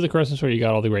Christmas, this is the Christmas where you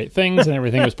got all the great things and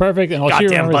everything was perfect. And all she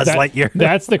Goddamn remembers Buzz Lightyear.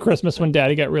 That's the Christmas when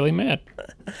Daddy got really mad.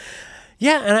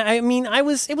 Yeah, and I mean, it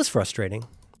was frustrating.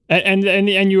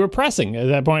 And you were pressing at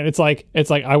that point. It's like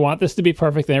I want this to be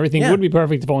perfect, and everything would be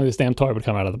perfect if only this damn toy would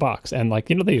come out of the box. And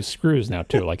they use screws now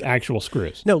too, like actual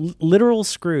screws. No, literal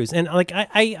screws. And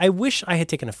I wish I had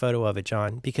taken a photo of it,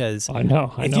 John, because I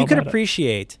know if you could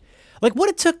appreciate what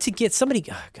it took to get somebody.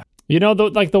 Oh, God.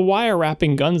 The wire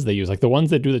wrapping guns they use, like the ones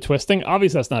that do the twisting.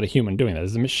 Obviously, that's not a human doing that.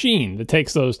 It's a machine that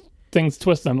takes those things,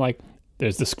 twists them. Like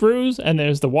there's the screws and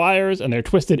there's the wires, and they're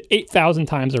twisted 8,000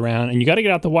 times around. And you got to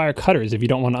get out the wire cutters if you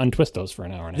don't want to untwist those for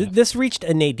an hour and a half. This reached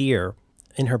a nadir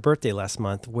in her birthday last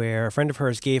month, where a friend of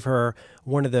hers gave her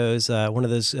one of those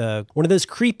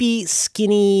creepy,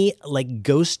 skinny, like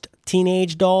ghost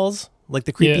teenage dolls, like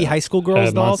the creepy high school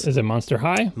girls dolls. Is it Monster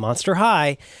High? Monster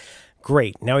High.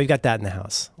 Great. Now we've got that in the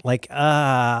house. Like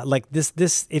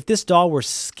this. If this doll were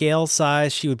scale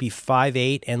size, she would be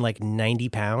 5'8" and like 90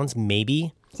 pounds,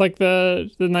 maybe. It's like the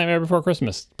Nightmare Before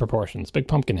Christmas proportions, big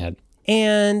pumpkin head.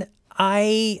 And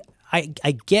I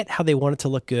get how they want it to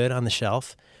look good on the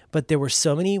shelf, but there were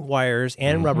so many wires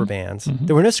and rubber bands.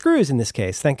 There were no screws in this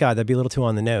case. Thank God. That'd be a little too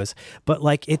on the nose. But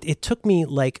it took me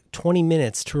like 20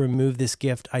 minutes to remove this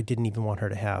gift I didn't even want her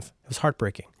to have. It was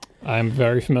heartbreaking. I'm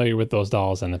very familiar with those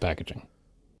dolls and the packaging.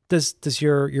 Does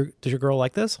your girl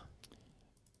like this?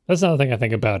 That's another thing I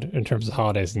think about in terms of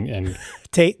holidays and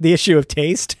the issue of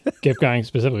taste. Gift buying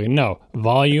specifically. No,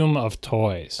 volume of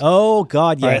toys. Oh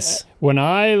God, yes. Right? When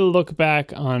I look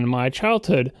back on my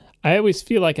childhood, I always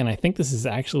feel like, and I think this is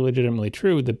actually legitimately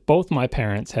true, that both my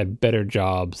parents had better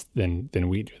jobs than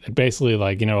we do. That basically,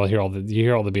 you hear all the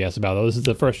BS about, this is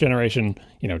the first generation,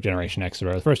 Generation X,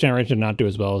 or the first generation to not do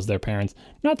as well as their parents.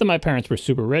 Not that my parents were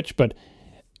super rich, but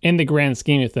in the grand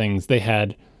scheme of things, they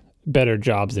had better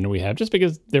jobs than we have, just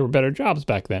because there were better jobs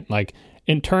back then. Like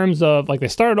in terms of, they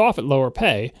started off at lower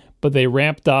pay, but they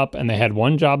ramped up and they had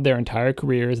one job their entire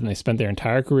careers, and they spent their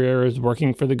entire careers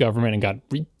working for the government and got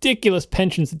ridiculous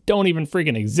pensions that don't even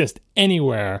freaking exist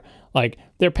anywhere. Like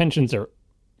their pensions are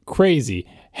crazy.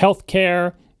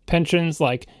 Healthcare pensions,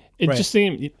 just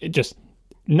seemed just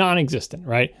non-existent,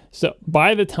 right? So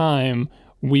by the time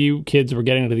we kids were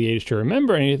getting to the age to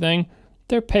remember anything,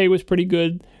 their pay was pretty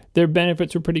good. Their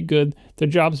benefits were pretty good. Their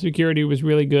job security was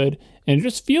really good. And it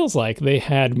just feels like they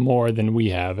had more than we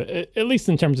have, at least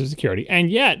in terms of security.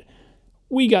 And yet,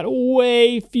 we got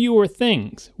way fewer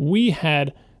things. We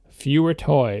had fewer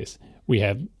toys. We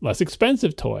had less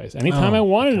expensive toys. Anytime I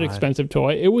wanted an expensive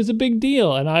toy, it was a big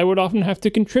deal. And I would often have to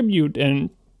contribute and,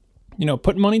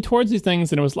 put money towards these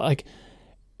things. And it was like,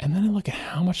 and then I look at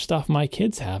how much stuff my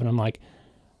kids have. And I'm like,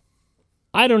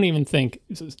 I don't even think,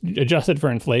 adjusted for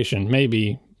inflation,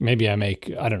 maybe I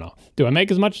make, I don't know. Do I make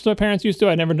as much as my parents used to?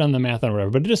 I've never done the math on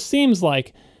whatever, but it just seems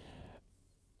like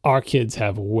our kids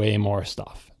have way more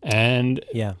stuff. And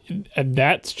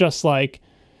that's just like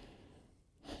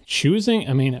choosing.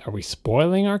 I mean, are we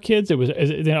spoiling our kids? It was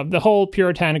the whole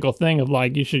puritanical thing of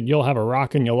you'll have a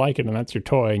rock and you'll like it and that's your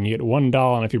toy and you get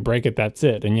 $1 and if you break it, that's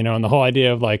it. And, and the whole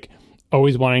idea of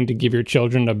always wanting to give your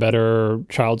children a better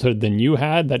childhood than you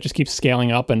had, that just keeps scaling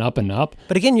up and up and up.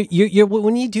 But again, you're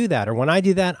when you do that, or when I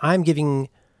do that, I'm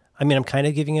kind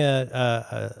of giving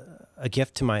a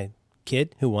gift to my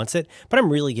kid who wants it, but I'm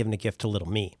really giving a gift to little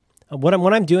me.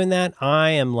 When I'm doing that,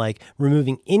 I am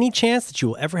removing any chance that you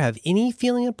will ever have any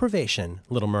feeling of privation,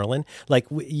 little Merlin.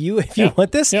 If you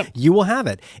want this, you will have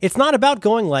it. It's not about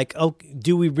going oh,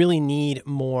 do we really need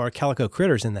more calico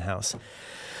critters in the house?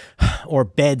 Or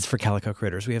beds for calico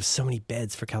critters. We have so many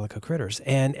beds for calico critters.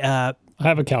 And I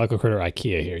have a calico critter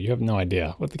IKEA here. You have no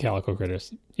idea what the calico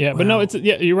critters. Yeah, but no,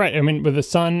 you're right. I mean, with a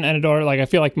son and a daughter, I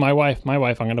feel like my wife,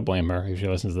 I'm going to blame her if she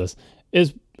listens to this,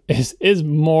 is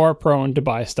more prone to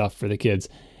buy stuff for the kids.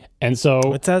 And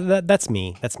so that's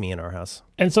me. That's me in our house.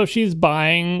 And so she's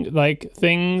buying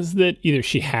things that either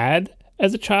she had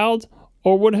as a child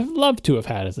or would have loved to have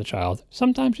had as a child.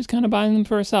 Sometimes she's kind of buying them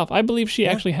for herself. I believe she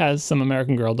actually has some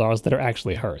American Girl dolls that are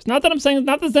actually hers. Not that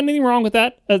there's anything wrong with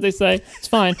that, as they say. It's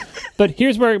fine. But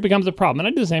here's where it becomes a problem. And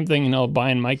I do the same thing,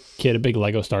 buying my kid a big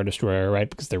Lego Star Destroyer, right?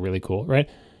 Because they're really cool, right?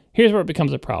 Here's where it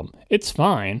becomes a problem. It's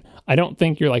fine. I don't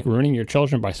think you're ruining your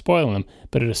children by spoiling them.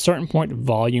 But at a certain point,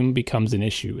 volume becomes an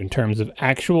issue in terms of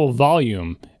actual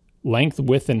volume, length,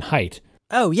 width, and height.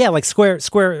 Oh yeah, square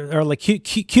or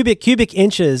cubic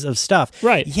inches of stuff.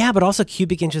 Right. Yeah, but also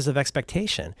cubic inches of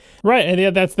expectation. Right,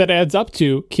 and that adds up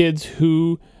to kids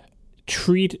who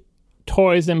treat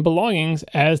toys and belongings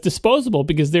as disposable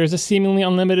because there's a seemingly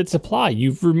unlimited supply.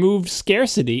 You've removed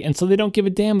scarcity, and so they don't give a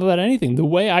damn about anything. The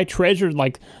way I treasured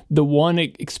like the one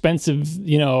expensive,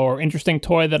 or interesting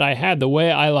toy that I had, the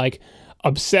way I like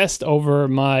obsessed over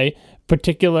my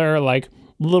particular like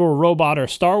little robot or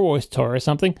Star Wars toy or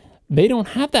something, they don't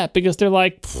have that because they're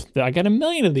like, I got a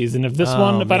million of these, and if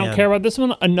I don't care about this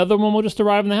one, another one will just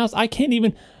arrive in the house. I can't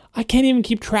even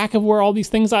keep track of where all these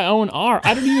things I own are.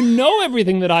 I don't even know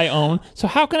everything that I own. So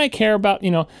how can I care about,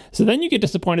 So then you get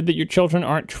disappointed that your children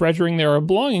aren't treasuring their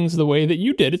belongings the way that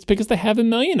you did. It's because they have a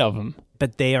million of them.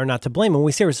 But they are not to blame. When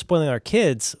we say we're spoiling our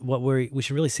kids, what we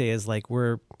should really say is like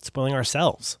we're spoiling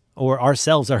ourselves. Or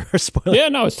ourselves are spoiling. Yeah,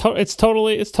 no, it's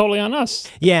totally on us.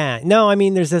 Yeah, no, I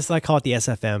mean, there's this, I call it the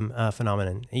SFM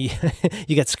phenomenon.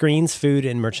 You got screens, food,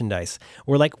 and merchandise.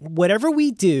 Where like whatever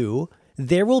we do,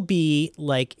 there will be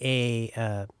like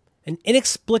an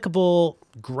inexplicable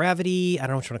gravity, I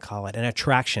don't know what you want to call it, an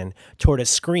attraction toward a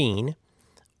screen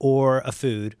or a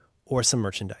food or some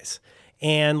merchandise.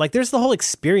 And like, there's the whole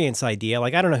experience idea.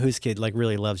 Like, I don't know whose kid like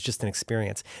really loves just an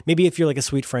experience. Maybe if you're like a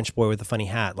sweet French boy with a funny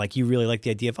hat, like you really like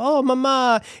the idea of, oh,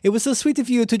 mama, it was so sweet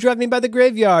of you to drive me by the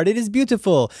graveyard. It is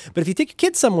beautiful. But if you take your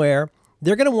kids somewhere,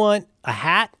 they're going to want a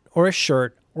hat or a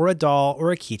shirt or a doll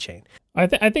or a keychain. I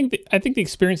think the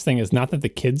experience thing is not that the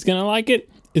kid's going to like it,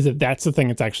 is that that's the thing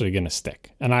that's actually going to stick.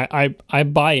 And I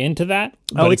buy into that.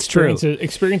 But it's true.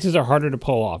 Experiences are harder to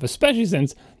pull off, especially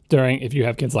since if you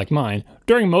have kids like mine,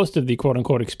 during most of the quote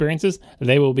unquote experiences,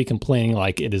 they will be complaining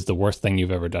like it is the worst thing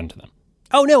you've ever done to them.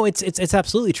 Oh no, it's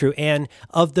absolutely true. And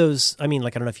of those, I mean,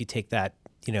 like, I don't know if you take that,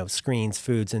 screens,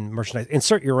 foods, and merchandise,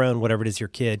 insert your own, whatever it is your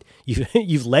kid,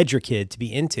 you've led your kid to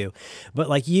be into, but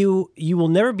like you will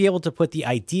never be able to put the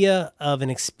idea of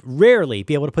rarely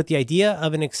be able to put the idea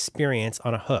of an experience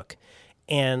on a hook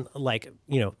and like,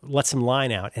 let some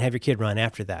line out and have your kid run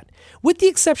after that. With the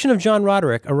exception of John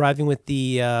Roderick arriving with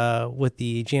the GMC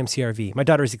RV. My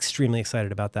daughter is extremely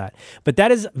excited about that. But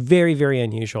that is very, very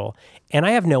unusual. And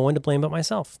I have no one to blame but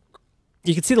myself.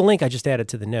 You can see the link I just added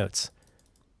to the notes.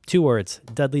 2 words,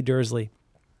 Dudley Dursley.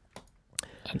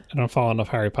 I don't follow enough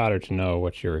Harry Potter to know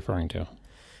what you're referring to.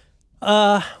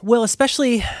 Well,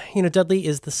 especially, Dudley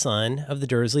is the son of the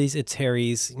Dursleys. It's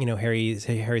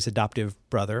Harry's adoptive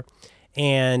brother.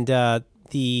 And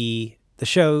the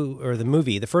show or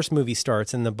the first movie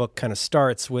starts, and the book kind of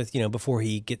starts with, before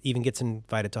he even gets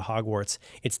invited to Hogwarts,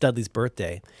 it's Dudley's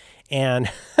birthday. And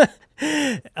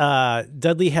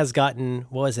Dudley has gotten,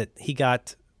 what was it? He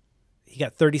got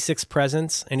 36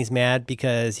 presents, and he's mad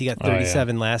because he got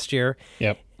 37 last year.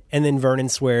 Yep. And then Vernon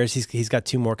swears he's got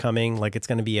 2 more coming, like it's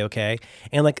going to be okay.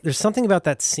 And like there's something about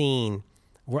that scene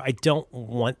where I don't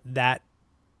want that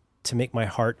to make my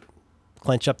heart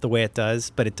clench up the way it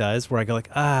does, but it does, where I go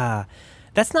like,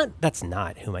 that's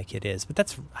not who my kid is,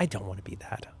 but I don't want to be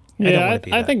that.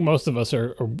 I think most of us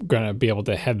are going to be able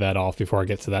to head that off before I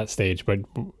get to that stage. But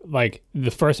like the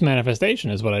first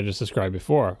manifestation is what I just described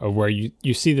before, of where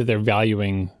you see that they're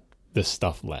valuing this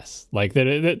stuff less, like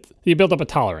that you build up a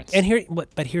tolerance. And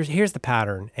here's the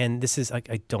pattern. And this is, I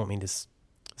don't mean this.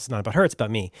 It's not about her. It's about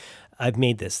me. I've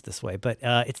made this way, but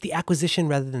it's the acquisition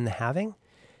rather than the having.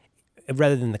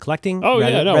 Rather than the collecting. Oh,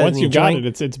 yeah, no. Once you've got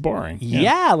it, it's boring.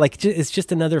 Yeah, like it's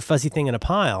just another fuzzy thing in a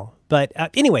pile. But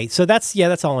anyway, so that's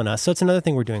all on us. So it's another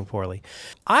thing we're doing poorly.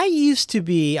 I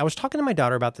was talking to my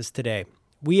daughter about this today.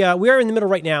 We are in the middle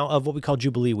right now of what we call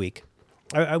Jubilee Week.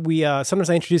 Sometimes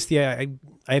I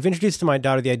have introduced to my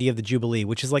daughter the idea of the Jubilee,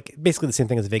 which is like basically the same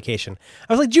thing as a vacation.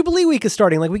 I was like, Jubilee Week is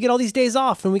starting. Like we get all these days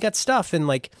off and we got stuff and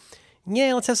like,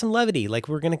 yeah, let's have some levity. Like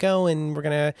we're going to go and we're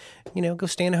going to, go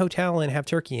stay in a hotel and have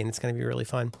turkey, and it's going to be really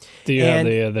fun. Do you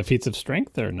have the feats of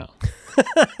strength or no?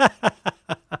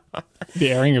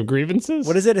 The airing of grievances?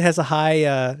 What is it? It has a high,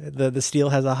 the steel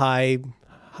has a high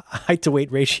height to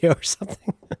weight ratio or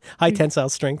something. High tensile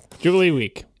strength. Jubilee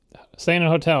Week. Staying in a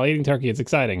hotel, eating turkey. It's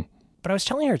exciting. But I was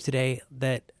telling her today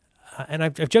that, and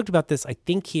I've joked about this, I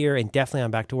think here and definitely on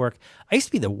Back to Work, I used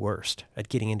to be the worst at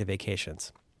getting into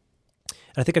vacations.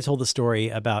 And I think I've told the story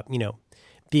about,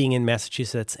 being in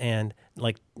Massachusetts and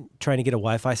like trying to get a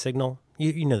Wi-Fi signal.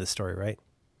 You know the story, right?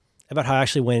 About how I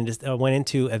actually went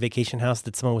into a vacation house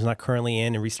that someone was not currently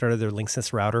in and restarted their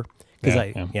Linksys router.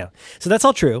 Yeah. So that's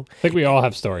all true. I think we all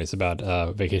have stories about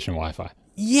vacation Wi-Fi.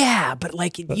 Yeah, but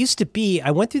like it used to be,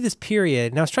 I went through this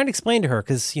period and I was trying to explain to her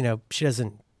because, she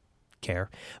doesn't care.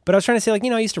 But I was trying to say like,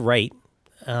 I used to write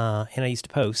and I used to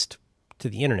post to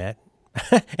the internet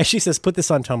And she says, put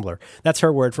this on Tumblr. That's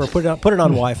her word for put it on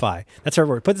Wi-Fi. That's her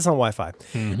word. Put this on Wi-Fi.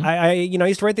 Mm-hmm. I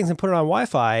used to write things and put it on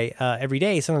Wi-Fi every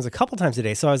day, sometimes a couple times a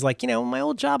day. So I was like, my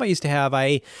old job I used to have,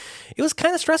 it was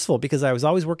kind of stressful because I was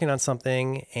always working on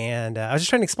something. And I was just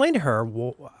trying to explain to her,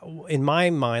 in my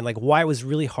mind, like why it was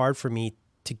really hard for me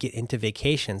to get into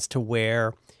vacations, to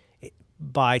where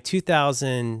by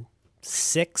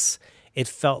 2006, it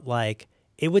felt like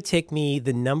it would take me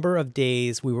the number of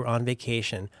days we were on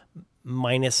vacation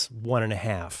minus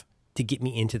 1.5 to get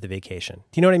me into the vacation.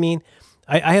 Do you know what I mean?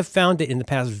 I have found it in the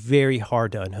past very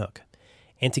hard to unhook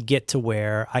and to get to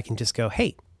where I can just go,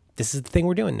 hey, this is the thing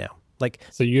we're doing now. Like,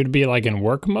 so you'd be like in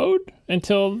work mode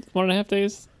until 1.5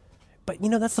 days? But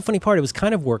that's the funny part. It was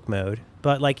kind of work mode,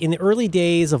 but like in the early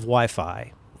days of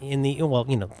Wi-Fi,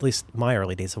 at least my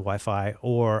early days of Wi-Fi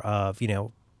or of,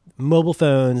 mobile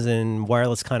phones and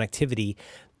wireless connectivity,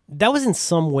 that was in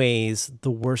some ways the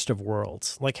worst of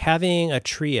worlds. Like having a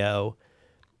Trio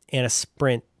and a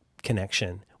Sprint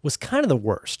connection was kind of the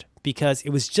worst because it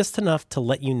was just enough to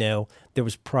let you know there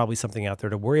was probably something out there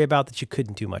to worry about that you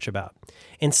couldn't do much about.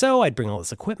 And so I'd bring all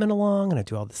this equipment along and I'd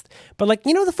do all this. But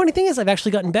the funny thing is I've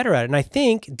actually gotten better at it. And I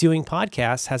think doing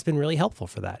podcasts has been really helpful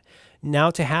for that.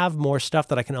 Now to have more stuff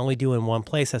that I can only do in one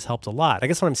place has helped a lot. I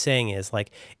guess what I'm saying is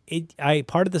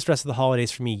part of the stress of the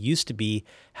holidays for me used to be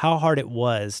how hard it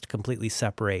was to completely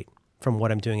separate from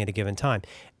what I'm doing at a given time.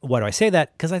 Why do I say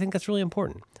that? Because I think that's really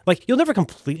important. Like you'll never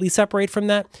completely separate from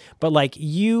that, but like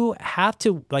you have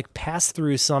to like pass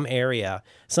through some area,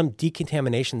 some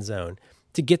decontamination zone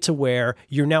to get to where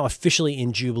you're now officially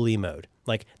in Jubilee mode.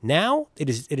 Like now it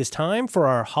is time for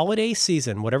our holiday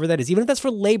season, whatever that is, even if that's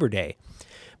for Labor Day.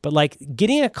 But like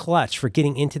getting a clutch for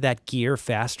getting into that gear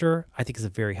faster, I think is a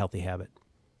very healthy habit.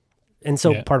 And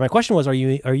so part of my question was, are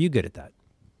you good at that?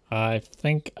 I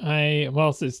think I'm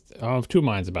of two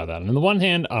minds about that. And on the one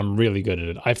hand, I'm really good at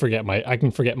it. I can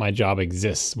forget my job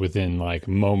exists within like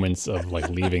moments of like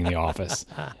leaving the office.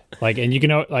 Like, and you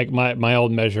can like my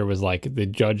old measure was like the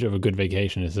judge of a good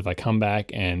vacation is if I come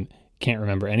back and can't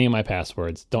remember any of my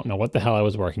passwords, don't know what the hell I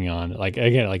was working on. Like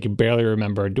again, like you barely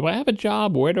remember, do I have a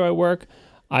job? Where do I work?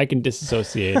 I can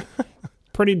disassociate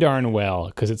pretty darn well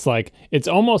because it's like, it's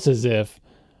almost as if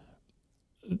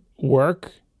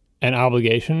work and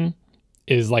obligation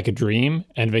is like a dream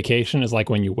and vacation is like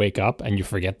when you wake up and you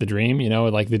forget the dream,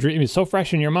 like the dream is so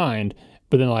fresh in your mind,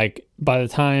 but then like by the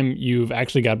time you've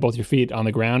actually got both your feet on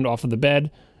the ground off of the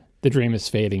bed, the dream is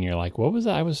fading. You're like, what was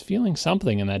that? I was feeling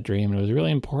something in that dream and it was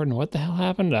really important. What the hell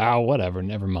happened? Oh, whatever,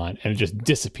 never mind. And it just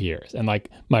disappears. And like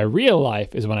my real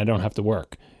life is when I don't have to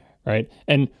work. Right.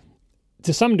 And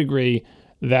to some degree,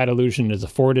 that illusion is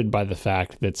afforded by the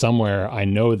fact that somewhere I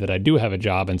know that I do have a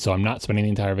job. And so I'm not spending the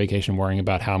entire vacation worrying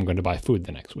about how I'm going to buy food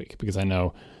the next week because I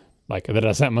know like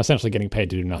that I'm essentially getting paid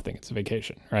to do nothing. It's a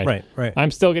vacation. Right. Right. I'm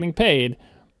still getting paid,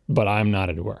 but I'm not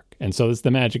at work. And so it's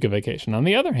the magic of vacation. On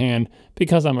the other hand,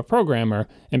 because I'm a programmer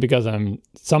and because I'm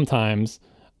sometimes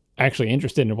actually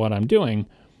interested in what I'm doing,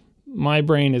 my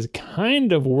brain is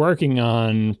kind of working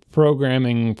on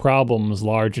programming problems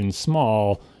large and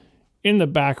small in the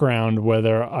background,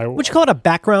 whether I... Would you call it a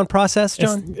background process,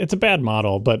 John? It's a bad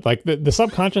model, but like the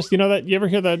subconscious, that you ever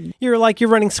hear that? You're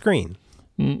running screen.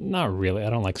 Not really. I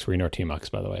don't like screen or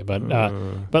Tmux, by the way.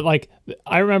 But like,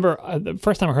 I remember the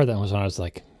first time I heard that was when I was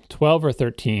like 12 or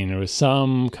 13. It was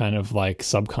some kind of like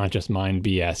subconscious mind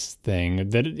BS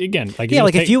thing that, again, like... Yeah,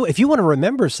 like if you want to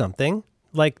remember something...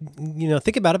 Like,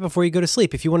 think about it before you go to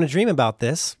sleep. If you want to dream about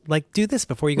this, like do this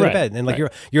before you go to bed. And like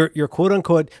your quote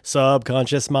unquote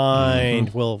subconscious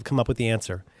mind will come up with the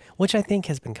answer, which I think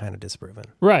has been kind of disproven.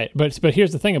 Right. But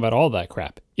here's the thing about all that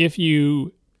crap. If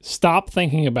you stop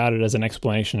thinking about it as an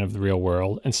explanation of the real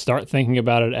world and start thinking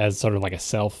about it as sort of like a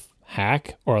self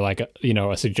hack or like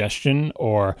a suggestion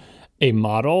or a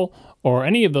model or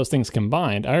any of those things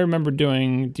combined. I remember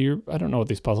doing, I don't know what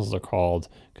these puzzles are called.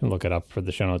 You can look it up for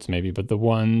the show notes maybe, but the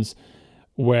ones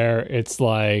where it's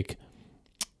like,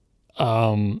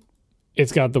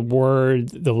 it's got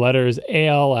the letters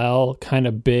ALL kind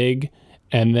of big,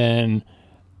 and then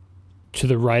to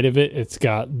the right of it, it's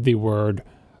got the word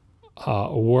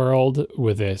world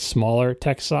with a smaller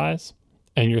text size.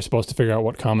 And you're supposed to figure out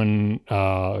what common,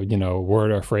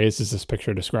 word or phrase is this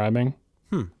picture describing.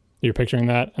 You're picturing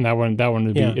that, and that one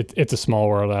would be it's a small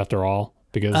world after all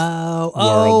because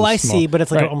I see, but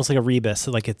it's like almost like a rebus,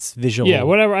 so like it's visual. Yeah,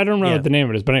 whatever. I don't know what the name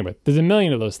of it is, but anyway, there's a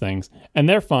million of those things, and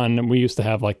they're fun. And we used to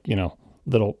have like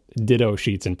little ditto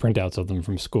sheets and printouts of them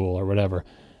from school or whatever.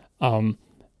 And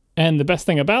the best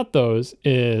thing about those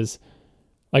is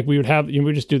like we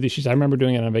would just do these sheets. I remember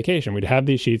doing it on vacation. We'd have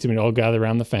these sheets and we'd all gather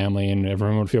around the family, and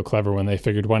everyone would feel clever when they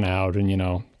figured one out,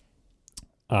 and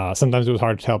Sometimes it was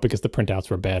hard to tell because the printouts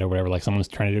were bad or whatever. Like someone was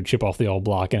trying to do chip off the old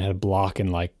block and had a block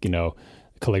and like,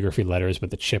 calligraphy letters, but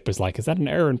the chip was like, is that an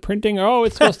error in printing? Oh,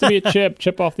 it's supposed to be a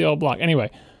chip off the old block. Anyway,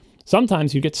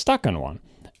 sometimes you get stuck on one.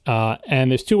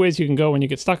 And there's two ways you can go when you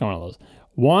get stuck on one of those.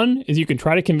 One is you can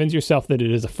try to convince yourself that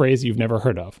it is a phrase you've never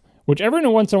heard of, which every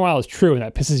once in a while is true, and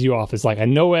that pisses you off. It's like, I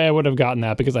no way I would have gotten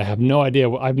that because I have no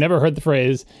idea. I've never heard the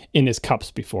phrase in his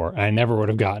cups before, and I never would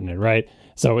have gotten it, right?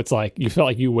 So it's like you felt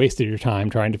like you wasted your time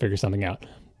trying to figure something out.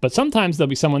 But sometimes there'll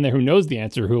be someone there who knows the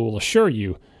answer who will assure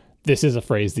you this is a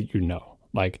phrase that you know.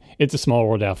 Like, it's a small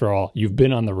world after all. You've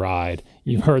been on the ride.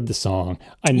 You've heard the song.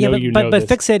 I know but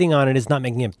fixating on it is not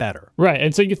making it better. Right.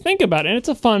 And so you think about it, and it's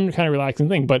a fun, kind of relaxing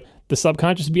thing. But the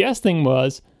subconscious BS thing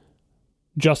was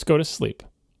just go to sleep.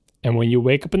 And when you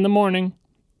wake up in the morning,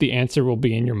 the answer will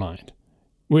be in your mind,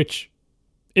 which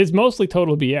is mostly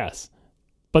total BS.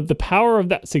 But the power of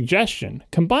that suggestion,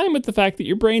 combined with the fact that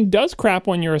your brain does crap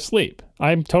when you're asleep.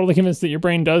 I'm totally convinced that your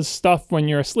brain does stuff when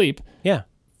you're asleep. Yeah.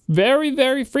 Very,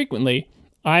 very frequently,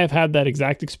 I have had that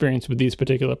exact experience with these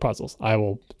particular puzzles. I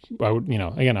would,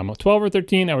 again, I'm 12 or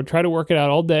 13. I would try to work it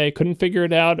out all day. Couldn't figure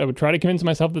it out. I would try to convince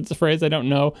myself that it's a phrase I don't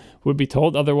know, would be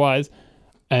told otherwise.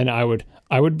 And I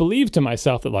would believe to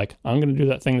myself that, like, I'm going to do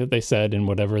that thing that they said in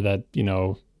whatever that,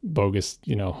 bogus,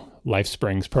 Life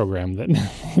Springs program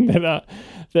that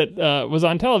was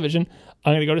on television.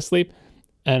 I'm going to go to sleep.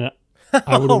 And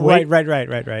I would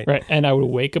Right. And I would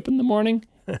wake up in the morning.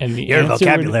 And your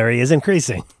vocabulary is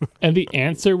increasing. And the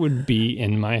answer would be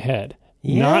in my head.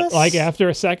 Yes. Not like after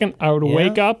a second, I would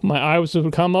wake up, my eyes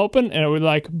would come open, and it would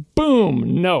like,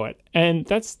 boom, know it. And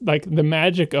that's like the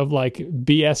magic of like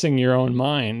BSing your own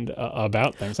mind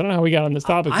about things. I don't know how we got on this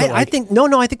topic. I think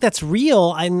that's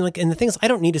real. I'm like, and the thing is, I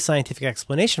don't need a scientific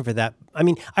explanation for that. I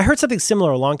mean, I heard something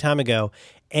similar a long time ago,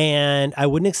 and I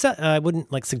wouldn't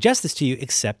suggest this to you,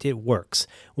 except it works.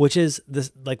 Which is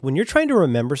this, like when you're trying to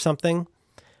remember something.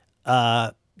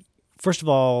 First of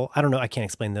all, I don't know, I can't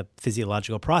explain the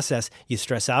physiological process. You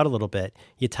stress out a little bit,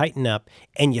 you tighten up,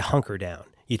 and you hunker down.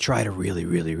 You try to really,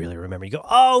 really, really remember. You go,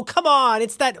 oh, come on,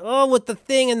 it's that, with the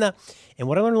thing and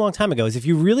what I learned a long time ago is if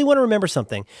you really want to remember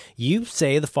something, you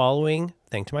say the following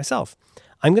thing to myself.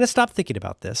 I'm going to stop thinking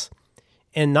about this,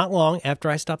 and not long after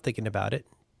I stop thinking about it,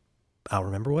 I'll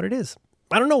remember what it is.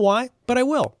 I don't know why, but I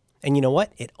will. And you know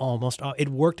what? It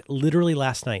worked literally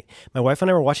last night. My wife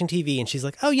and I were watching TV and she's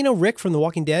like, oh, Rick from The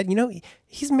Walking Dead,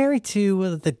 he's married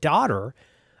to the daughter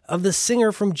of the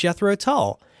singer from Jethro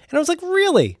Tull. And I was like,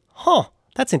 really? Huh,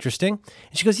 that's interesting.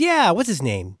 And she goes, yeah, what's his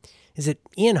name? Is it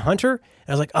Ian Hunter? And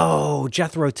I was like, oh,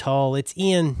 Jethro Tull, it's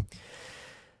Ian.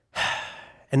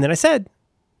 And then I said,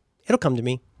 it'll come to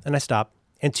me. And I stopped.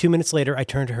 And 2 minutes later, I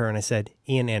turned to her and I said,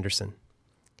 Ian Anderson.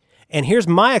 And here's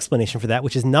my explanation for that,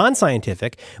 which is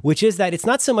non-scientific, which is that it's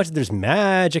not so much that there's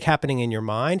magic happening in your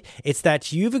mind. It's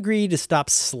that you've agreed to stop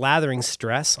slathering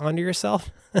stress onto yourself.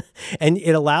 And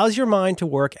it allows your mind to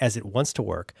work as it wants to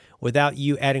work without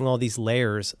you adding all these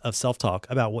layers of self-talk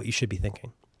about what you should be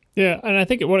thinking. Yeah, and I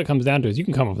think what it comes down to is you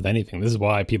can come up with anything. This is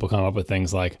why people come up with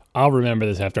things like, I'll remember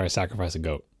this after I sacrifice a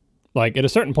goat. Like, at a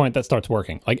certain point, that starts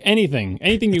working. Like, anything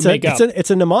you make up. It's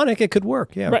a mnemonic. It could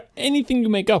work, yeah. Right. Anything you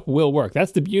make up will work.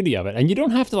 That's the beauty of it. And you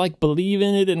don't have to, like, believe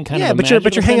in it and kind of but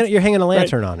you're hanging a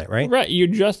lantern on it, right? Right.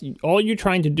 All you're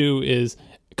trying to do is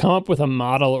come up with a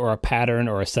model or a pattern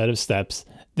or a set of steps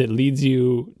that leads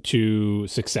you to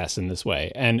success in this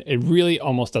way. And it really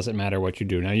almost doesn't matter what you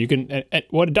do. Now,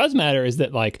 what it does matter is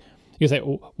that, like, you say,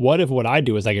 what if what I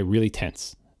do is I get really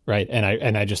tense? Right.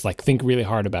 And I just like think really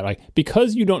hard about it. Like,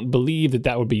 because you don't believe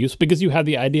that would be useful, because you have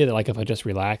the idea that like if I just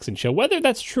relax and chill, whether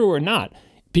that's true or not,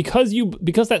 because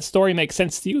that story makes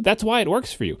sense to you, that's why it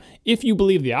works for you. If you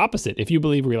believe the opposite, if you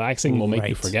believe relaxing will make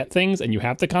you forget things and you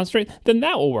have to concentrate, then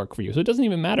that will work for you. So it doesn't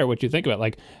even matter what you think about.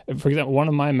 Like, for example, one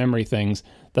of my memory things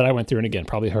that I went through, and again,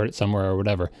 probably heard it somewhere or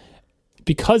whatever,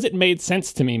 because it made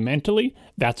sense to me mentally,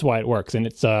 that's why it works. And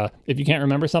it's if you can't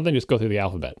remember something, just go through the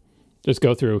alphabet. Just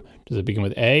go through, does it begin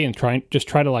with A? And try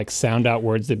to like sound out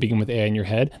words that begin with A in your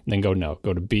head. And then go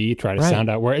to B, try to sound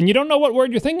out word. And you don't know what word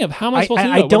you're thinking of. How am I supposed to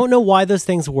know? I don't know why those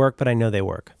things work, but I know they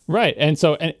work. Right. And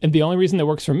so, and the only reason that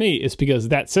works for me is because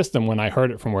that system, when I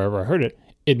heard it from wherever I heard it,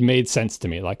 it made sense to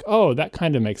me. Like, oh, that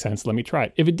kind of makes sense. Let me try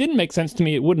it. If it didn't make sense to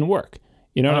me, it wouldn't work.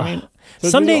 You know what I mean? So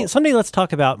someday let's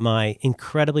talk about my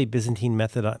incredibly Byzantine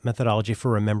methodology for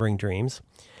remembering dreams.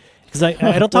 Because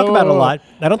I don't talk about it a lot.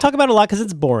 I don't talk about it a lot because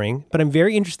it's boring, but I'm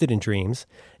very interested in dreams.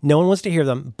 No one wants to hear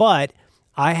them, but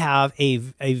I have a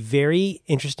very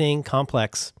interesting,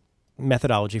 complex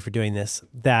methodology for doing this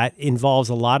that involves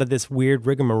a lot of this weird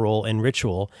rigmarole and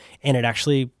ritual, and it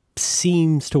actually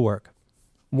seems to work.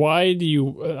 why do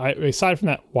you, aside from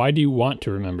that, why do you want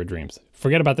to remember dreams?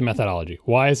 Forget about the methodology.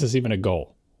 Why is this even a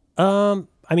goal?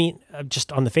 I mean,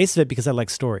 just on the face of it, because I like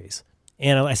stories.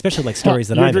 And I especially like stories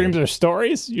that Your I dreams made. are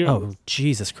stories? Oh,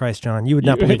 Jesus Christ, John. You would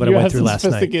not believe what I went through last night.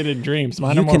 You have sophisticated dreams.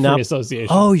 Mine are more free association.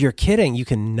 Oh, you're kidding. You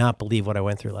cannot believe what I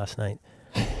went through last night.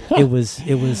 It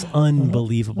was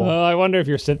unbelievable. I wonder if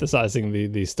you're synthesizing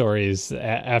these stories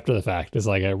after the fact. It's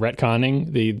like a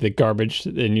retconning the garbage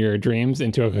in your dreams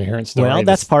into a coherent story. Well,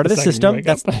 that's part of the system.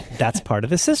 That's part of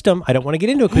the system. I don't want to get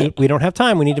into it because we don't have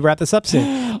time. We need to wrap this up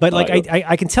soon. But like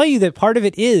I can tell you that part of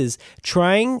it is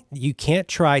trying. You can't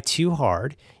try too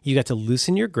hard. You got to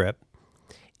loosen your grip.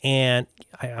 And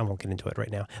I won't get into it right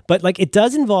now, but like it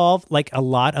does involve like a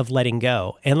lot of letting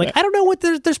go. And like, I don't know what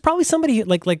there's probably somebody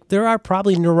like there are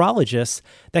probably neurologists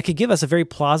that could give us a very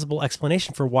plausible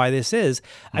explanation for why this is.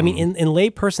 I mean, in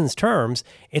layperson's terms,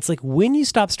 it's like when you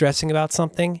stop stressing about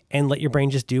something and let your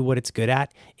brain just do what it's good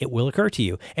at, it will occur to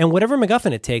you. And whatever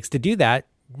MacGuffin it takes to do that,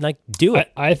 like do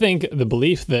it. I think the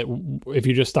belief that if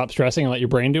you just stop stressing and let your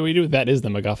brain do what you do, that is the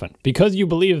MacGuffin. Because you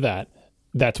believe that,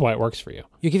 that's why it works for you.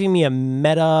 You're giving me a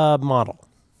meta model.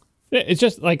 It's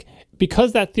just like,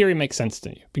 because that theory makes sense to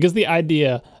you. Because the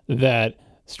idea that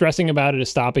stressing about it is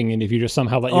stopping, and if you just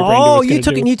somehow let your brain do what it's you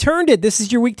took it and you turned it. This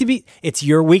is your week to be, it's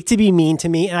your week to be mean to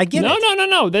me, and I get it.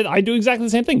 No. I do exactly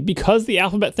the same thing. Because the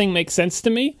alphabet thing makes sense to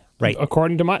me, right?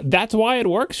 According to that's why it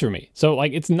works for me. So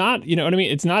like, it's not, you know what I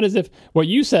mean? It's not as if what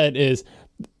you said is,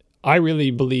 I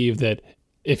really believe that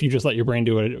if you just let your brain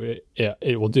do it,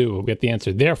 it will do. We'll get the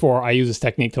answer. Therefore, I use this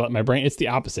technique to let my brain. It's the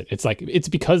opposite. It's like, it's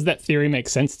because that theory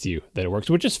makes sense to you that it works,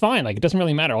 which is fine. Like, it doesn't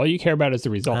really matter. All you care about is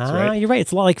the results, right? You're right.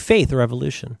 It's a lot like faith or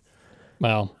evolution.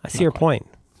 Well, I see your point.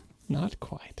 Not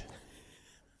quite.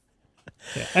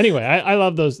 Yeah. Anyway, I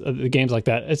love those the games like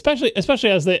that, especially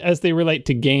as they relate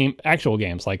to actual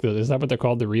games like is that what they're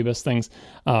called, the Rebus things?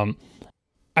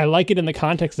 I like it in the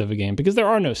context of a game because there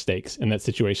are no stakes in that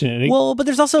situation. But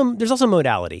there's also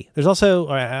modality. There's also,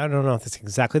 I don't know if that's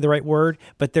exactly the right word,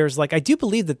 but there's like, I do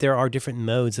believe that there are different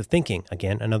modes of thinking.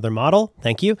 Again, another model.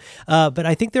 Thank you. But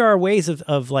I think there are ways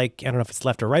of like, I don't know if it's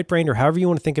left or right brain or however you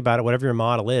want to think about it, whatever your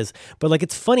model is. But like,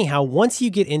 it's funny how once you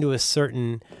get into a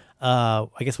certain, I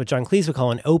guess what John Cleese would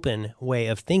call an open way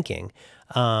of thinking,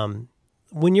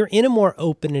 when you're in a more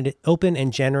open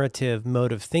and generative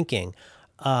mode of thinking,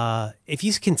 if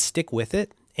you can stick with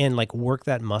it and like work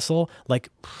that muscle, like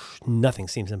nothing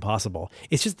seems impossible.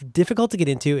 It's just difficult to get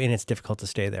into and it's difficult to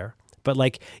stay there. But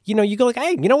like, you know, you go like,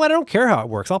 hey, you know what? I don't care how it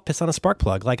works. I'll piss on a spark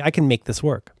plug. Like I can make this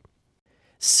work.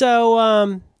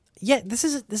 So, yeah, this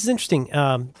is interesting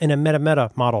in a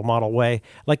meta model way.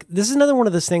 Like this is another one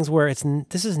of those things where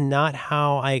this is not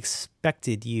how I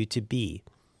expected you to be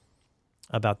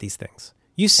about these things.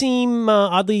 You seem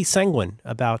oddly sanguine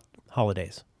about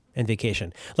holidays and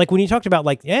vacation. Like when you talked about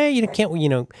like, you can't,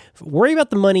 worry about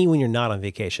the money when you're not on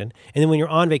vacation. And then when you're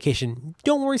on vacation,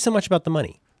 don't worry so much about the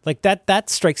money. Like that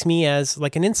strikes me as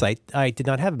like an insight I did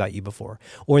not have about you before.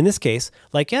 Or in this case,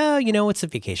 like, it's a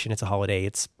vacation, it's a holiday,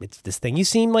 it's this thing. You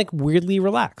seem like weirdly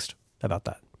relaxed about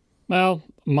that. Well,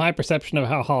 my perception of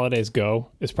how holidays go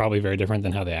is probably very different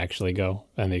than how they actually go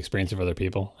and the experience of other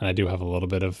people. And I do have a little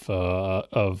bit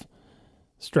of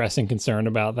stress and concern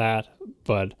about that.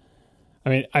 But I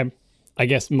mean, I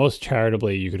guess most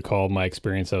charitably, you could call my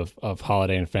experience of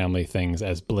holiday and family things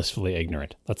as blissfully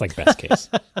ignorant. That's like best case,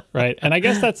 right? And I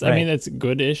guess that's, right. I mean, that's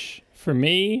good-ish for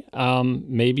me,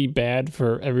 maybe bad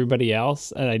for everybody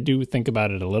else. And I do think about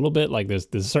it a little bit. Like there's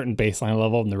a certain baseline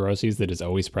level of neuroses that is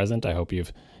always present. I hope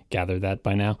you've gathered that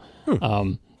by now.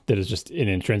 That is just an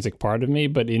intrinsic part of me.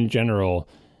 But in general,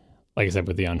 like I said,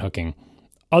 with the unhooking,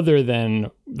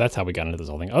 that's how we got into this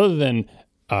whole thing. Other than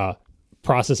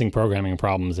processing programming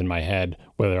problems in my head,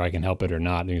 whether I can help it or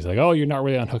not. And he's like, oh, you're not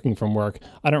really unhooking from work.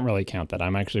 I don't really count that.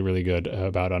 I'm actually really good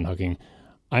about unhooking.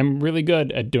 I'm really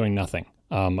good at doing nothing.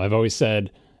 I've always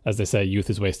said, as they say, youth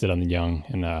is wasted on the young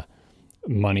and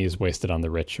money is wasted on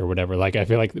the rich or whatever. Like, I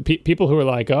feel like people who are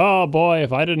like, oh boy,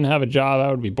 if I didn't have a job,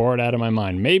 I would be bored out of my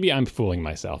mind. Maybe I'm fooling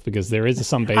myself because there is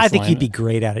some baseline. I think you'd be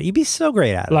great at it. You'd be so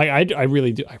great at it. Like I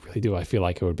really do. I feel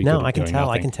like it would be good at doing nothing.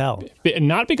 I can tell.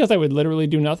 Not because I would literally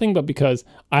do nothing, but because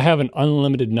I have an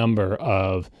unlimited number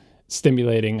of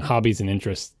stimulating hobbies and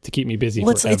interests to keep me busy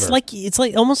forever. It's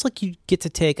like almost like you get to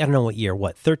take, I don't know what year,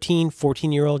 13,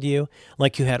 14-year-old you,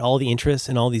 like you had all the interests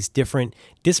and all these different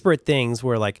disparate things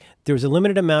where like there was a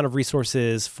limited amount of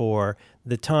resources for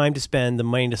the time to spend, the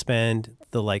money to spend,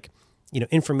 the like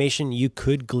information you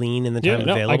could glean in the time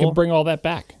available. I can bring all that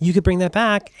back. You could bring that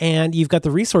back, and you've got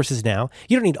the resources now.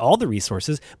 You don't need all the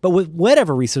resources, but with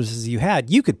whatever resources you had,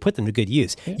 you could put them to good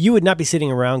use. Yeah. You would not be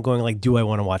sitting around going like, do I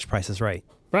want to watch Price is Right?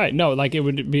 Right. No, like it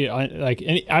would be like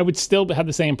I would still have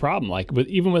the same problem. Like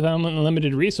even with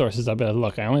unlimited resources, I'd be like,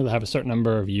 look, I only have a certain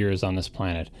number of years on this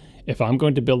planet. If I'm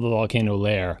going to build a volcano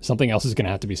lair, something else is going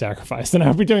to have to be sacrificed. And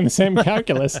I'll be doing the same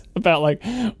calculus about like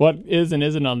what is and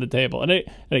isn't on the table. And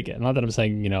again, not that I'm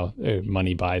saying,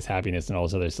 money buys happiness and all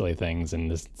those other silly things.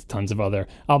 And there's tons of other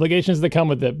obligations that come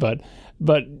with it. But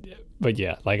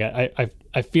yeah, like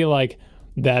I feel like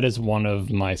that is one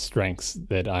of my strengths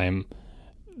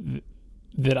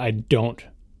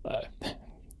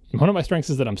one of my strengths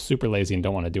is that I'm super lazy and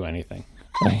don't want to do anything.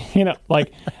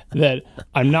 Like that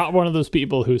I'm not one of those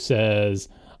people who says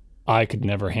I could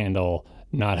never handle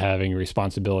not having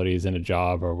responsibilities in a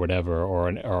job or whatever,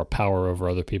 or power over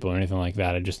other people or anything like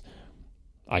that.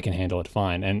 I can handle it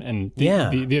fine. And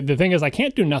the thing is, I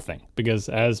can't do nothing because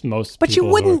as most but people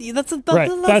you wouldn't. That's the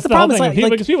problem.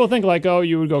 Because people think like, oh,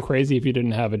 you would go crazy if you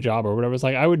didn't have a job or whatever. It's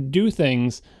like I would do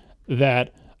things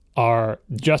that are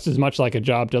just as much like a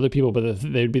job to other people, but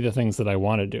they'd be the things that I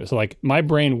want to do. So like my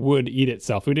brain would eat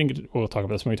itself. We'll talk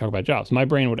about this when we talk about jobs. My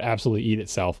brain would absolutely eat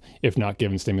itself if not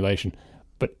given stimulation.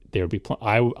 But there would be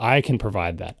I can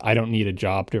provide that. I don't need a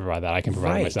job to provide that. I can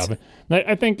provide it myself.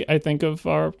 I think of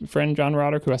our friend John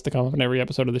Roderick, who has to come up in every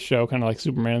episode of the show, kind of like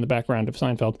Superman in the background of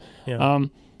Seinfeld,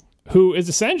 who is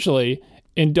essentially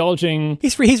indulging.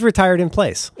 He's retired in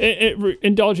place.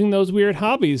 Indulging those weird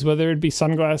hobbies, whether it be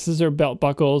sunglasses or belt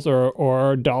buckles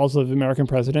or dolls of American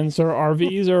presidents or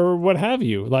RVs or what have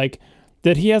you. Like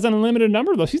that, he has an unlimited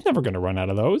number of those. He's never going to run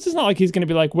out of those. It's not like he's going to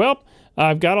be like, well,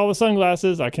 I've got all the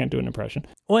sunglasses. I can't do an impression.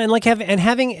 Well, and like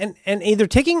having either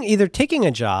taking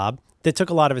a job that took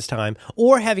a lot of his time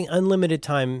or having unlimited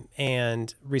time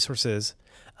and resources.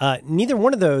 Neither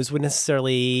one of those would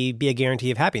necessarily be a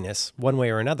guarantee of happiness one way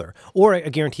or another, or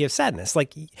a guarantee of sadness.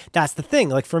 Like, that's the thing.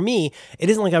 Like, for me, it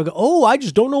isn't like I would go, oh, I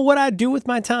just don't know what I'd do with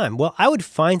my time. Well, I would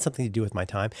find something to do with my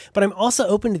time, but I'm also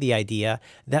open to the idea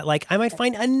that, like, I might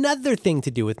find another thing to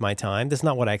do with my time. That's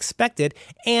not what I expected.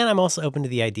 And I'm also open to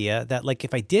the idea that, like,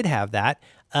 if I did have that,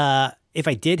 if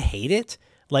I did hate it,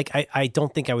 like, I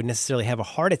don't think I would necessarily have a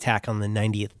heart attack on the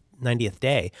 90th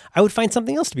day. I would find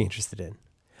something else to be interested in.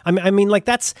 I mean, like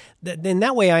in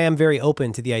that way, I am very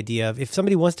open to the idea of if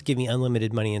somebody wants to give me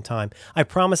unlimited money and time, I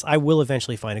promise I will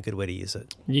eventually find a good way to use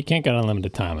it. You can't get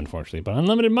unlimited time, unfortunately, but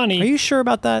unlimited money. Are you sure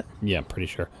about that? Yeah, I'm pretty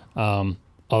sure.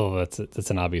 Although that's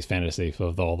an obvious fantasy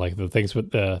of all like the things with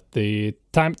the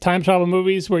time travel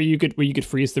movies where you could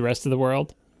freeze the rest of the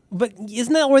world. But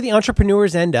isn't that where the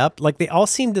entrepreneurs end up? Like they all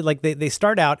seem to like they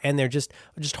start out and they're just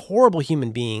horrible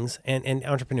human beings and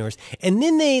entrepreneurs. And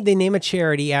then they name a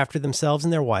charity after themselves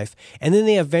and their wife. And then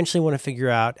they eventually want to figure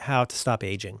out how to stop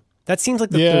aging. That seems like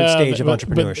the third stage of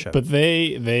entrepreneurship. But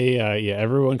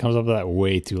everyone comes up with that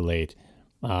way too late.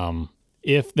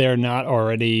 If they're not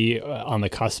already on the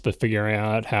cusp of figuring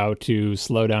out how to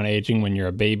slow down aging when you're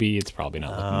a baby, it's probably not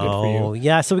looking good for you. Oh,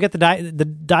 yeah. So we got the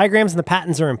diagrams and the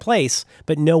patents are in place,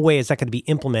 but no way is that going to be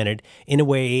implemented in a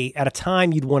way at a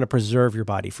time you'd want to preserve your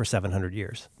body for 700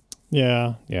 years.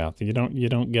 Yeah. You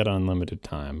don't get unlimited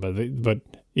time, but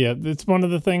yeah, it's one of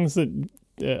the things that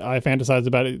I fantasize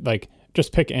about. It like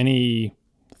just pick any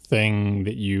thing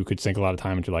that you could sink a lot of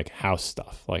time into, like house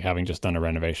stuff, like having just done a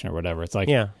renovation or whatever. It's like,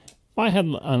 yeah. If I had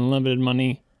unlimited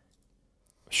money,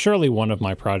 surely one of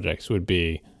my projects would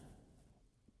be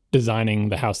designing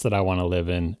the house that I want to live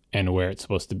in and where it's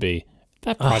supposed to be.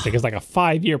 That project is like a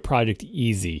 5-year project,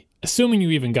 easy. Assuming you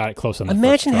even got it close on the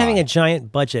Imagine having a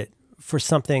giant budget for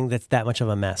something that's that much of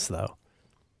a mess, though.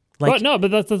 Like,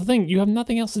 but that's the thing. You have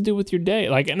nothing else to do with your day.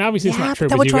 Like, and obviously it's not true.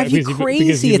 That would drive you crazy.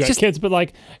 Because you've got kids, but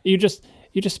like you just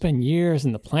spend years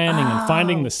in the planning and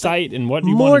finding the site and what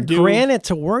you want to do. More granite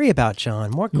to worry about,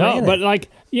 John. More granite. No, but like,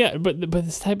 yeah, but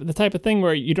this the type of thing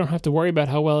where you don't have to worry about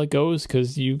how well it goes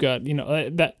because you got,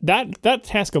 that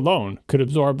task alone could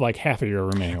absorb like half of your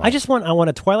remaining life. I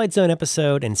want a Twilight Zone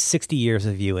episode and 60 years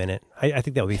of you in it. I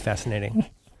think that would be fascinating.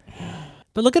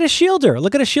 But look at a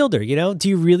shielder. Do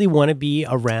you really want to be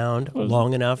around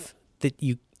long enough that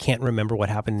you can't remember what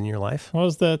happened in your life? What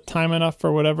was the time enough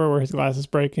for whatever where his glasses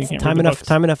break? He can't time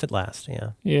enough at last.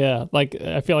 Yeah. Yeah. Like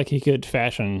I feel like he could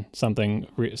fashion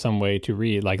some way to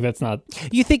read. Like that's not.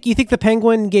 You think the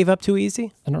Penguin gave up too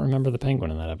easy? I don't remember the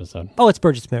Penguin in that episode. Oh, it's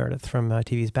Burgess Meredith from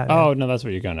TV's Batman. Oh no, that's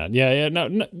what you're going at. Yeah. No.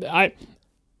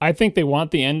 I think they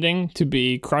want the ending to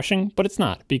be crushing, but it's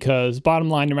not, because bottom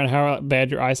line, no matter how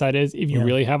bad your eyesight is, if you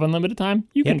really have unlimited time,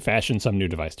 you can fashion some new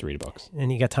device to read books.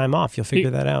 And you got time off. You'll figure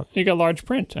that out. You got large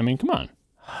print. I mean, come on.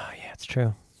 Oh, yeah, it's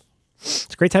true.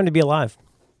 It's a great time to be alive.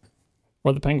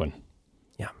 Or the Penguin.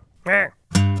 Yeah.